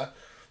pops there.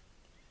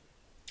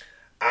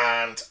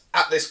 And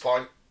at this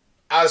point,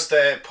 as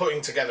they're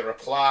putting together a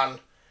plan,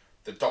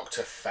 the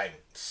Doctor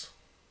faints.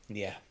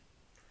 Yeah.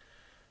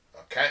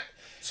 Okay,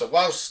 so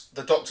whilst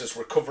the Doctor's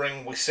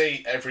recovering, we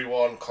see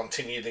everyone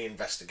continue the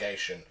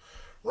investigation.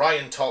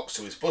 Ryan talks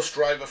to his bus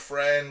driver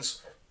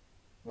friends.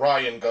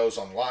 Ryan goes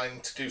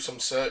online to do some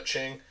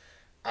searching,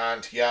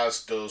 and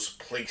Yaz does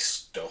police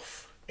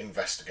stuff,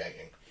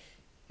 investigating.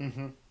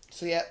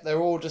 So yeah, they're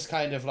all just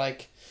kind of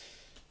like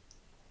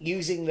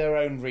using their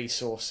own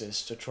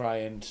resources to try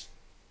and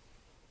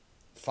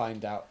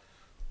find out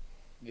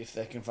if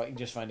they can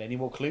find any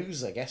more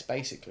clues, I guess,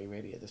 basically,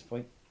 really, at this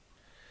point.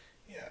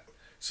 Yeah.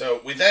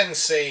 So we then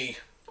see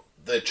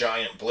the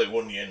giant blue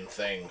onion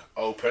thing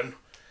open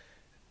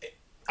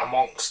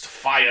amongst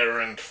fire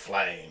and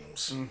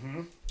flames.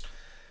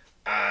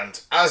 And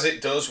as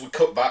it does, we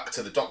cut back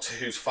to the Doctor,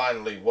 who's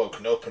finally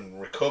woken up and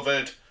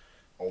recovered,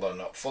 although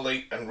not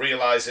fully, and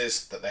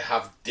realises that they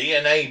have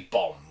DNA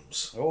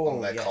bombs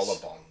on their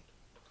collarbone.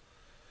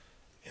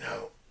 You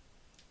know,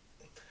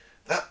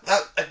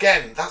 that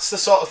again, that's the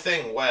sort of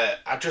thing where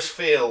I just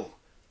feel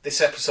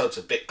this episode's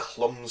a bit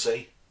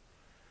clumsy.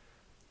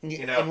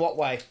 You know, in what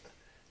way?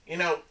 You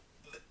know,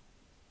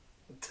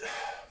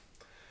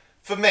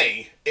 for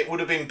me, it would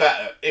have been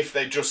better if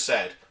they just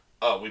said,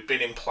 "Oh, we've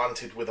been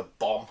implanted with a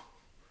bomb."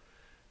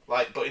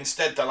 Like, but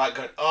instead they're like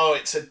going, "Oh,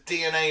 it's a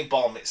DNA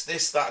bomb. It's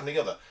this, that, and the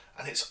other,"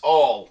 and it's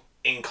all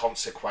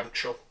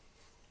inconsequential.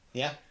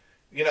 Yeah.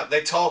 You know,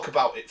 they talk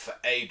about it for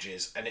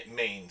ages, and it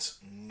means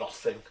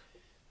nothing.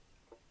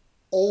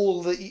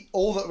 All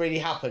that really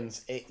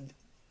happens,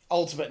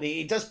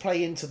 ultimately it does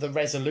play into the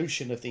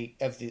resolution of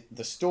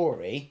the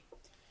story,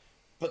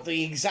 but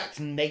the exact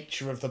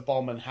nature of the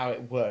bomb and how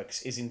it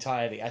works is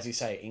entirely, as you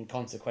say,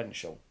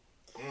 inconsequential.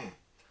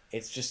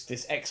 It's just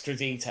this extra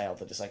detail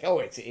that is like, oh,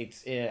 it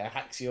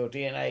hacks your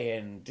DNA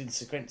and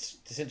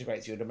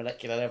disintegrates you at a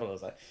molecular level. I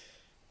was like,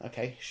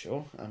 okay,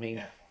 sure. I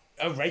mean,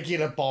 a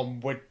regular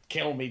bomb would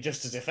kill me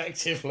just as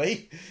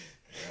effectively.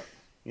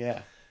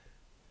 Yeah.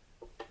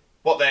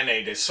 What they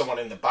need is someone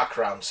in the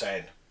background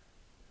saying,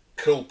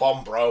 "Cool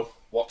bomb, bro.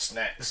 What's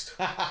next?"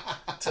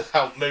 to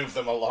help move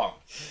them along.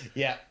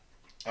 Yeah.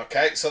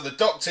 Okay, so the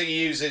Doctor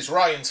uses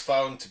Ryan's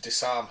phone to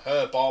disarm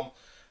her bomb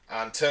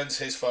and turns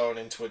his phone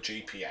into a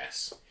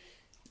GPS.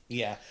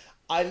 Yeah.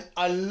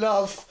 I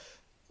love,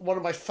 one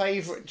of my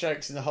favourite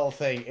jokes in the whole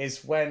thing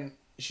is when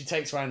she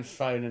takes Ryan's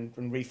phone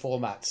and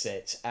reformats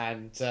it,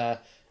 and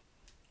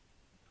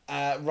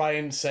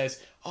Ryan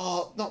says,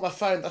 "Oh, not my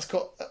phone, that's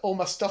got all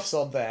my stuff's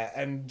on there,"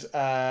 and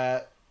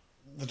the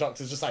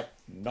Doctor's just like,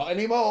 "Not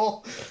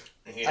anymore."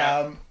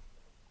 Yeah.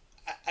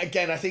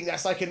 Again, I think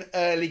that's like an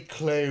early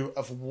clue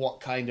of what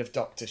kind of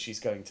Doctor she's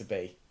going to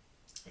be.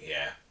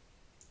 Yeah.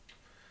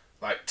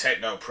 Like, take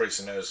no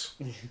prisoners,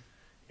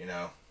 you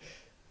know.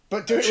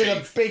 But do it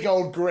with a big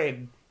old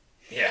grin.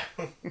 Yeah.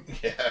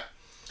 Yeah.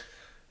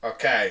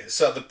 Okay,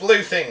 so the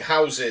blue thing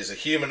houses a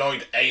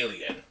humanoid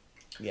alien.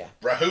 Yeah.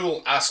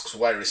 Rahul asks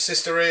where his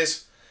sister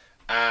is,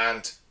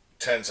 and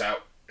turns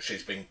out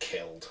she's been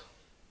killed.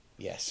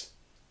 Yes.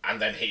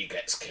 And then he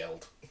gets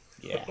killed.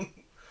 Yeah.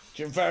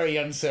 Very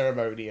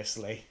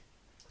unceremoniously.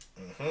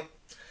 Mm-hmm.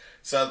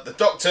 So the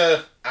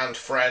Doctor and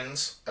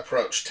friends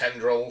approach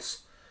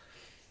Tendrils,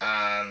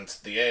 and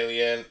the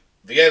alien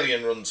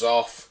runs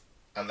off,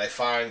 and they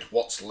find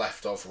what's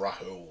left of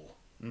Rahul.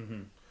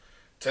 Mm-hmm.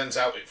 Turns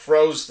out it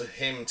froze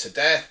him to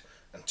death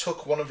and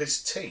took one of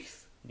his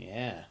teeth.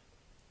 Yeah.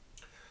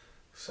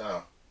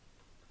 So,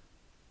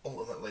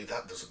 ultimately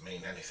that doesn't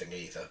mean anything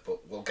either,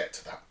 but we'll get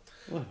to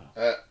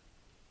that.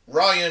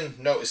 Ryan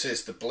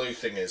notices the blue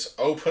thing is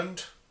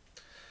opened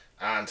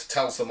and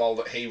tells them all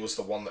that he was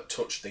the one that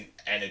touched the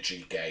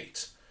energy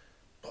gate.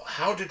 But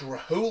how did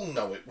Rahul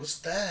know it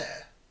was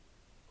there?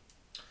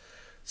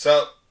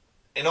 So,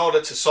 in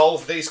order to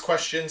solve these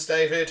questions,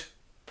 David,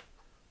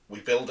 we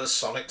build a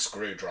sonic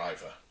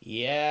screwdriver.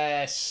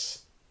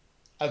 Yes.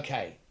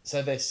 Okay,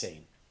 so this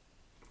scene.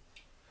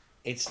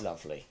 It's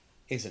lovely,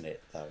 isn't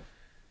it, though?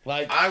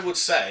 Like, I would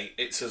say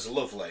it's as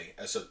lovely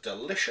as a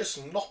delicious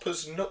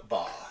Nopper's Nut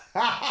Bar.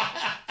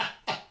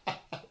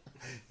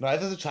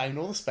 Neither the time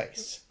nor the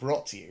space.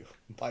 Brought to you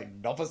by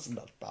Nopper's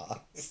Nut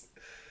Bars.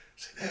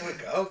 See, there we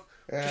go.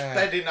 Just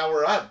bedding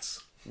our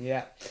ads.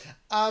 Yeah.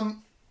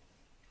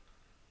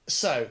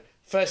 So,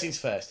 first things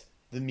first,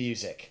 the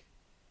music.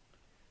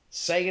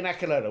 Sagan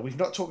Akinola, we've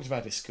not talked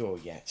about his score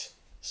yet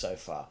so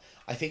far.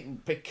 I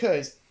think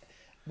because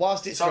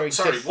whilst it's Sorry,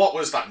 what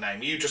was that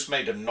name? You just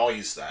made a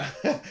noise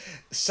there.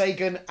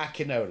 Sagan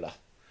Akinola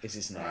is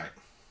his name. Right.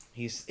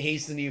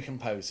 He's the new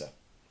composer.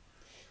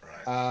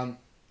 Right.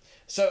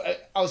 So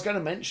I was going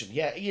to mention,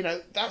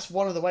 that's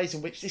one of the ways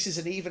in which this is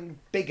an even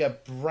bigger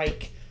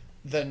break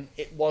than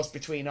it was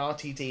between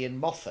RTD and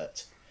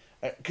Moffat.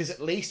 Because at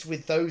least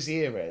with those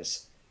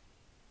eras,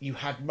 you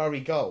had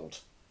Murray Gold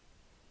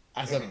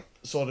as a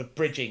sort of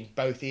bridging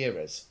both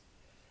eras.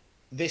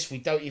 This we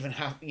don't even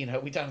have, we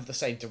don't have the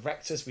same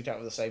directors, we don't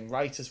have the same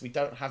writers, we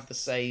don't have the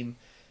same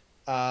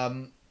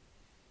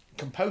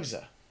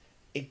composer.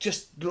 It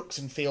just looks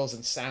and feels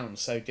and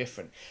sounds so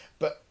different.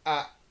 But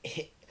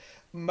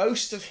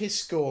most of his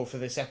score for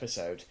this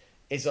episode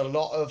is a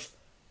lot of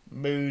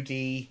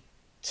moody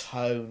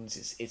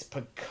tones. It's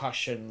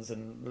percussions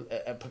and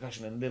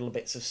percussion and little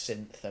bits of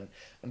synth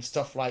and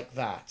stuff like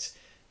that.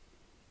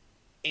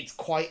 It's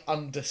quite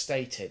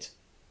understated,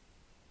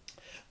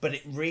 but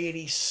it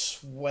really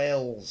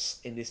swells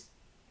in this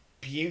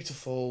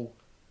beautiful,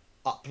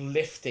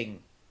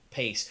 uplifting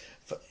piece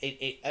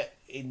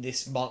in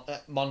this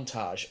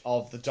montage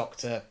of the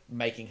Doctor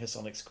making her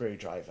sonic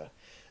screwdriver.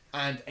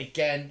 And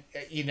again,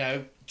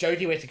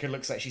 Jodie Whittaker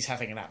looks like she's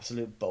having an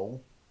absolute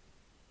ball.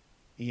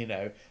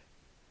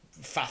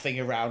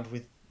 Faffing around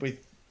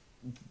with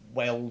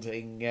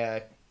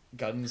welding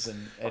guns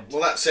and...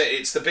 Well, that's it.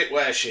 It's the bit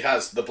where she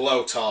has the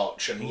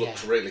blowtorch and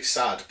looks really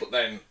sad, but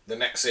then the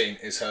next scene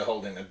is her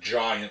holding a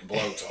giant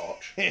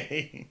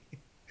blowtorch.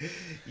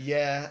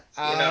 Yeah.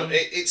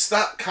 It's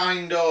that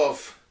kind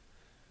of...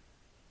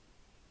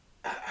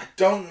 I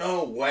don't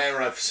know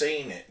where I've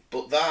seen it,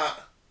 but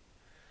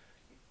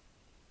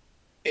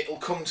it'll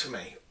come to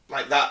me.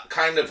 Like that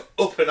kind of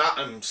up and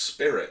atom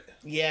spirit.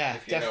 Yeah,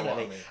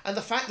 definitely. I mean. And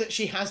the fact that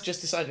she has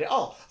just decided,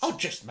 I'll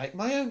just make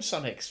my own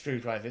sonic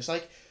screwdriver. It's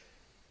like,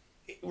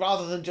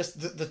 rather than just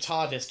the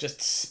TARDIS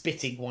just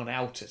spitting one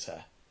out at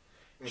her,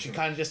 she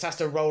kind of just has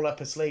to roll up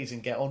her sleeves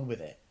and get on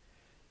with it.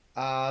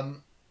 I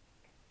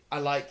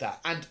like that.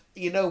 And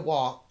you know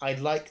what? I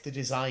like the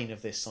design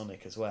of this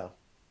Sonic as well.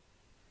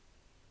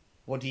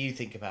 What do you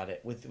think about it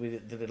with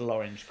the little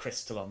orange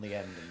crystal on the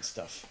end and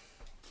stuff?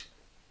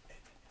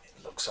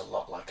 It looks a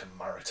lot like a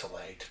marital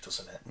aid,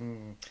 doesn't it?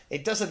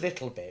 It does a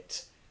little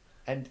bit,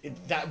 and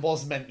that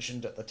was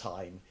mentioned at the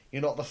time.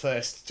 You're not the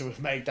first to have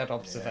made that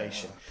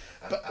observation.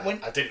 Yeah.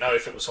 But I didn't know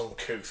if it was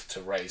uncouth to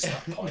raise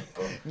that point,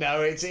 but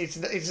no,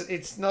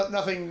 it's not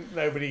nothing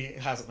nobody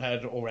hasn't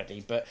heard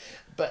already. But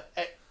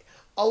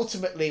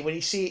ultimately, when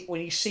you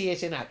see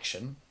it in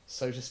action,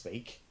 so to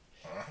speak,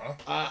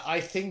 I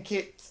think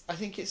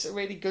it's a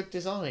really good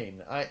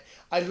design.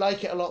 I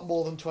like it a lot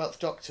more than 12th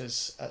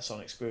Doctor's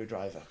Sonic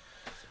Screwdriver.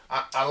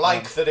 I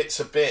like that it's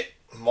a bit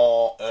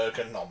more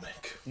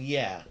ergonomic.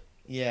 Yeah,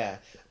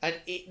 and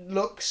it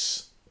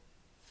looks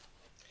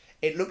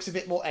a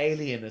bit more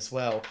alien as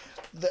well.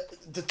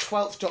 The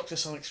 12th Doctor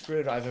Sonic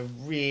Screwdriver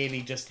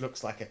really just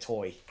looks like a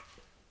toy.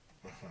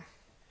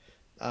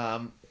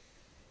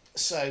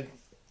 So,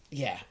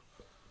 yeah.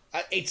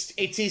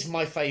 It is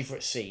my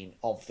favourite scene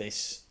of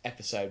this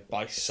episode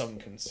by some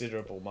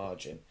considerable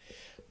margin.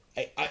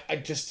 I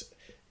just...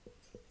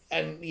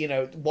 And, you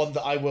know, one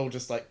that I will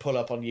just, like, pull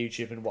up on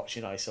YouTube and watch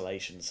in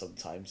isolation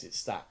sometimes.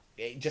 It's that...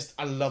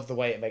 I love the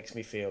way it makes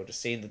me feel,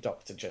 just seeing the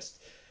Doctor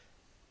just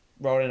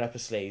rolling up her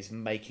sleeves,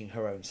 making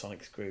her own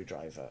sonic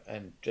screwdriver,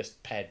 and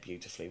just paired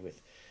beautifully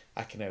with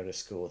Akinona's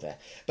score there.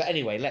 But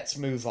anyway, let's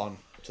move on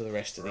to the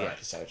rest of the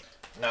episode.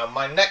 Now,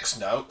 my next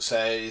note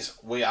says,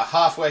 we are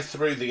halfway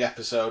through the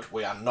episode,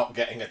 we are not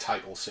getting a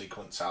title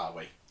sequence, are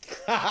we?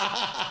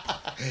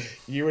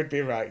 You would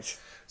be right.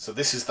 So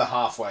this is the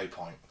halfway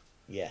point.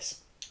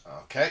 Yes.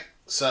 Okay,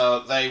 so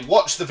they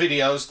watched the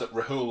videos that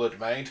Rahul had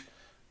made,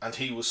 and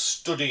he was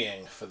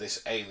studying for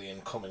this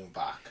alien coming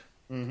back.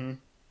 Mm-hmm.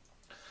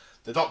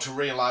 The Doctor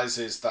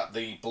realises that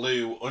the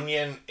blue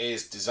onion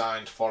is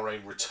designed for a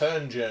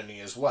return journey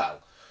as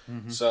well.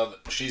 Mm-hmm. So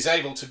she's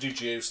able to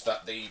deduce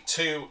that the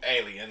two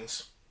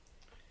aliens,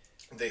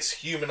 this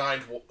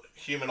humanoid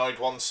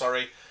one,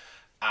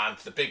 and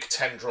the big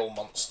tendril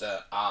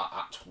monster are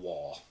at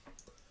war.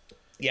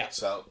 Yeah.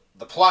 So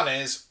the plan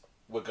is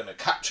we're going to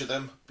capture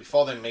them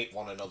before they meet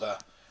one another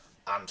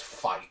and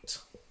fight.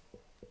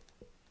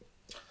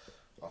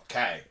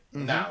 Okay.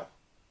 Mm-hmm. Now,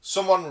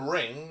 someone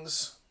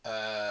rings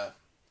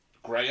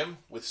Graham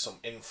with some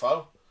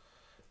info,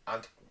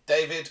 and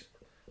David,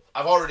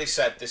 I've already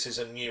said this is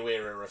a new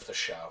era of the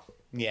show.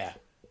 Yeah.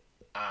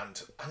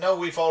 And I know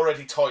we've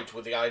already toyed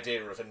with the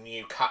idea of a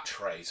new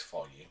catchphrase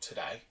for you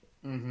today.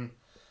 Mm-hmm.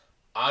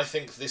 I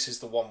think this is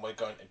the one we're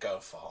going to go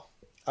for.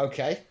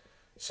 Okay.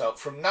 So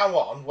from now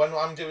on, when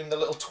I'm doing the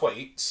little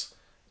tweets,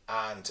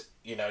 and,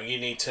 you know, you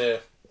need to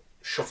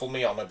shuffle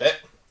me on a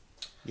bit.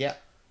 Yeah.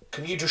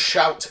 Can you just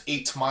shout,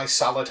 "Eat my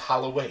salad,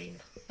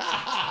 Halloween"?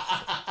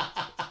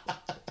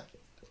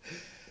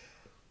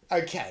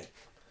 Okay.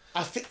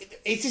 I think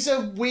it is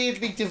a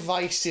weirdly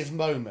divisive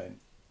moment.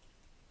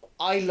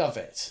 I love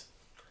it.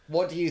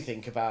 What do you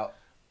think about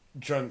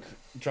drunk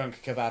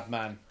kebab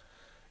man?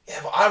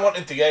 Yeah, but I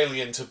wanted the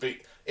alien to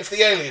be... If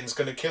the alien's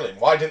going to kill him,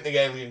 why didn't the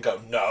alien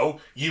go,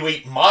 "No, you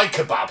eat my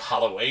kebab,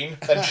 Halloween,"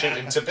 and shoot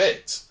him to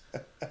bits?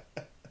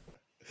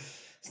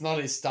 It's not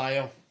his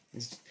style.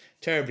 He's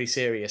terribly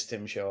serious,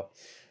 Tim Shaw.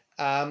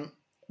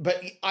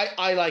 But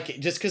I like it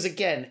just because,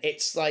 again,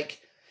 it's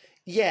like,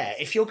 yeah,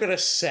 if you're going to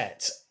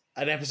set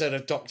an episode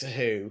of Doctor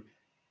Who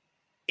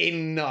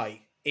in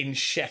night in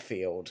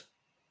Sheffield,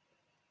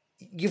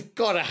 you've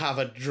got to have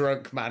a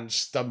drunk man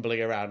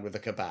stumbling around with a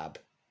kebab.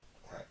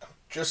 Right, I'm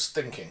just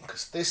thinking,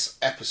 because this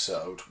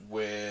episode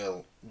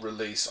will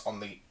release on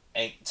the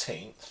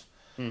 18th.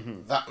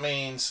 Mm-hmm. That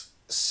means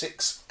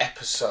 6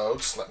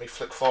 episodes, let me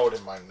flick forward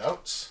in my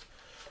notes,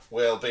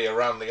 will be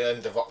around the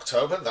end of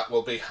October. That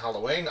will be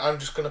Halloween. I'm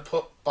just going to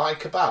put "Buy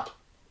Kebab."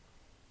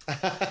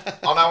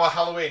 On our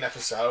Halloween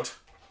episode,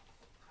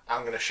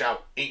 I'm going to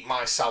shout, "Eat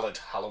my salad,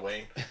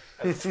 Halloween,"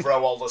 and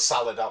throw all the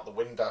salad out the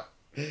window.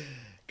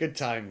 Good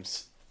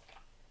times.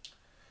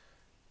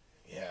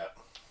 Yeah.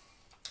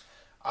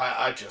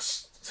 I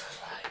just,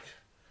 like,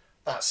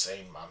 that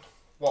scene, man.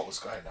 What was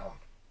going on?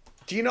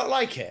 Do you not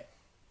like it?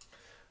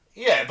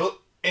 Yeah, but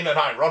in an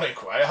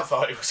ironic way, I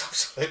thought it was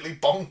absolutely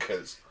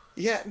bonkers.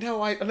 Yeah,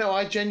 no,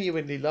 I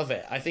genuinely love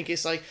it. I think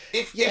it's like...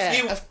 If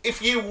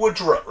you were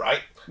drunk,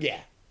 right?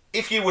 Yeah.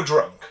 If you were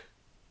drunk,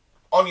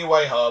 on your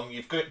way home,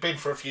 you've been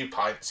for a few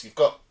pints, you've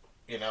got,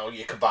 you know,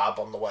 your kebab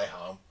on the way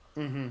home,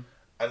 mm-hmm.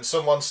 and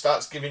someone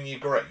starts giving you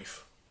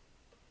grief,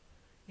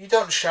 you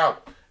don't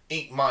shout,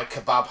 "Eat my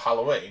kebab,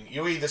 Halloween."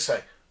 You either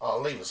say, "Oh,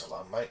 leave us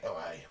alone, mate. Oh,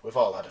 hey, we've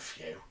all had a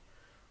few."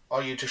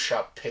 Or you just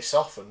shout, "Piss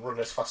off," and run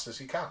as fast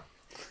as you can.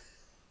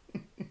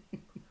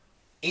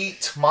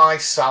 Eat my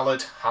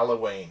salad,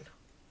 Halloween.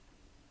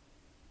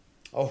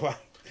 All right.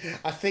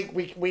 I think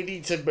we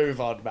need to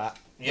move on, Matt.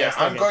 Yeah,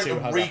 I'm going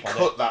to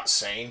recut that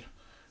scene.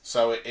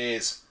 So it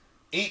is,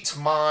 "Eat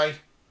my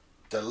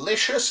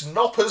delicious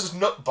Knoppers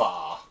Nut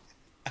Bar."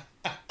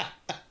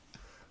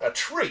 A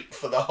treat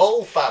for the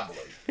whole family.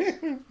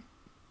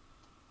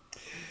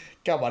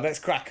 Come on, let's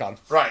crack on.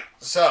 Right,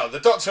 so the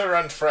Doctor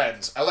and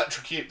friends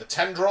electrocute the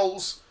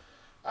tendrils.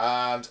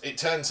 And it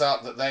turns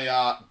out that they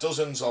are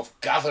dozens of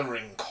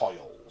gathering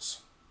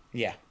coils.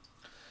 Yeah.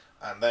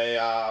 And they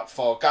are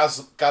for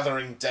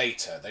gathering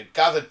data. They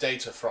gathered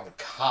data from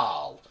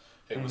Carl,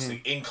 who was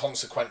the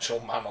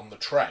inconsequential man on the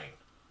train.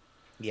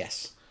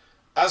 Yes.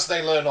 As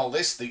they learn all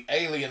this, the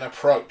alien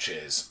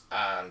approaches,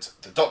 and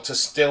the Doctor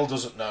still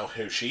doesn't know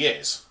who she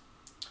is.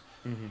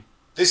 Mm-hmm.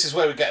 This is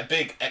where we get a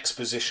big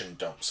exposition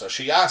dump. So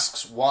she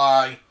asks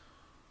why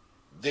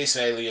this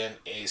alien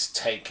is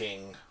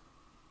taking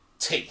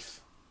teeth.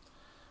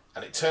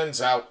 And it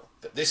turns out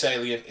that this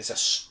alien is a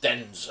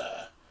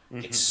Stenser.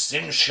 Mm-hmm. It's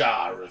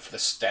Zimshar of the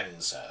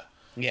Stenser.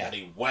 Yeah. And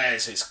he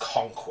wears his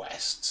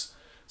conquests.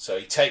 So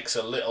he takes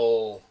a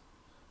little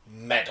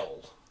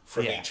medal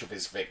from each of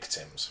his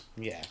victims.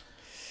 Yeah.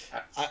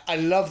 I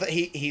love that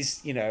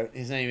he's, you know,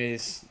 his name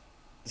is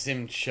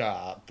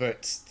Zimshar,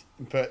 but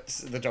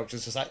the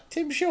Doctor's just like,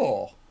 Tim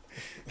Shaw.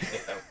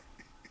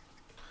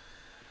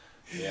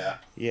 Yeah.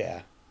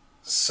 Yeah.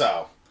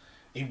 So,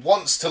 he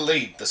wants to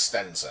lead the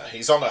Stenser.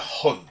 He's on a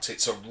hunt.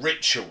 It's a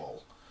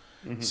ritual.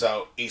 Mm-hmm.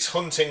 So, he's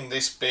hunting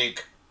this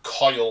big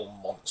coil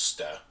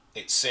monster,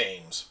 it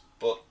seems.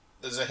 But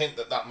there's a hint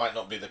that that might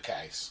not be the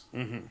case.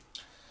 Mm-hmm.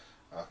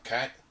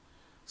 Okay.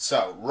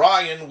 So,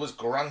 Ryan was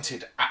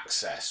granted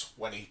access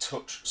when he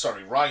touched...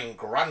 Sorry, Ryan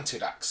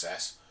granted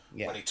access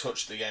when he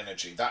touched the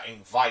energy. That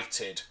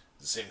invited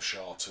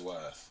Zimshar to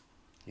Earth.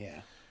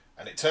 Yeah.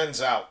 And it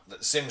turns out that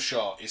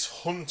Zimshar is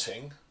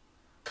hunting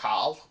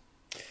Carl.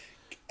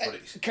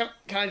 Can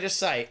I just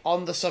say,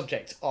 on the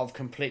subject of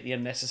completely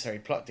unnecessary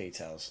plot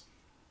details,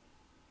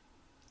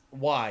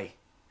 why?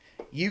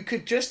 You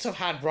could just have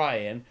had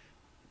Ryan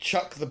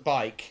chuck the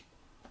bike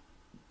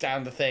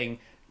down the thing,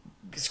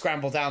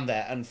 scramble down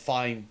there and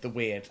find the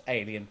weird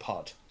alien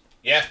pod.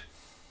 Yeah.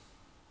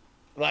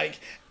 Like,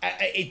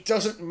 it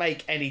doesn't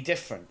make any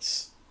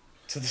difference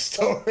to the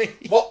story.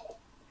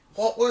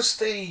 What was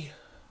the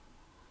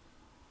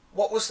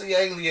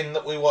alien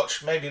that we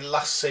watched maybe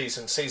last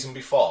season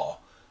before,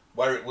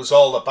 where it was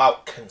all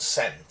about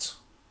consent?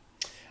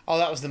 Oh,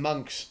 that was the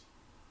monks.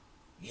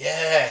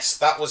 Yes,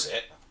 that was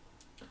it.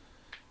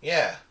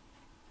 Yeah.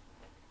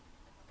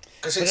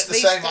 Because it's the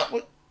same...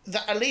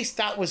 at least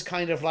that was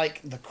kind of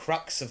like the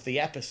crux of the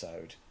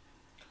episode.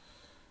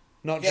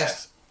 Not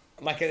just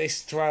like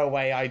this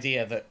throwaway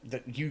idea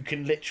that you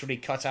can literally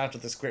cut out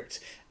of the script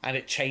and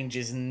it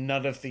changes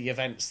none of the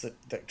events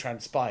that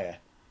transpire.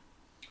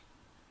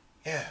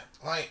 Yeah,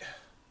 like...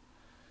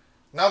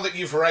 Now that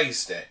you've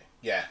raised it,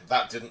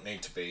 that didn't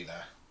need to be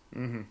there.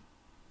 Mm-hmm.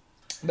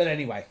 But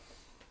anyway.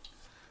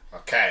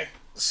 Okay,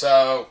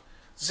 so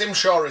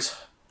Zimshar is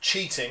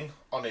cheating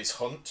on his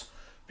hunt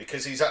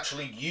because he's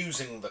actually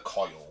using the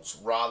coils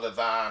rather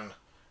than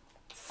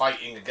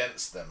fighting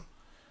against them.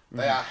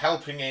 They are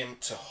helping him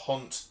to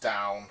hunt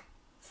down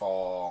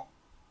for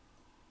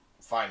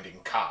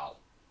finding Carl.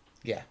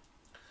 Yeah.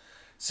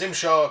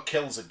 Zimshar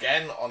kills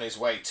again on his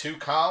way to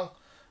Carl,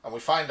 and we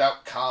find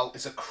out Carl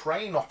is a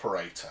crane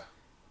operator.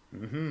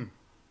 Mm-hmm.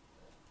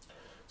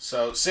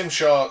 So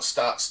Zimshar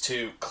starts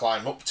to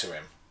climb up to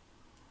him.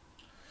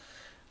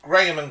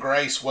 Graham and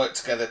Grace work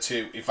together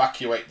to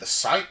evacuate the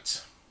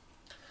site.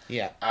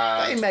 Yeah.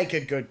 They make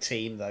a good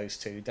team, those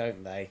two,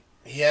 don't they?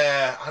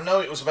 Yeah, I know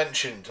it was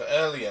mentioned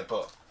earlier,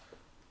 but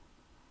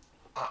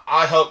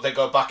I hope they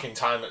go back in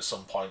time at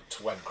some point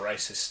to when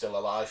Grace is still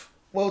alive.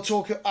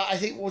 I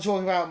think we'll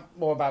talk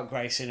more about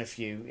Grace in a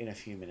few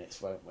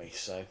minutes, won't we?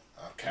 So.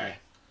 Okay. Yeah.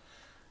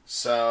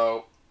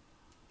 So,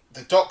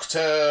 the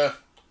Doctor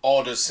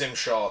orders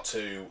Zimshar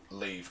to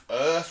leave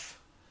Earth.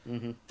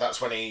 Mm-hmm. That's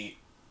when he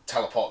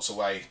teleports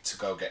away to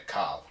go get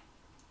Carl.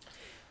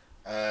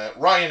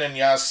 Ryan and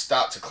Yaz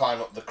start to climb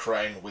up the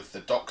crane with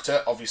the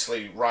Doctor.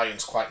 Obviously,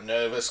 Ryan's quite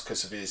nervous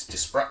because of his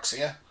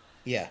dyspraxia.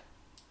 Yeah.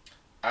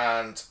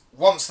 And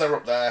once they're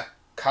up there,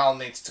 Carl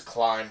needs to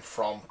climb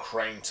from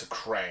crane to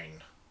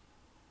crane.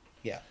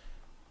 Yeah.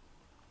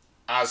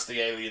 As the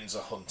aliens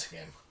are hunting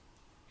him.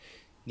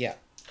 Yeah.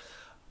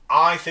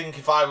 I think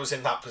if I was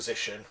in that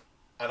position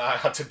and I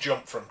had to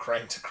jump from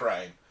crane to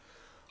crane,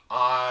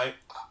 I'm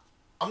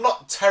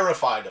not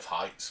terrified of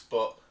heights,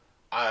 but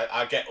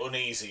I get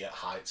uneasy at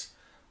heights.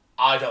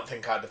 I don't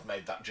think I'd have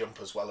made that jump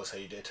as well as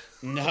he did.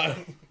 No.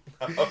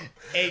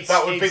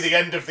 That would be the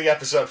end of the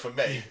episode for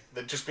me.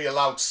 There'd just be a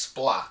loud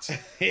splat.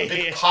 A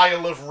big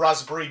pile of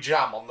raspberry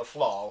jam on the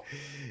floor.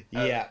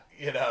 Yeah.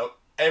 You know,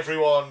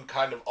 everyone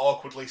kind of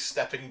awkwardly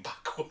stepping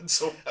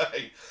backwards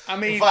away. I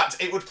mean... In fact,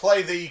 it would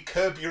play the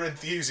Curb Your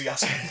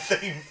Enthusiasm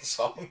theme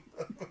song.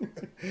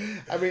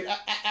 I mean,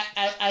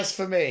 as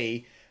for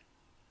me,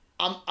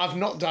 I've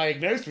not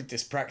diagnosed with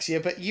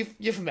dyspraxia, but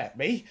you've met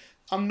me.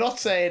 I'm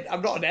not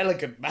an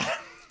elegant man.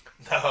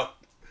 No.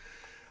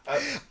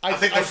 I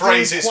think the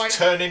phrase is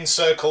turn in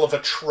circle of a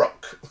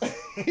truck.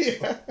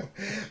 Yeah.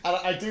 And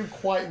I do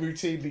quite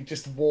routinely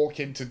just walk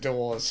into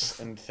doors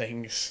and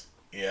things.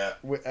 Yeah.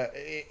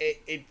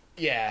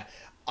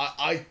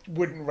 I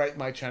wouldn't rate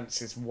my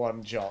chances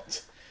one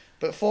jot.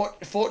 But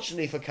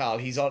fortunately for Carl,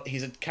 he's a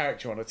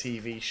character on a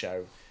TV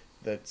show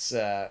that's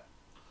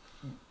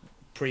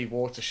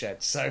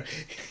pre-Watershed, so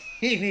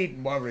You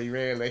needn't worry,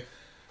 really.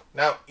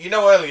 Now, you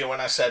know earlier when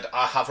I said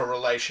I have a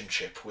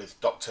relationship with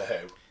Doctor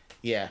Who?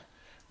 Yeah.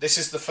 This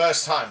is the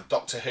first time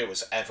Doctor Who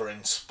has ever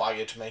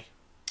inspired me.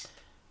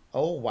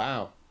 Oh,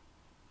 wow.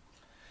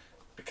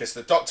 Because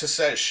the Doctor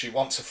says she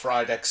wants a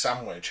fried egg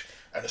sandwich,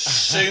 and as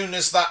soon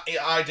as that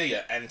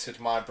idea entered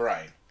my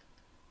brain,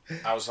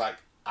 I was like,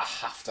 I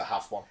have to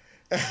have one.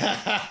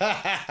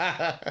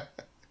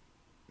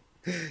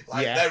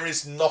 There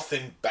is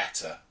nothing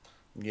better.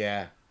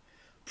 Yeah.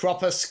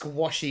 Proper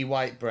squashy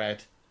white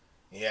bread.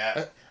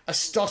 Yeah. A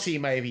stotty,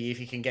 maybe, if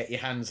you can get your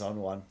hands on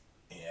one.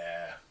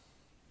 Yeah.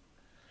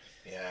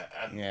 Yeah.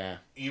 And yeah.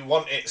 You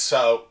want it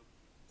so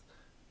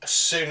as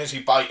soon as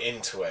you bite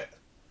into it,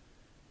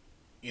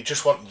 you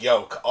just want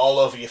yolk all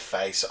over your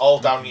face, all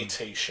down your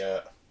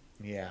t-shirt.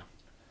 Yeah.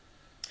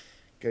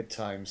 Good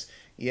times.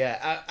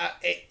 Yeah.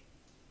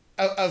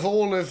 Of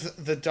all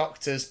of the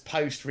Doctor's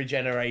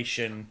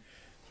post-regeneration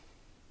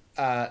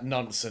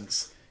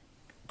nonsense,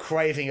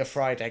 craving a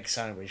fried egg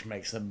sandwich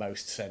makes the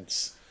most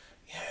sense.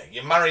 Yeah,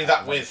 you marry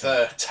that with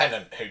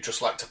Tennant, who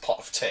just liked a pot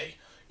of tea,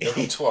 you're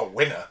into a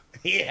winner.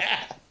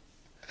 Yeah.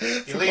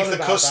 You leave the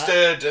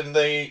custard and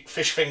the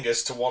fish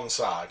fingers to one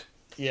side.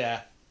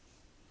 Yeah.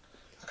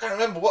 I can't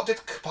remember, what did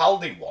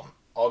Capaldi want?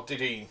 Or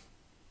did he...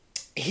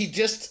 I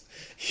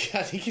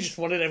think he just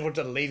wanted everyone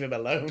to leave him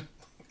alone.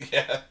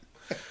 Yeah.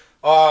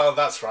 Oh,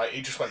 that's right,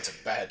 he just went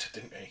to bed,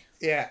 didn't he?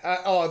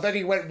 Yeah. Then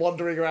he went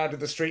wandering around in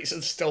the streets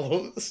and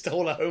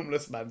stole a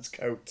homeless man's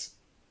coat.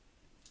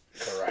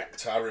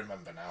 Correct, I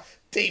remember now.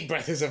 Deep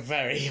Breath is a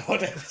very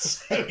odd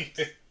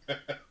episode.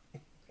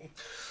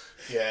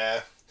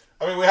 Yeah.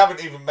 I mean, we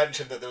haven't even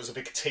mentioned that there was a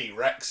big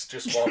T-Rex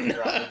just walking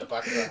around in the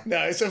background. No,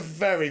 it's a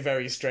very,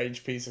 very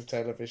strange piece of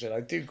television. I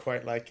do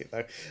quite like it,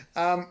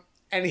 though.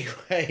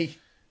 Anyway.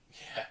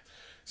 Yeah.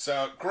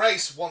 So,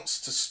 Grace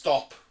wants to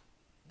stop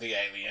the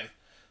alien.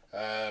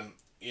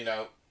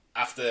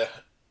 After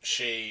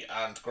she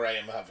and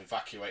Graham have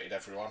evacuated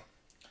everyone.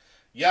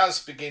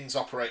 Yaz begins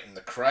operating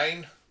the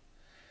crane.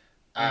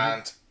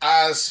 And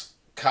as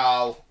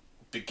Carl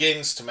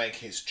begins to make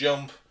his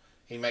jump,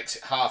 he makes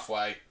it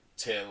halfway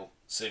till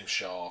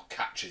Zimshaw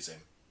catches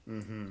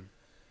him.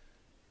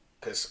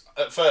 Because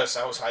at first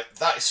I was like,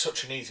 that is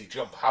such an easy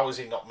jump. How has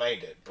he not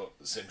made it? But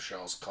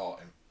Zimshaw's caught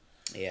him.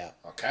 Yeah.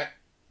 Okay.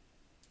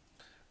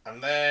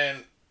 And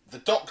then the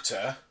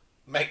Doctor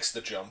makes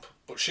the jump,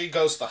 but she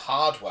goes the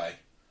hard way.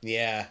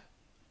 Yeah.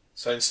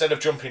 So instead of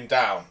jumping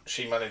down,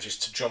 she manages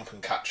to jump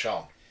and catch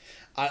on.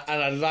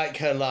 And I like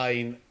her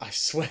line, I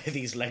swear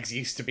these legs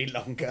used to be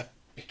longer.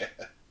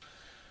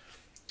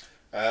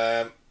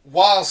 Yeah.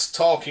 Whilst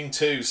talking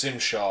to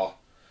Zimshaw,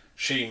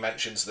 she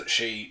mentions that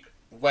she,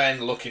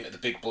 when looking at the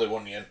big blue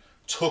onion,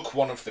 took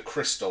one of the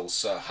crystals,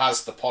 so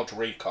has the pod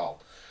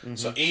recall.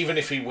 So even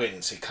if he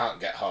wins, he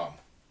can't get home.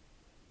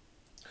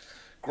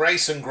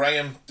 Grace and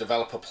Graham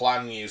develop a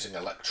plan using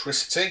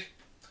electricity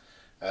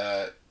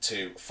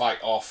to fight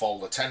off all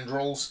the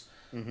tendrils.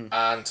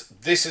 And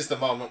this is the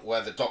moment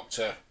where the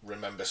Doctor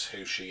remembers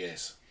who she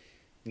is.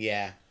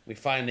 Yeah. We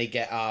finally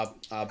get our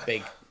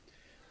big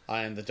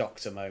I am the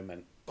Doctor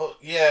moment. But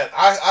yeah,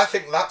 I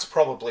think that's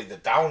probably the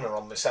downer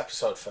on this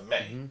episode for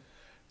me.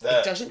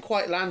 It doesn't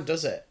quite land,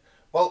 does it?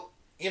 Well,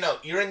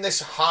 you're in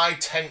this high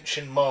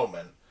tension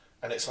moment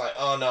and it's like,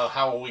 oh no,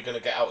 how are we going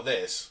to get out of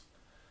this?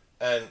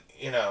 And,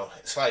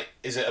 it's like,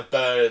 is it a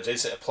bird?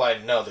 Is it a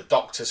plane? No, the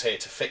Doctor's here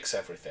to fix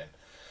everything.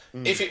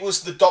 If it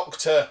was the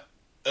Doctor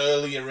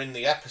earlier in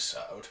the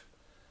episode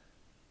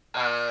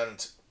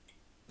and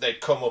they'd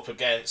come up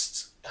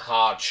against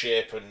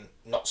hardship and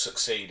not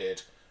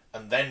succeeded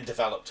and then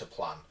developed a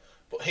plan.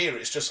 But here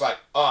it's just like,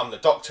 oh, I'm the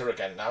Doctor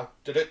again now.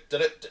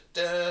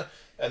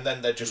 And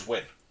then they just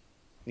win.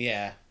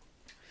 Yeah.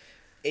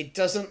 It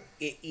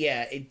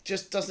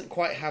just doesn't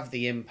quite have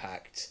the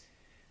impact.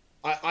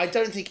 I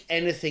don't think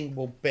anything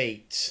will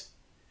beat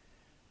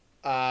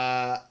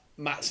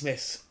Matt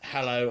Smith's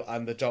 "Hello,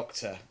 I'm the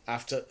Doctor"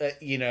 after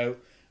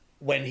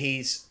when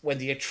the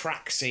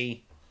Atraxi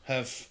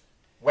have,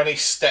 when he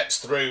steps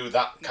through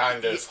that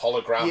kind of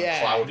hologram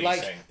cloudy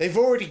thing. They've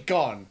already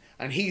gone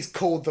and he's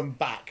called them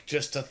back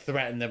just to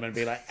threaten them and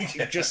be like,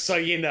 just so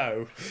you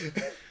know.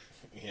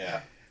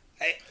 Yeah.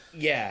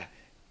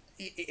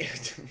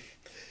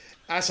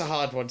 That's a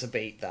hard one to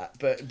beat, that,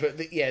 but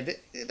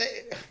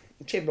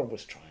Chibnall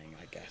was trying,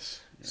 I guess.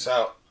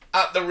 So,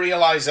 at the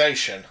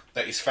realisation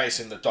that he's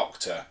facing the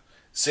Doctor,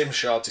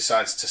 Zimshaw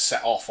decides to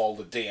set off all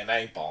the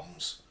DNA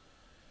bombs.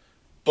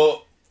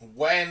 But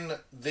when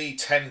the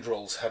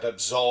tendrils had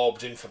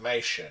absorbed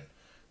information,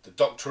 the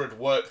Doctor had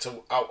worked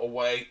out a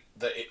way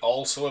that it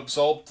also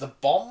absorbed the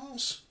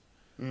bombs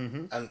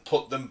and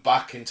put them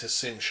back into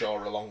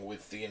Zimshaw along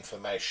with the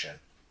information.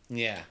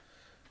 Yeah.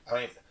 I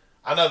mean,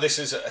 I know this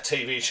is a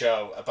TV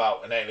show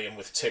about an alien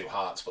with two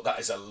hearts, but that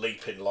is a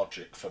leap in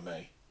logic for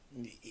me.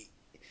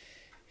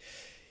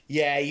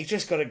 Yeah, you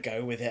just got to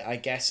go with it, I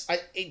guess.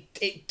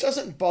 It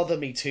doesn't bother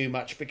me too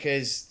much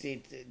because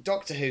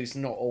Doctor Who's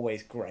not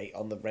always great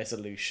on the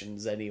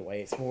resolutions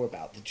anyway. It's more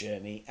about the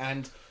journey.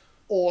 And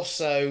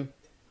also,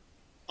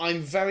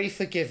 I'm very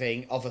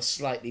forgiving of a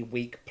slightly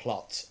weak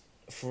plot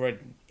for a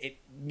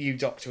new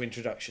Doctor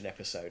introduction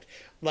episode.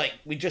 Like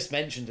we just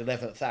mentioned,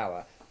 11th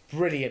Hour,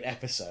 brilliant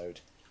episode.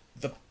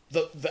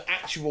 The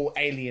actual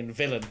alien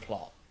villain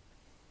plot,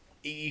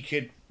 you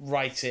could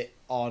write it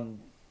on,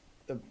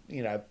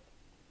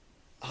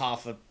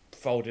 half a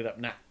folded up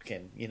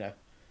napkin.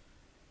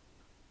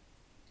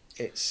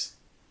 It's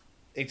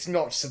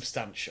not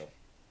substantial.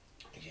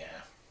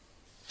 Yeah.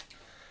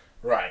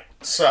 Right.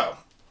 So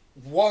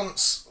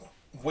once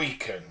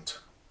weakened,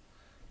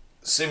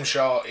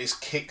 Simshaw is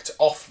kicked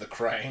off the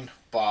crane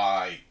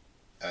by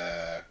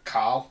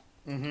Carl.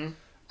 Mm-hmm.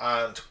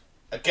 And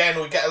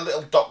again, we get a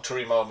little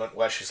doctory moment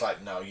where she's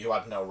like, no, you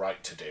had no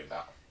right to do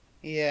that.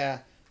 Yeah.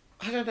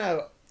 I don't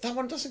know. That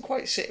one doesn't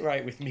quite sit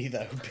right with me,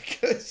 though,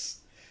 because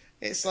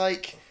it's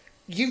like,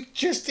 you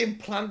just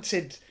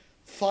implanted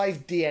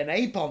 5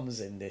 DNA bombs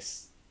in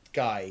this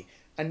guy,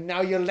 and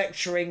now you're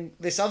lecturing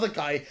this other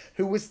guy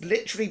who was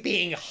literally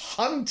being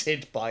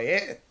hunted by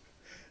it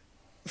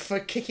for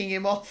kicking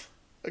him off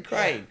a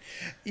crane.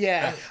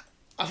 Yeah.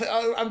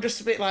 I'm just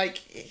a bit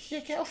like,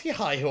 yeah, get off your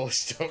high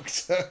horse,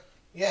 Doctor.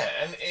 Yeah,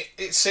 and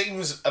it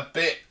seems a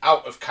bit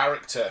out of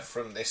character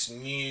from this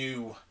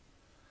new,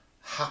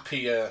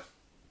 happier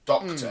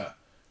Doctor to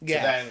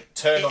then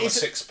turn on a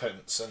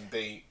sixpence and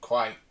be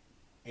quite,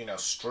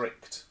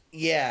 strict.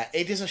 Yeah,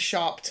 it is a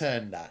sharp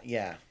turn, that,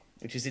 yeah,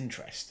 which is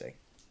interesting.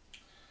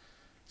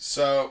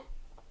 So,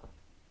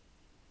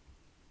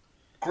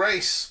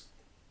 Grace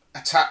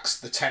attacks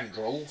the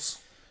tendrils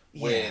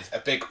with a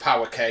big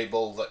power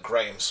cable that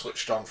Graham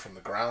switched on from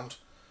the ground.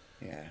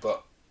 Yeah.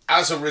 But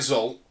as a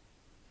result,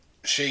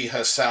 she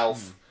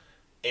herself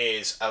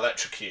is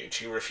electrocuted.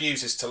 She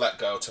refuses to let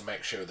go to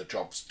make sure the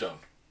job's done.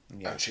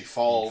 Yeah. And she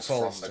falls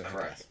from the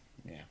crane.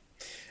 Yeah.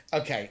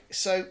 Okay,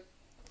 so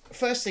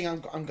first thing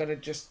I'm going to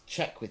just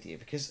check with you,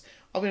 because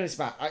I'll be honest,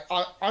 Matt,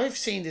 I've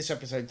seen this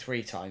episode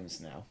 3 times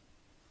now.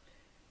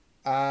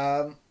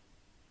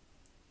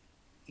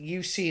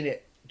 You've seen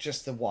it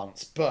just the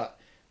once, but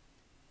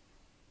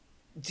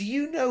do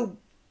you know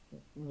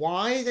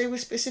why they were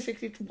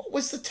specifically... What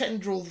was the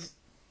tendril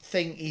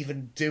thing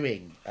even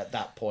doing at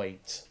that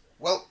point?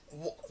 Well,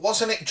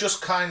 wasn't it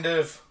just kind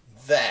of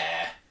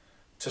there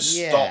to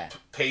stop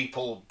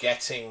people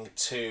getting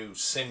to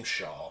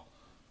Simshaw?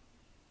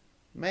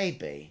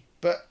 Maybe,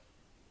 but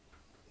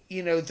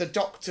the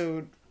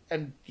Doctor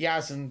and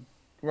Yaz and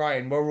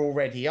Ryan were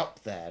already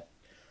up there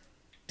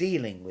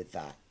dealing with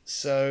that,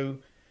 so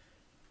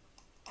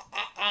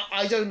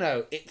I don't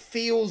know. It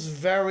feels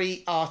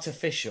very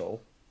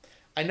artificial.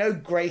 I know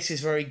Grace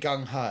is very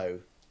gung-ho,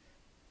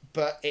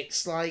 but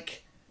it's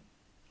like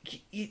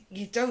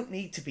you don't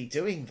need to be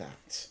doing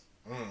that.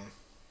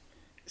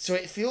 So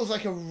it feels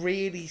like a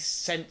really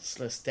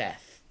senseless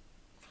death.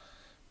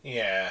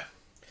 Yeah.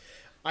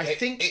 I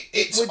think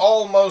it's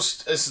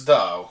almost as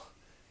though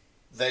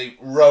they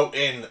wrote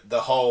in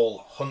the whole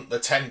hunt the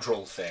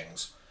tendril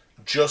things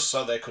just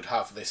so they could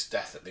have this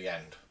death at the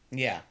end.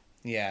 Yeah.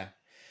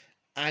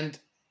 And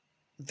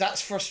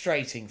that's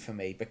frustrating for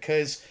me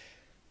because...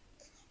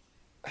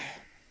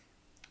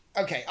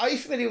 Okay, are you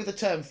familiar with the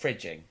term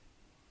fridging?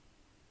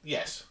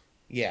 Yes.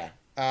 Yeah.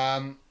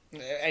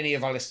 Any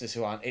of our listeners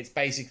who aren't, it's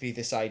basically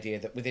this idea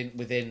that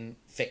within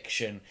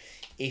fiction,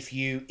 if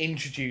you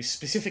introduce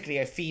specifically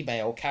a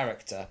female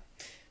character,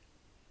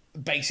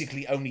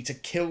 basically only to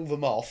kill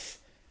them off,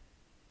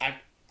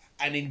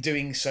 and in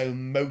doing so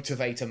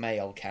motivate a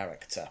male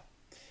character.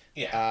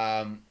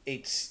 Yeah.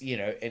 It's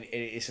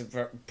it's a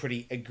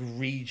pretty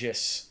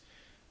egregious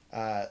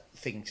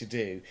thing to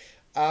do.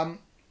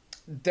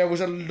 There was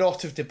a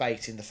lot of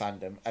debate in the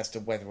fandom as to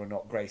whether or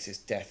not Grace's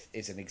death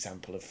is an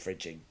example of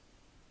fridging.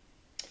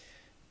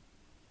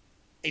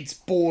 It's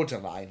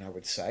borderline, I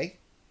would say.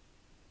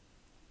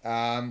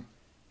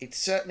 It's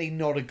certainly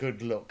not a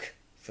good look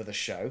for the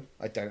show,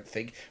 I don't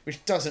think,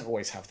 which doesn't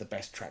always have the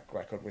best track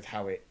record with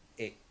how it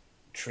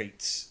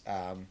treats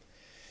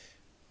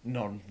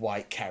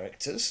non-white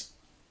characters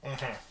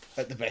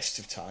at the best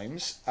of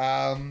times.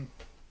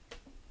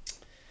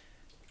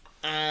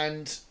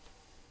 And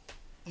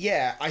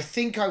yeah, I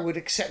think I would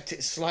accept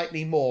it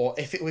slightly more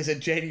if it was a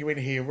genuine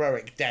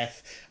heroic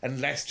death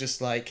and less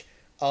just like,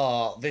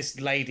 this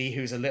lady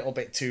who's a little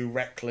bit too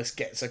reckless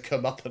gets a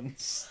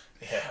comeuppance.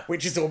 Yeah.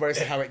 Which is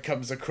almost how it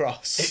comes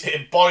across.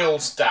 It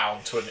boils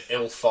down to an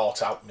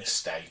ill-thought-out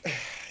mistake.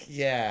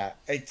 Yeah.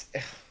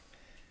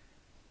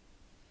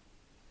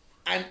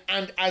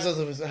 And as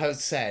others have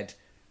said,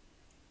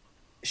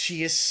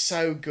 she is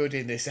so good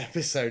in this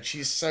episode.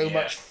 She's so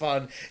much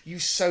fun. You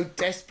so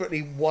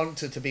desperately want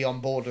her to be on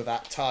board with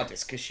that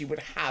TARDIS because she would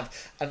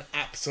have an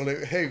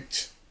absolute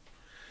hoot.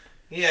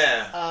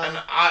 Yeah,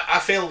 and I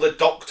feel the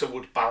Doctor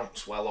would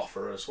bounce well off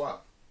her as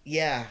well.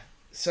 Yeah,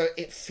 so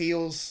it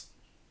feels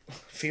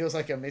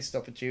like a missed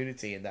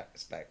opportunity in that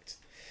respect.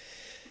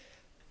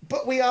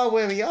 But we are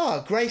where we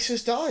are. Grace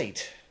has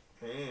died.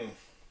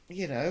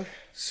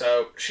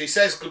 So she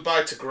says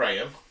goodbye to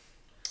Graham.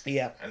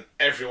 Yeah. And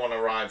everyone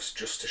arrives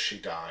just as she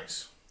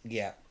dies.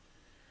 Yeah.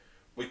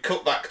 we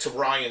cut back to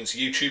Ryan's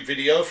YouTube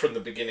video from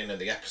the beginning of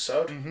the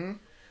episode,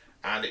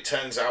 and it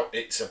turns out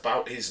it's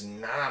about his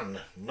nan,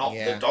 not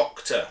the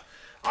Doctor.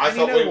 I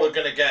thought we were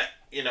going to get,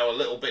 a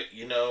little bit,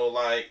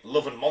 like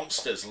Love and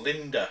Monsters,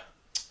 Linda.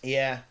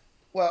 Yeah.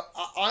 Well,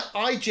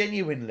 I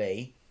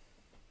genuinely,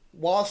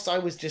 whilst I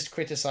was just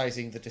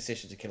criticising the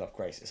decision to kill off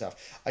Grace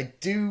itself, I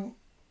do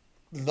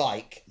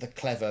like the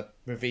clever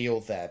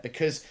reveal there,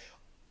 because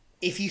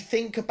if you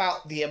think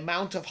about the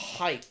amount of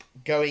hype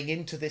going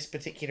into this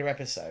particular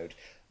episode,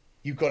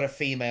 you've got a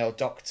female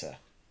Doctor.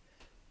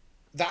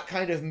 That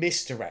kind of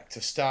misdirect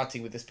of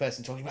starting with this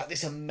person talking about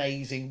this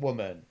amazing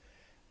woman,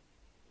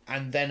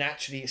 and then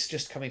actually it's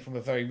just coming from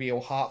a very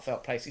real,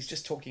 heartfelt place. He's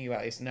just talking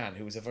about his nan,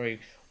 who was a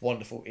very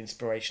wonderful,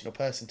 inspirational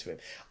person to him.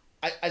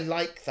 I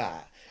like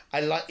that.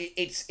 I like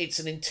it's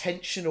an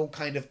intentional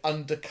kind of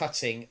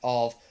undercutting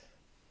of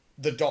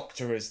the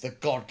Doctor as the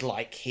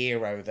godlike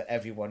hero that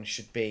everyone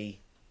should be,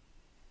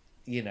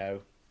 in awe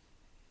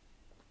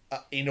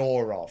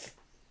of.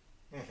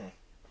 Mm-hmm.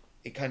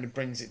 It kind of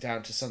brings it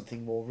down to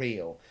something more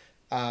real.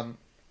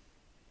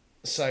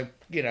 So,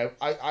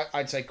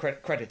 I'd say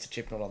credit to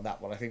Chibnall on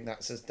that one. I think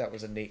that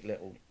was a neat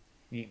little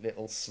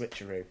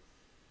switcheroo.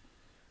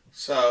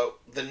 So,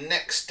 the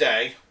next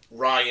day,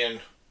 Ryan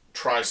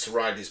tries to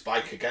ride his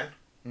bike again.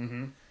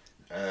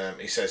 Mm-hmm.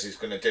 He says he's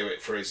going to do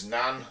it for his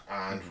nan,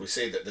 and we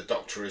see that the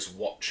Doctor is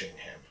watching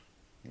him.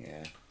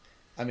 Yeah.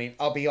 I mean,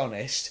 I'll be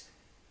honest,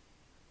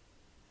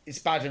 it's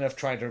bad enough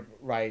trying to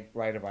ride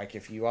a bike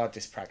if you are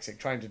dyspraxic,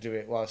 trying to do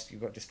it whilst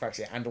you've got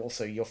dyspraxia and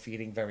also you're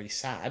feeling very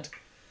sad.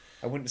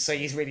 I wouldn't say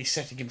he's really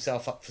setting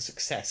himself up for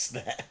success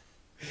there.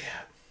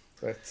 Yeah.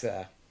 But,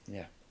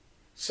 yeah.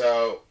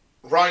 So,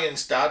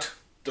 Ryan's dad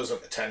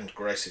doesn't attend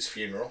Grace's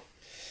funeral.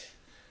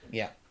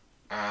 Yeah.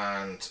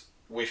 And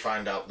we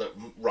find out that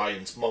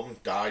Ryan's mum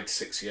died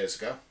 6 years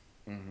ago.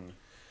 Mm-hmm.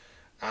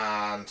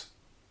 And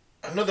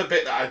another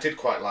bit that I did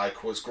quite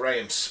like was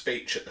Graham's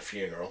speech at the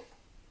funeral.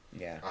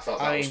 Yeah. I thought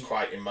that was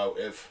quite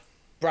emotive.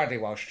 Bradley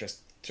Walsh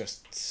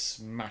just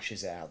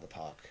smashes it out of the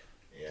park,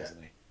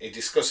 doesn't he? He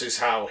discusses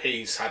how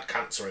he's had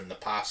cancer in the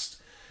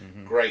past.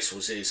 Mm-hmm. Grace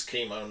was his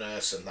chemo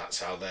nurse, and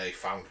that's how they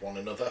found one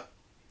another.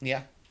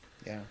 Yeah.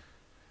 Yeah.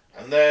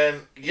 And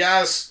then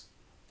Yaz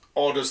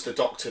orders the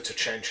Doctor to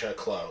change her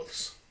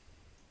clothes.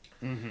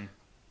 Mm-hmm.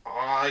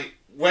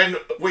 When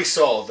we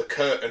saw the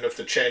curtain of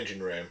the changing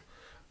room,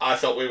 I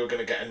thought we were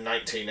going to get a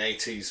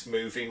 1980s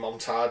movie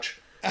montage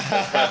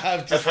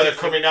of her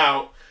coming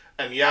out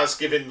and Yaz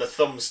giving the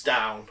thumbs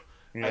down,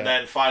 and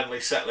then finally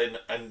settling,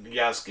 and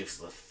Yaz gives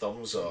the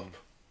thumbs up.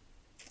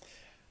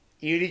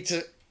 You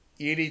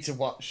need to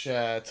watch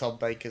Tom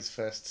Baker's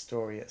first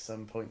story at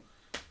some point.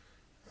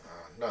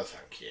 No,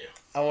 thank you.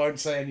 I won't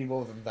say any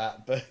more than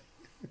that, but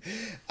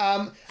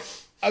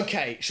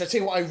okay. Shall I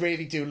tell you what I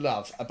really do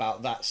love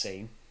about that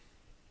scene?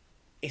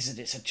 Is that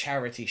it's a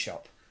charity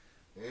shop.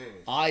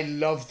 I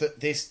love that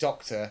this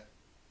Doctor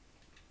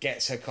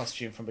gets her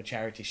costume from a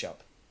charity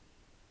shop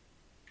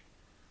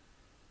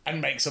and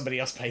makes somebody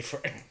else pay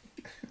for it.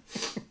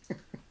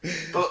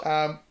 But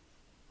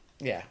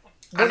yeah.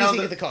 What do you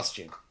think of the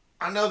costume?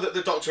 I know that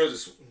the Doctor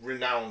is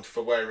renowned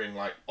for wearing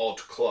like odd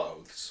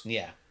clothes.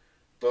 Yeah.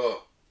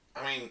 But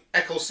I mean,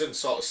 Eccleston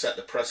sort of set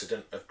the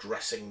precedent of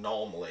dressing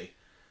normally.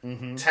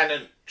 Mm-hmm.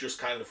 Tennant just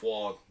kind of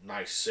wore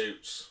nice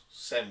suits.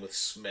 Same with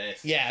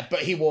Smith. Yeah, but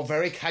he wore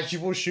very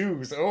casual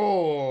shoes.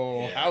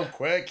 Oh, how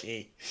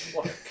quirky.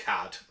 What a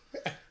cad.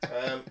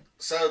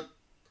 So,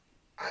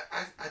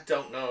 I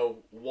don't know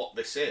what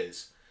this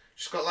is.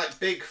 She's got like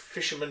big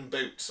fisherman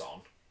boots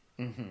on.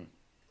 Mm-hmm.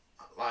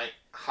 Like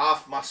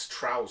half-mast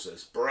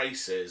trousers,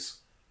 braces,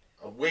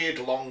 a weird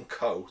long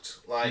coat.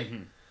 Like,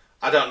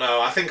 I don't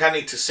know. I think I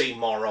need to see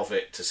more of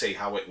it to see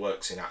how it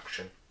works in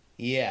action.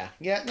 Yeah,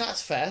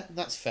 that's fair.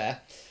 That's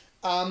fair.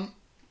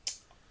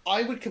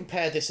 I would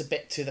compare this a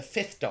bit to the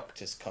Fifth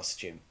Doctor's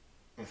costume,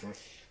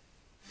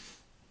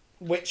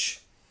 which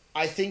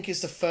I think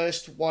is the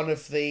first one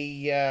of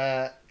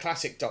the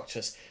classic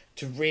Doctors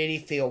to really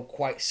feel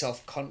quite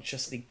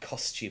self-consciously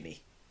costumey.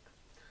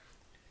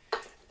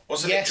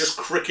 Wasn't it just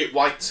cricket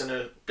whites and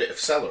a bit of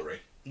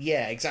celery?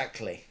 Yeah,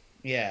 exactly.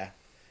 Yeah.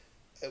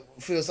 It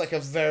feels like a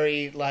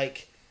very,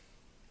 like,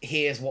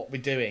 here's what we're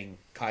doing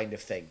kind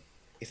of thing,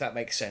 if that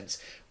makes sense.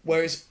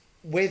 Whereas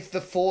with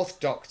the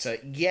Fourth Doctor,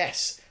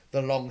 yes,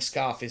 the long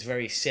scarf is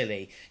very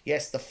silly.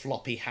 Yes, the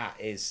floppy hat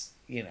is,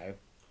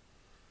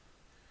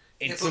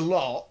 it's a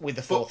lot with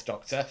the Fourth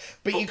Doctor.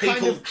 But you people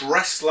kind of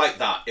dressed like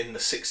that in the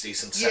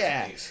 60s and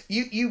 70s.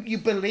 Yeah, you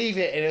believe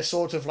it in a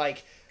sort of,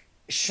 like,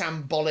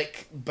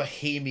 shambolic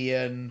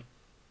bohemian,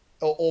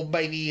 or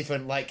maybe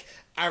even, like,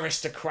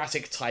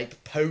 aristocratic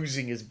type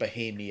posing as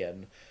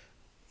bohemian.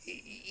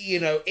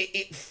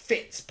 It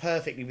fits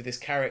perfectly with this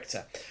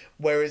character.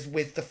 Whereas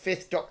with the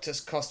Fifth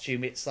Doctor's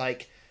costume, it's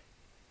like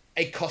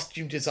a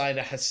costume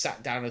designer has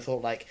sat down and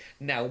thought, like,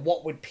 now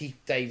what would Peter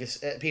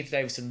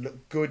Davison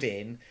look good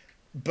in,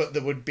 but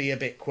that would be a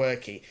bit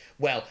quirky?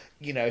 Well,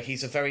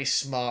 he's a very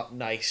smart,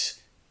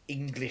 nice,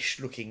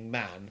 English-looking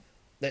man.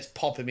 Let's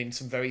pop him in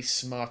some very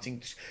smart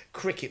English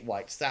cricket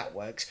whites. That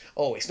works.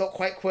 Oh, it's not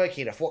quite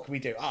quirky enough. What can we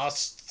do?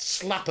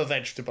 Slap a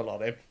vegetable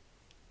on him.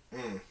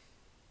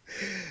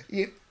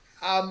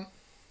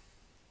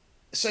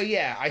 So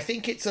yeah, I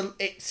think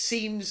it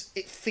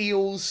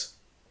feels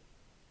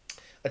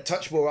a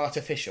touch more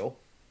artificial,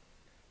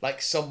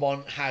 like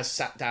someone has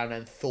sat down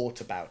and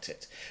thought about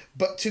it.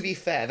 But to be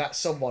fair, that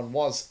someone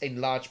was in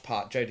large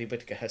part Jodie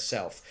Whittaker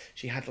herself.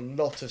 She had a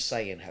lot of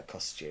say in her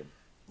costume.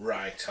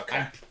 Right.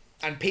 Okay.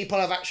 And people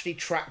have actually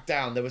tracked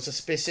down. There was a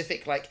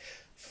specific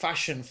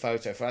fashion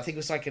photo for, I think it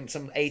was in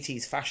some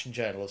 80s fashion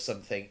journal or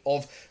something,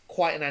 of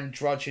quite an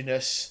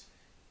androgynous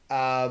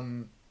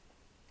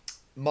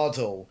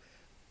model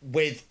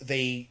with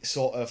the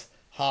sort of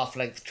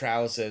half-length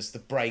trousers, the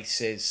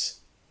braces,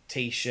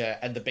 t-shirt,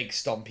 and the big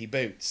stompy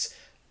boots,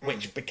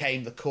 which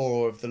became the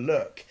core of the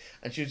look.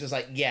 And she was just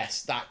like,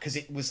 yes, that, because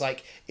it was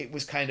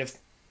kind of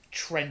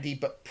trendy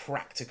but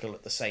practical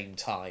at the same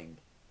time.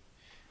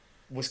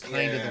 Was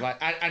kind of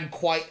and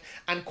quite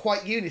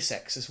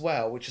unisex as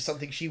well, which is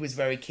something she was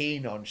very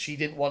keen on. She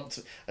didn't want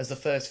to, as the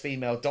first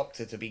female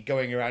Doctor, to be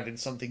going around in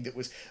something that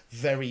was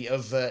very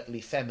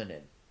overtly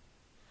feminine.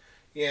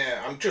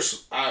 Yeah,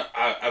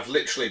 I've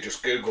literally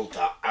just Googled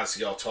that as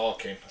you're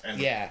talking,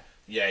 and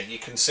you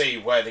can see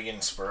where the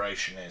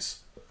inspiration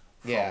is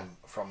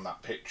from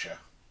that picture.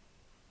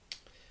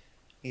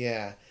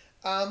 Yeah.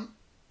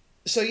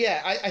 So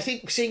yeah, I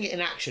think seeing it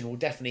in action will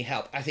definitely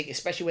help. I think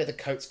especially where the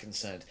coat's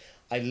concerned.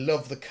 I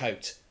love the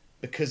coat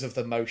because of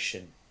the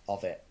motion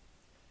of it.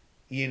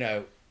 You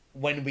know,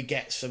 when we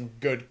get some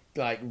good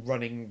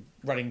running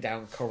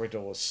down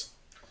corridors.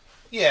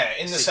 Yeah,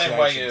 in the same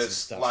way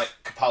as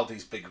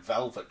Capaldi's big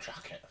velvet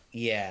jacket.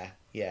 Yeah.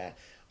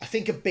 I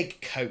think a big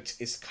coat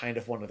is kind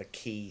of one of the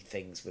key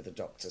things with the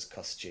Doctor's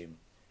costume.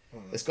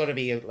 There's got to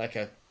be a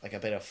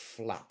bit of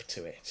flap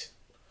to it.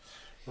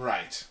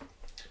 Right.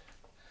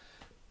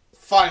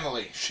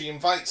 Finally, she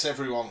invites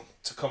everyone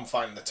to come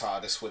find the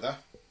TARDIS with her.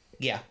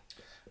 Yeah.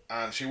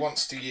 And she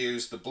wants to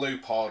use the blue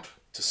pod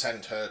to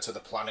send her to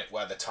the planet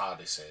where the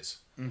TARDIS is.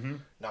 Mm-hmm.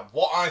 Now,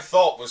 what I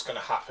thought was going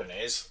to happen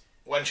is,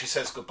 when she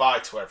says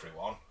goodbye to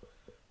everyone,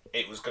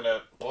 it was going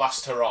to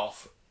blast her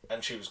off,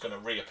 and she was going to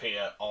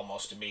reappear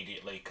almost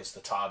immediately because the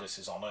TARDIS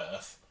is on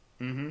Earth.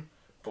 Mm-hmm.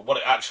 But what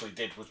it actually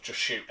did was just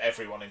shoot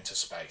everyone into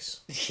space.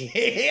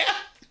 Yeah!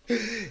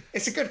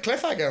 It's a good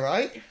cliffhanger,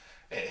 right?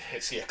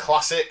 It's your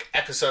classic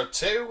episode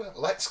 2,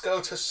 let's go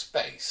to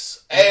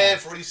space.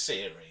 Every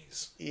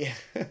series. Yeah.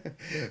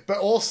 But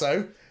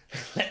also,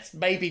 let's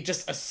maybe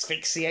just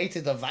asphyxiate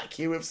in the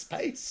vacuum of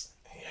space.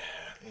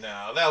 Yeah,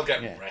 no, they'll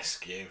get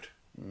rescued.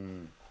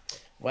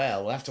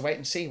 Well, we'll have to wait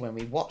and see when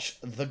we watch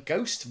The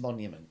Ghost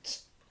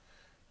Monument.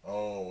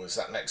 Oh, is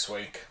that next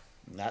week?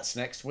 That's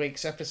next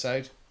week's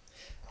episode.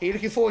 Are you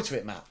looking forward to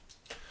it, Matt?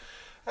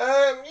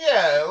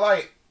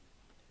 Yeah,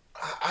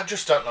 I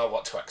just don't know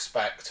what to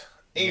expect.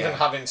 Even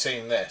having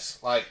seen this,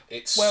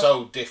 it's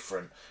so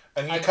different.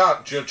 And you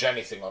can't judge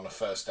anything on a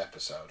first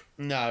episode.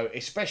 No,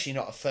 especially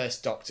not a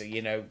first Doctor,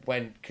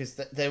 because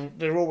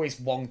they're always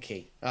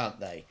wonky, aren't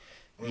they?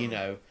 You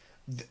know,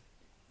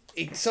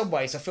 in some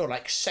ways I feel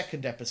like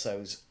second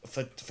episodes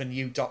for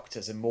new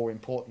Doctors are more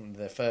important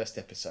than the first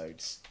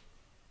episodes.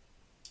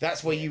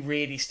 That's where you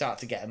really start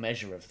to get a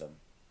measure of them.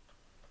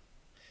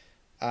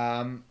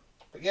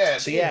 But yeah,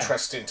 it'd be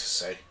interesting to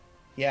see.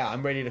 Yeah,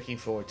 I'm really looking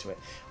forward to it.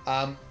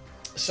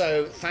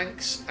 So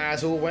thanks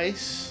as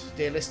always,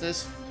 dear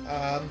listeners,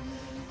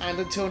 and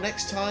until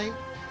next time,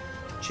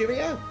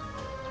 cheerio.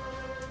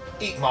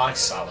 Eat my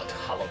salad,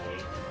 Halloween.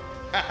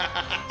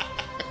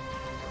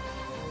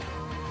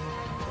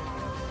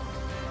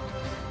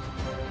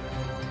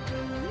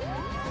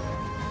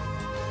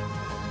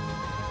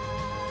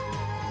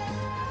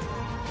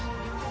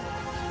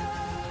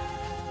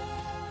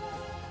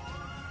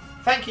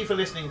 Thank you for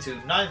listening to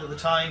Neither the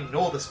Time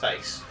Nor the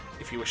Space.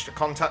 If you wish to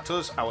contact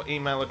us, our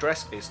email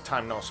address is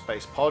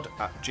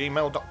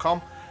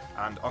timenorspacepod@gmail.com,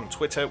 and on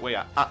Twitter we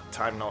are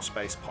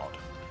 @timenorspacepod.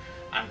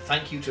 And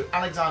thank you to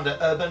Alexander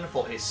Urban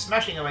for his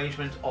smashing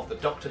arrangement of the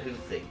Doctor Who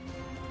theme.